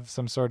seems to have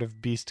some sort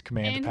of beast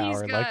command And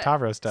power he's like got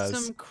Tavros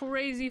does. some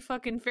crazy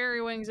fucking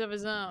fairy wings of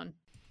his own.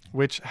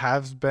 Which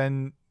has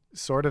been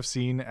sort of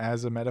seen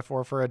as a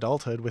metaphor for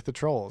adulthood with the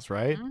trolls,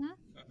 right?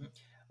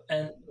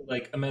 And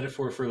like a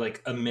metaphor for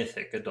like a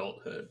mythic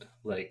adulthood.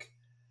 Like,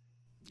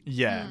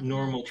 yeah,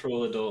 normal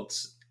troll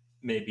adults,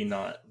 maybe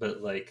not,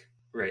 but like,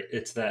 right,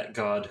 it's that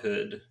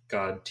godhood,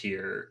 god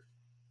tier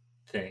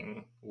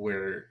thing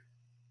where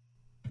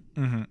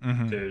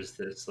there's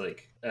this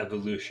like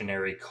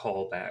evolutionary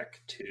callback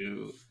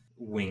to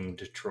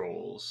winged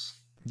trolls.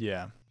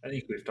 Yeah. I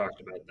think we've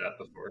talked about that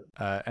before.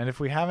 And if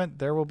we haven't,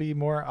 there will be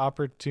more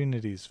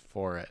opportunities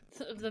for it.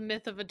 The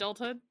myth of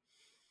adulthood?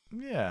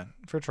 Yeah,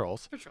 for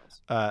trolls. For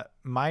trolls.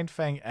 Mind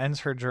Fang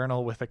ends her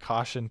journal with a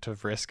caution to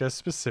Vriska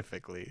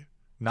specifically.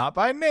 Not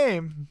by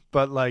name,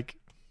 but like,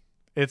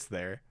 it's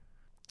there.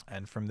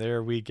 And from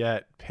there we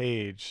get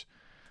page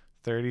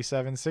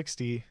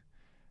 3760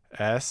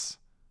 S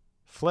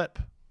Flip.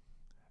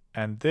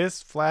 And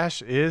this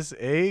flash is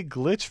a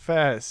glitch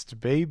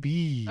fest,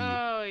 baby.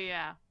 Oh,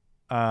 yeah.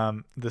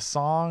 The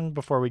song,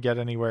 before we get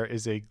anywhere,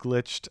 is a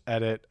glitched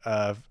edit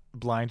of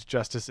Blind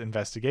Justice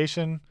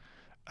Investigation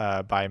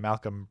by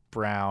Malcolm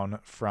Brown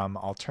from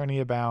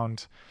Alternia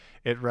Bound.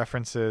 It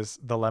references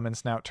The Lemon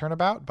Snout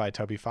Turnabout by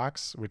Toby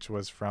Fox, which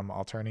was from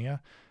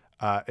Alternia.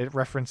 It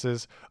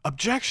references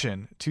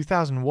Objection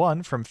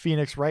 2001 from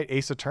Phoenix Wright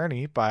Ace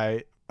Attorney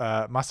by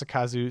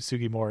Masakazu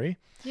Sugimori.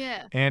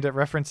 Yeah. And it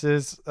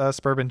references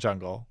Suburban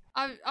Jungle.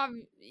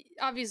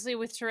 Obviously,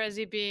 with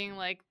Terezi being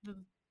like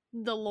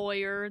the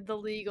lawyer, the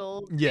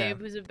legal Yeah.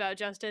 babe who's about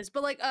justice.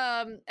 But like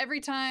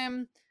every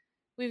time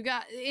we've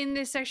got in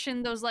this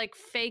section those like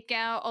fake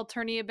out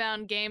Alternia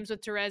bound games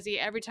with Terezi,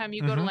 every time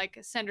you go to like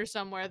send her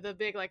somewhere, the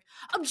big like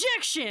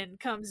objection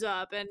comes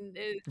up and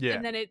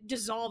then it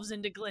dissolves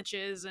into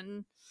glitches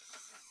and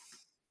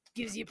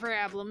gives you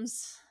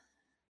problems.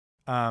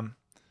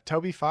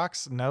 Toby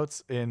Fox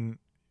notes in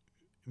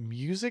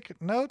music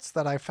notes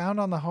that I found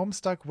on the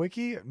Homestuck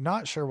wiki.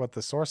 Not sure what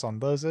the source on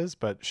those is,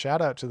 but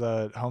shout out to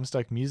the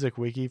Homestuck music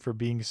wiki for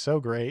being so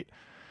great.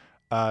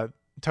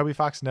 Toby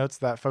Fox notes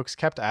that folks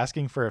kept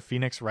asking for a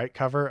Phoenix Wright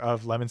cover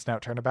of Lemon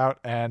Snout Turnabout,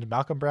 and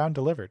Malcolm Brown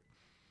delivered.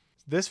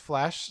 This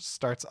flash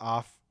starts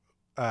off,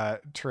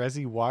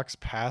 Terezi walks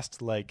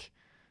past, like,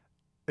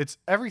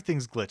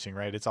 everything's glitching,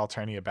 right? It's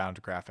Alternia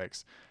bound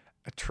graphics.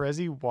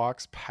 Terezi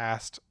walks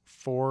past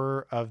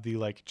 4 of the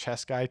like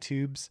chess guy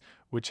tubes,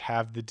 which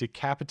have the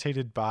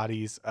decapitated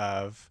bodies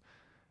of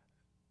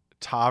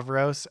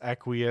Tavros,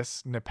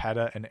 Equius,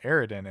 Nepeta, and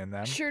Eridan in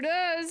them. Sure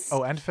does.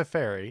 Oh, and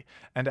Feferi.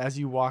 And as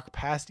you walk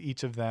past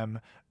each of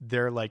them,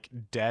 their like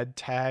dead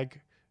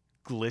tag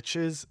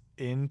glitches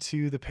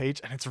into the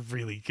page, and it's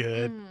really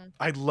good.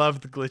 I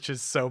love the glitches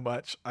so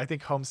much. I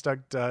think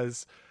Homestuck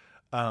does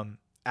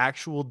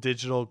actual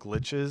digital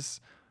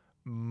glitches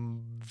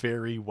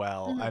very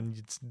well,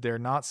 and they're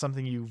not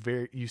something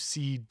you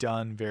see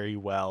done very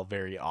well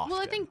very often.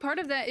 Well, I think part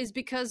of that is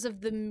because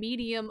of the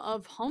medium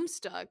of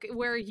Homestuck,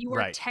 where you are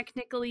Right.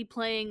 technically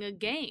playing a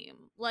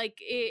game.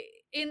 Like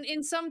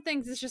in some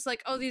things, it's just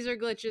like, oh, these are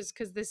glitches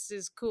because this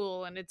is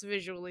cool and it's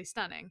visually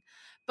stunning.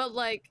 But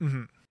like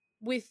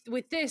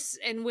with this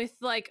and with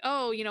like,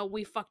 oh, you know,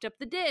 we fucked up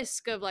the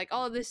disc of like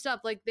all of this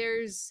stuff. Like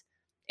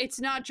it's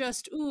not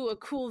just a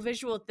cool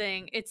visual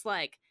thing. It's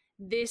like,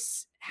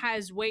 this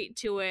has weight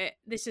to it.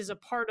 This is a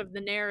part of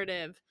the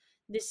narrative.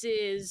 This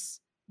is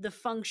the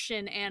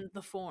function and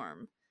the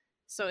form.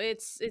 So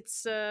it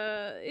hits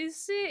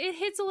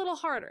a little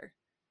harder.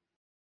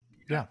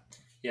 Yeah.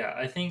 Yeah,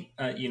 I think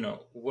you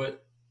know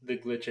what the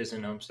glitches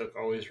in Homestuck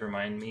always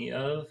remind me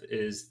of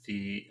is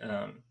the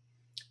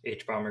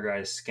H-Bomber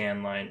Guy's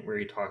scan line where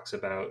he talks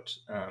about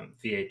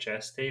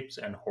VHS tapes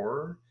and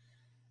horror,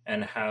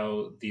 and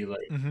how the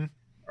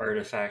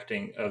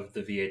artifacting of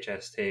the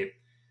VHS tape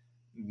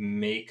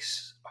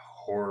makes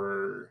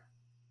horror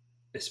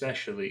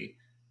especially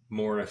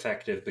more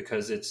effective,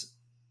 because it's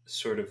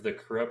sort of the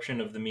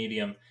corruption of the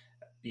medium.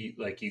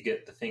 You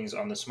get the things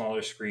on the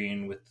smaller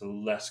screen with the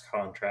less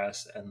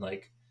contrast, and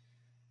like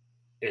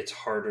it's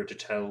harder to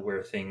tell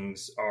where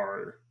things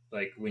are.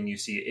 Like when you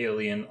see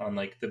Alien on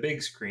like the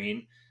big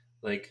screen,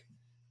 like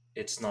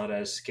it's not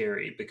as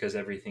scary because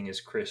everything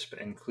is crisp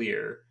and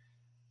clear.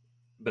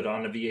 But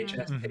on a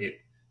VHS tape,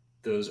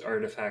 those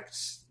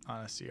artifacts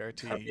on a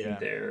CRT come in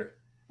there.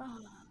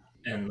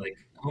 And like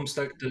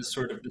Homestuck does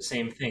sort of the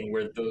same thing,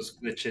 where those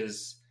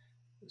glitches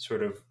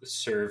sort of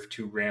serve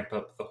to ramp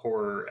up the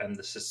horror and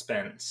the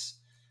suspense,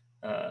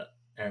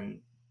 and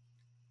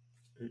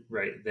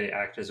they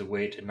act as a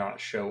way to not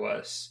show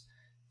us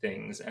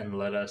things and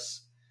let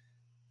us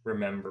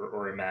remember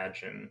or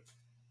imagine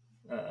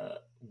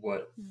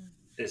what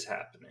is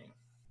happening.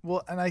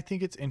 Well, and I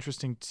think it's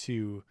interesting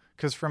too,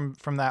 because from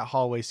that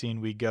hallway scene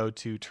we go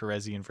to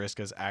Terezi and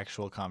Vriska's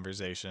actual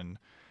conversation,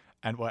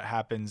 and what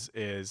happens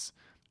is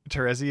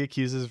Terezi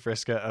accuses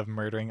Vriska of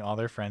murdering all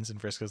their friends, and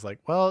Vriska's like,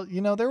 well, you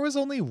know, there was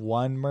only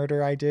one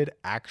murder I did.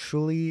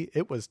 Actually,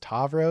 it was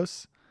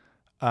Tavros.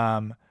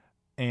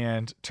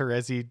 And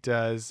Terezi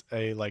does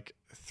a like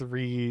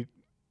 3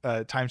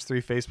 times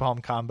 3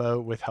 facepalm combo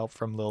with help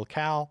from Lil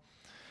Cal.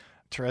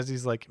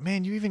 Terezi's like,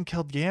 man, you even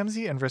killed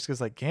Gamzee? And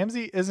Vriska's like,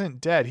 Gamzee isn't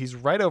dead. He's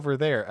right over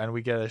there. And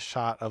we get a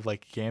shot of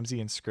like Gamzee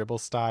in Scribble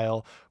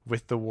style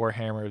with the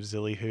Warhammer of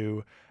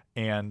Zillihu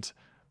and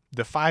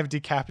the 5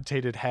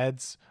 decapitated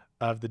heads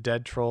of the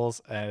dead trolls,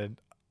 and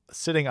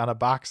sitting on a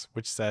box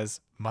which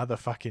says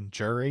motherfucking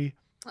jury.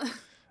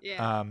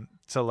 Yeah.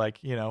 To like,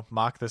 you know,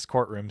 mock this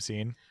courtroom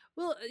scene.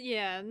 Well,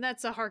 yeah, and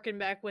that's a harken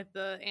back with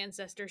the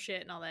ancestor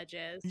shit and all that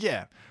jazz.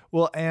 Yeah.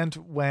 Well, and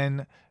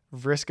when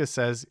Vriska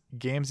says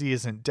Gamzee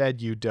isn't dead,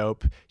 you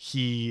dope,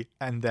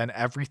 and then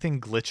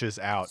everything glitches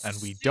out and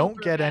we don't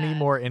get any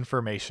more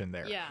information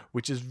there. Yeah.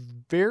 Which is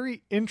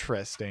very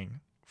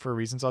interesting for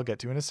reasons I'll get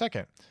to in a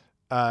second.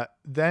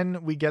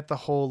 Then we get the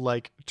whole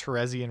like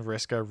Terezi and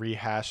Vriska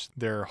rehash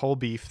their whole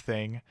beef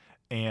thing,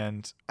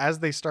 and as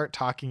they start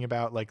talking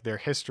about like their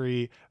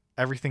history,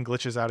 everything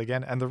glitches out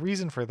again. And the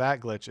reason for that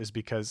glitch is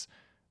because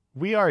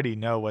we already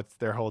know what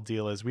their whole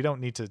deal is. We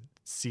don't need to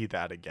see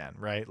that again,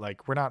 right?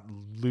 Like we're not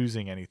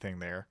losing anything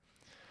there.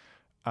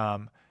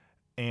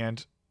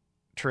 And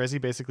Terezi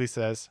basically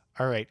says,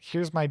 all right,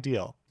 here's my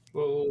deal.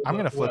 I'm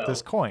going to flip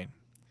this coin.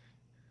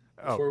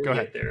 Before we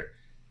get there,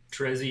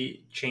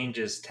 Terezi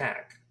changes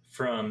tack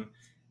from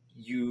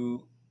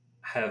you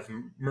have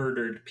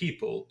murdered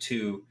people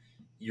to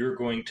you're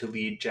going to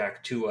lead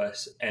Jack to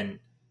us and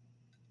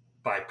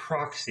by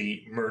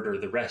proxy murder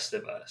the rest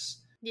of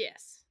us.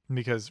 Yes.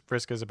 Because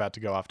Vriska's about to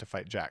go off to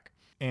fight Jack.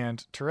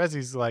 And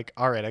Terezi's like,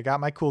 all right, I got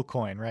my cool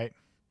coin, right?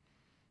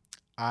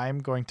 I'm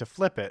going to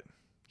flip it.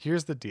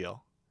 Here's the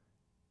deal.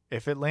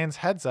 If it lands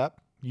heads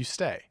up, you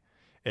stay.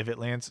 If it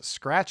lands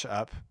scratch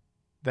up,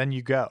 then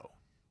you go.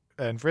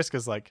 And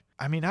Vriska's like,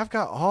 I mean, I've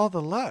got all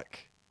the luck.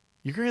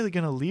 You're really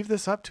going to leave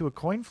this up to a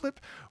coin flip?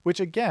 Which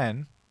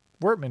again,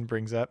 Wortman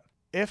brings up,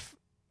 if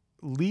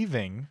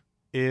leaving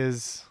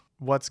is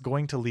what's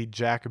going to lead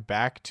Jack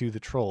back to the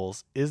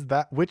trolls, is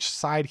that which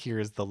side here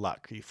is the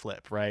luck you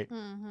flip, right?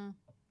 Mm-hmm.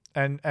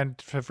 And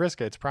for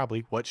Vriska, it's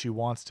probably what she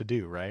wants to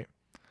do, right?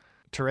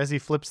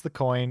 Terezi flips the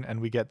coin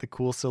and we get the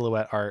cool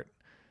silhouette art.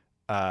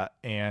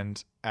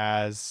 And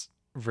as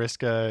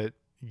Vriska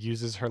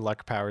uses her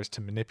luck powers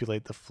to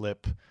manipulate the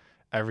flip,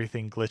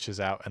 everything glitches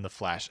out and the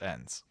flash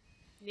ends.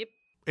 Yep.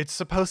 It's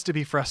supposed to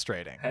be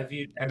frustrating. Have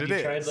you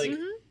tried like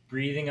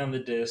breathing on the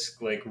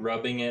disc, like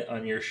rubbing it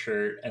on your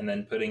shirt and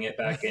then putting it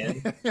back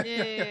in?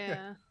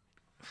 Yeah.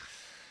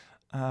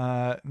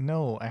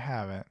 No, I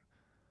haven't.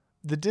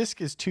 The disc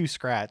is too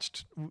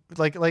scratched.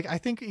 Like I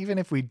think even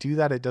if we do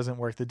that, it doesn't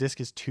work. The disc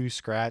is too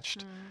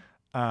scratched.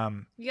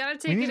 You gotta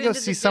take we need it to go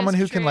into see the someone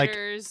who can like,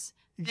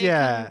 they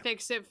can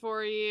fix it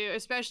for you,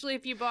 especially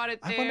if you bought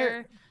it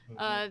there.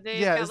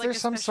 Is there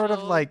some sort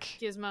of like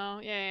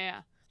gizmo?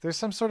 Yeah. There's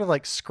some sort of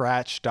like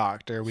scratch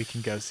doctor we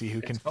can go see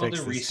who can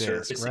fix this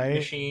disc, right?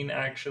 Machine,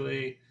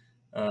 actually.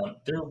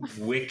 They're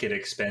wicked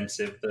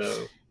expensive,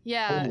 though.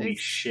 Yeah, Holy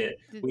shit.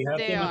 We have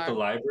they them at the are.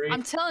 library.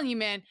 I'm telling you,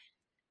 man,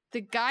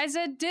 the guys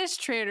at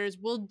Disc Traders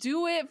will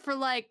do it for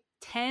like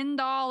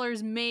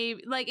 $10,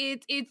 maybe. Like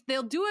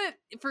they'll do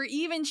it for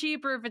even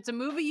cheaper if it's a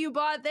movie you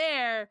bought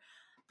there.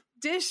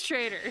 Disc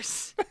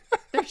Traders,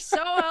 they're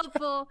so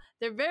helpful.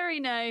 They're very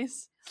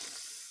nice.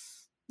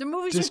 The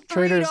movies Disc are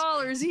 $3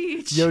 Traders,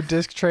 each. Yo,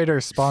 Disc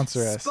Traders,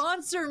 sponsor us.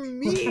 Sponsor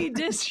me,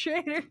 Disc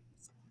Traders.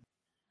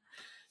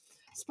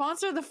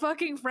 Sponsor the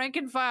fucking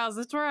Frankenfiles.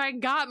 That's where I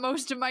got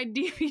most of my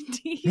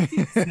DVDs.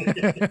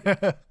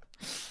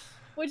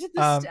 Which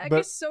the stack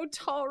is so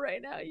tall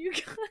right now, you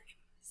guys.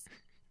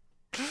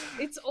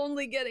 It's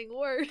only getting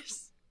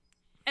worse.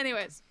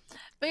 Anyways,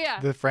 but yeah.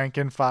 The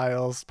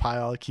Frankenfiles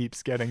pile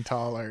keeps getting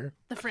taller.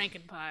 The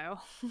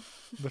Frankenpile.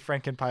 The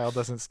Frankenpile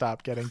doesn't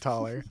stop getting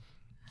taller.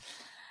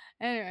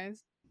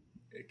 Anyways.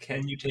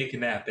 Can you take a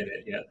nap in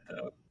it yet,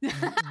 though?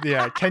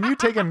 Yeah, can you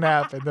take a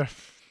nap in the...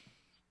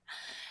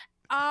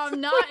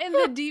 Not in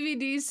the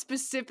DVDs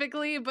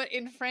specifically, but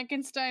in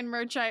Frankenstein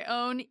merch I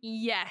own,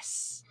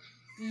 yes.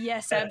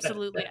 Yes,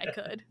 absolutely, I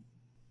could.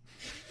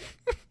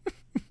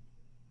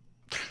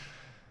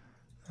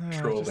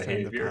 Troll just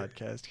behavior. End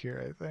the podcast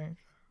here, I think.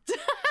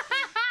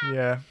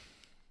 Yeah.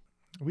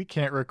 We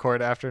can't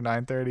record after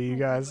 9:30, you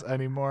guys,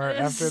 anymore.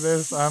 After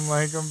this, I'm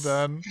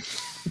done.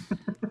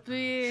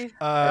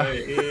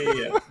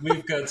 Yeah.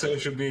 We've got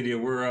social media.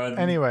 We're on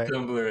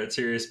Tumblr at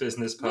Serious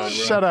Business Pod.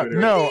 Shut up.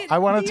 No, I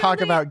want to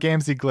talk about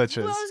Gamesy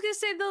glitches. Well, I was gonna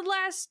say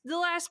the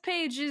last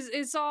page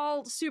is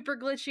all super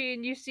glitchy,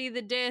 and you see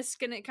the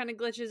disc, and it kind of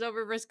glitches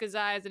over Vriska's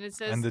eyes, and it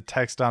says, and the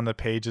text on the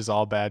page is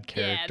all bad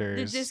characters.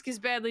 Yeah, the disc is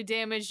badly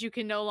damaged. You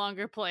can no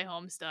longer play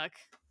Homestuck.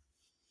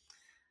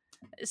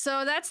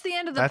 So that's the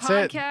end of the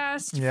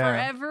podcast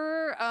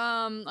forever.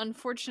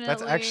 Unfortunately,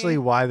 that's actually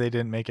why they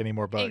didn't make any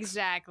more books.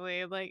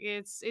 Exactly. Like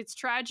it's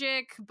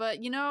tragic, but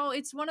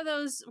it's one of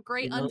those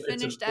great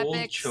unfinished it's an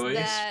epics. Bold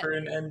choice for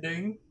an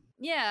ending.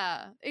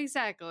 Yeah,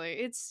 exactly.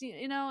 It's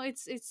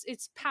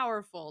it's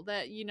powerful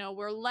that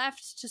we're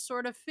left to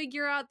sort of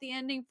figure out the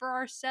ending for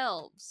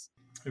ourselves.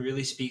 It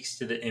really speaks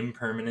to the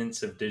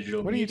impermanence of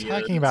digital media. What are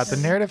you talking about? The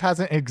narrative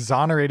hasn't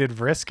exonerated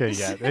Vriska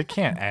yet. It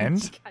can't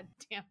end. God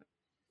damn it.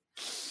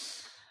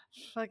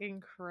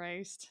 Fucking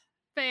Christ.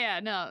 But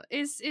yeah, no,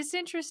 it's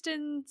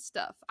interesting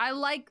stuff. I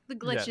like the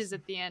glitches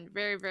at the end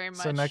very, very much.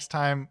 So next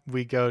time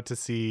we go to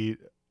see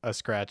a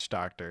Scratch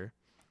Doctor.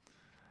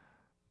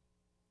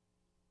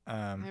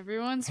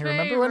 Everyone's favorite.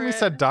 Remember when we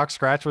said Doc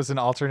Scratch was an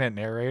alternate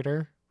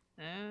narrator?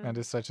 And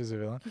is such as a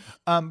villain.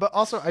 But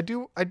also I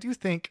do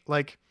think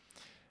like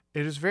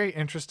it is very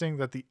interesting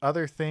that the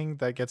other thing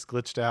that gets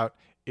glitched out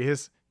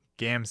is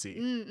Gamzee.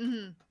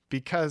 Mm-hmm.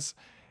 Because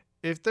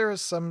if there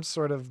is some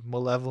sort of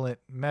malevolent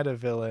meta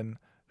villain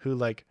who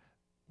like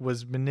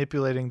was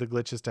manipulating the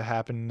glitches to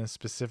happen in a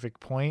specific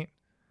point,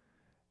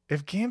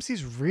 if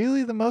Gamzee's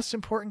really the most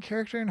important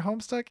character in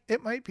Homestuck,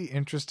 it might be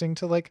interesting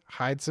to like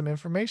hide some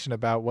information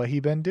about what he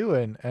been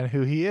doing and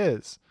who he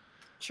is.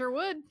 Sure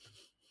would.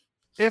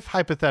 If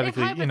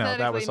hypothetically,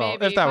 that was all.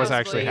 If that was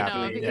actually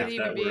happening, if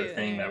that were a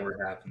thing that were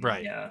happening,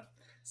 right? Yeah.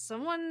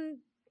 Someone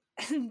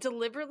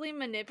deliberately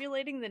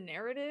manipulating the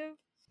narrative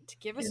to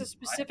give us a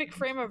specific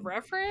frame of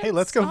reference. Hey,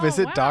 let's go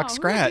visit Doc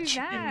Scratch.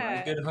 In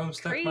my good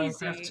Homestuck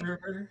Minecraft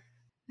server.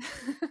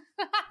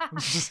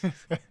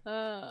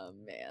 Oh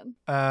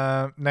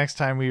man. Next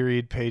time we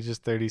read pages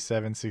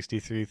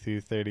 3763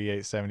 through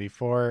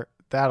 3874.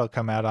 That'll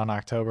come out on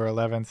October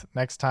 11th.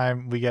 Next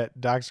time we get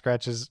Doc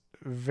Scratch's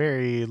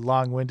very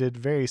long-winded,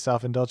 very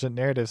self-indulgent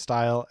narrative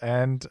style,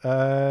 and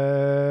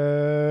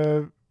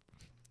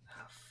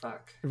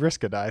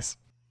Vriska dies.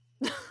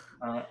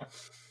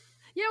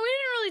 Yeah, we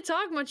didn't really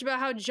talk much about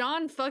how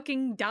John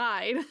fucking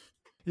died.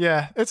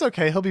 Yeah, it's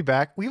okay. He'll be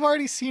back. We've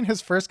already seen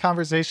his first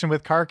conversation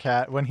with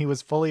Karkat when he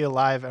was fully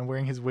alive and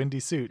wearing his windy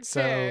suit.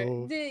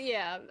 So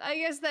yeah, I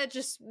guess that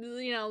just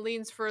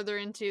leans further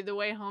into the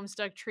way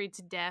Homestuck treats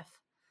death.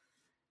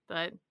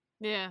 But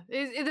yeah,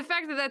 the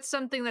fact that that's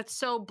something that's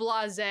so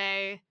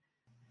blasé.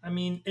 I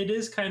mean, it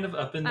is kind of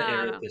up in the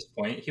air at this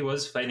point. He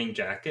was fighting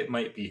Jack. It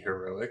might be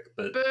heroic,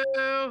 but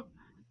boo.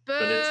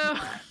 But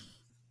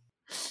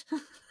it's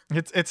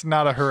not. It's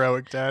not a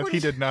heroic death. He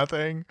did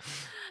nothing.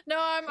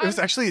 No, it was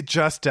actually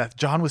just death.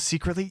 John was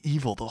secretly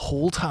evil the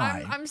whole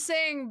time. I'm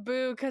saying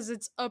boo because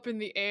it's up in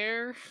the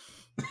air.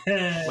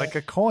 Like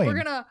a coin.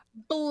 We're gonna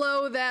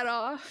blow that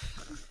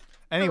off.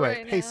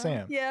 Anyway, hey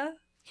Sam. Yeah.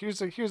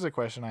 Here's a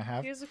question I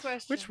have. Here's a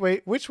question.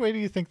 Which way do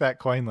you think that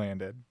coin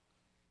landed?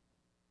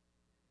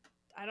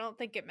 I don't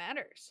think it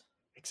matters.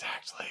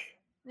 Exactly.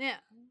 Yeah.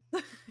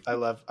 I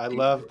love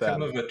that.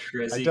 Some of a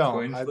Trezzy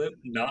coin flip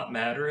not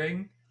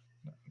mattering.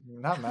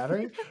 Not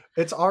mattering?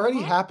 It's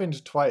already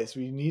happened twice.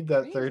 We need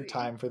that third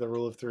time for the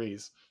rule of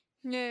threes.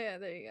 Yeah,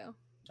 there you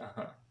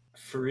go.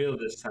 For real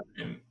this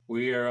time.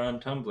 We are on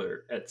Tumblr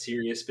at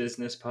Serious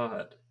Business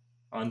Pod.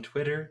 On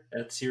Twitter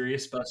at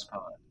Serious Bus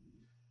Pod.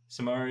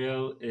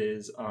 Samario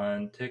is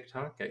on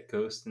TikTok at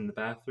Ghost in the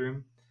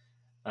Bathroom.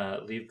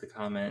 leave the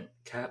comment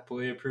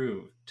 "Catboy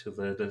approved" to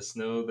let us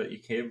know that you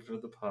came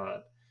from the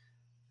pod.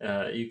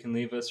 You can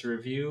leave us a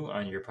review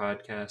on your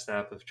podcast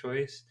app of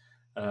choice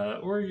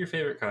or your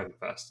favorite coffee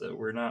pasta.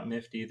 We're not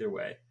miffed either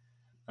way.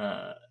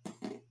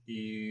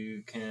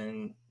 You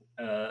can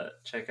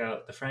check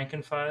out the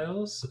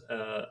Frankenfiles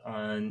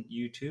on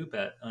YouTube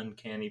at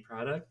Uncanny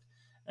Product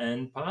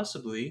and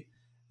possibly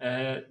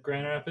at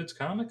Grand Rapids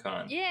Comic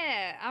Con.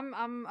 Yeah,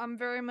 I'm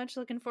very much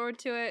looking forward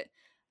to it.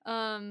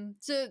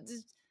 So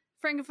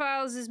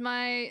Frankenfiles is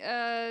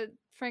my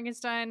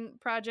Frankenstein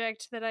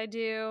project that I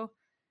do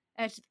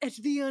at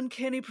the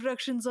Uncanny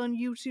Productions on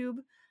YouTube.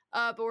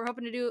 But we're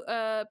hoping to do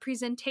a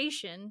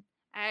presentation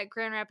at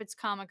Grand Rapids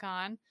Comic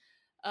Con.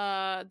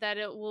 That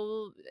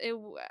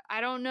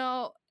I don't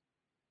know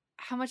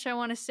how much I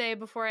want to say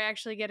before I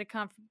actually get a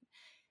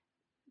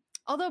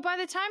Although by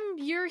the time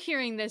you're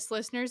hearing this,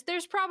 listeners,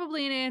 there's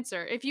probably an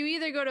answer. If you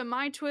either go to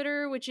my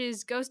Twitter, which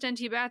is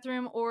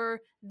GhostNTBathroom,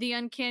 or the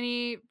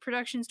Uncanny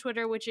Productions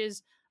Twitter, which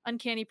is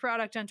Uncanny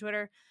Product on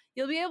Twitter,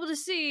 you'll be able to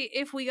see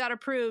if we got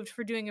approved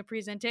for doing a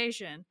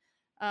presentation.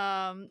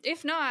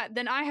 If not,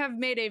 then I have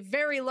made a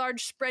very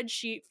large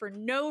spreadsheet for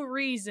no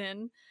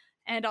reason,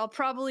 and I'll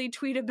probably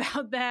tweet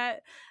about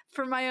that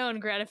for my own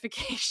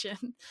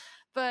gratification.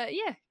 But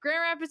yeah,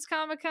 Grand Rapids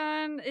Comic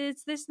Con,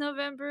 it's this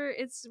November.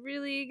 It's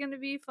really going to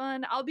be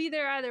fun. I'll be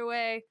there either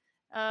way.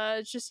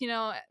 It's just,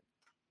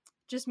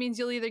 just means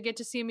you'll either get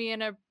to see me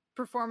in a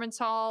performance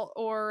hall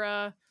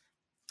or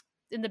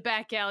in the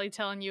back alley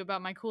telling you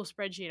about my cool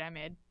spreadsheet I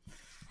made.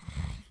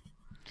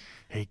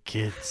 Hey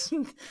kids,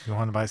 you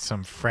want to buy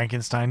some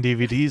Frankenstein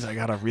DVDs? I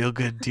got a real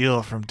good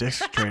deal from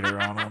Disc Trader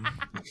on them.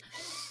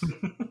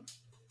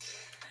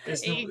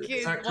 Hey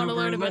kids, want to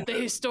learn about the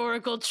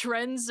historical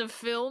trends of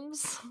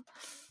films?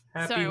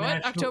 Happy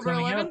National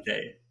Coming Out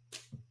Day.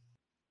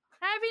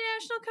 Happy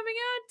National Coming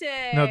Out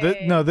Day.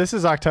 No, this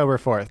is October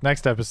 4th.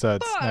 Next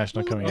episode's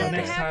National Coming Out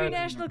Day. Happy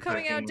National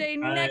Coming Out Day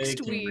next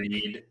week.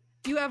 Read.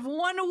 You have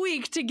 1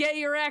 week to get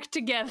your act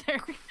together.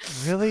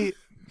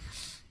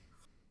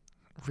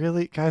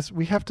 Really, guys,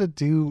 we have to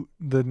do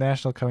the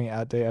National Coming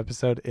Out Day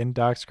episode in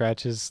Doc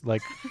Scratch's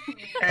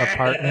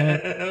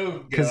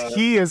apartment because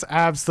he is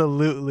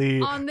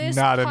absolutely on this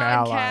not podcast, an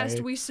ally.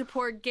 We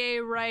support gay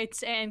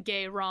rights and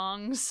gay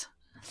wrongs.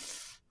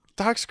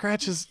 Doc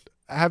Scratch is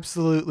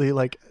absolutely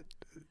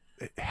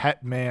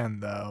het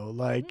man though.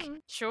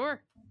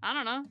 Sure, I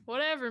don't know,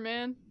 whatever,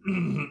 man.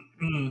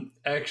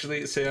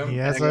 Actually, Sam,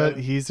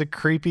 he's a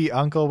creepy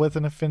uncle with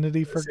an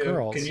affinity for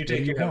girls. Can you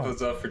take your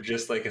headphones off for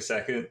just a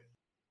second?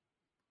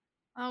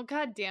 Oh,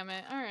 god damn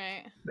it. All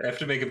right. I have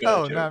to make a bad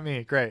joke. Not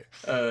me. Great.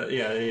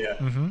 Yeah.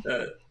 Mm-hmm.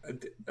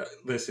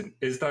 Listen,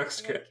 is Doc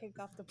Scratch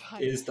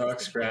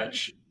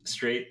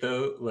straight,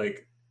 though?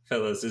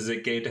 Fellas, is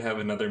it gay to have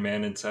another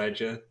man inside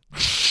you?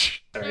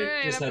 All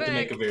right, just had to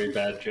make a very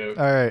bad joke.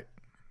 All right.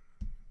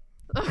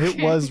 Okay.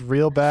 It was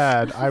real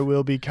bad. I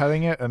will be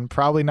cutting it and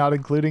probably not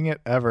including it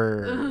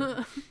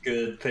ever.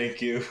 Good,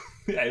 thank you.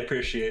 I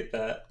appreciate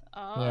that.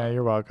 Yeah,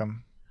 you're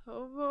welcome.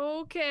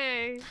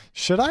 Okay.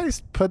 Should I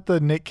put the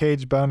Nick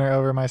Cage boner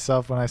over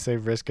myself when I say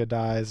Vriska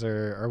dies,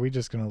 or are we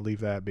just going to leave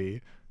that be?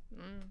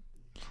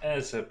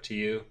 That's up to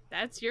you.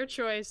 That's your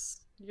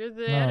choice. You're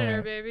the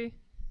editor, baby.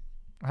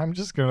 I'm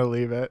just going to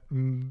leave it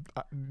and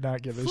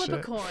not give a shit. Flip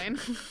a coin.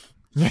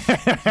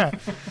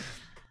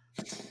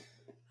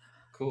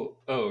 Cool.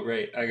 Oh,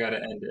 right. I got to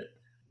end it.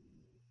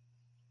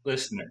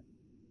 Listener,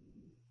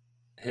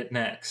 hit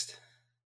next.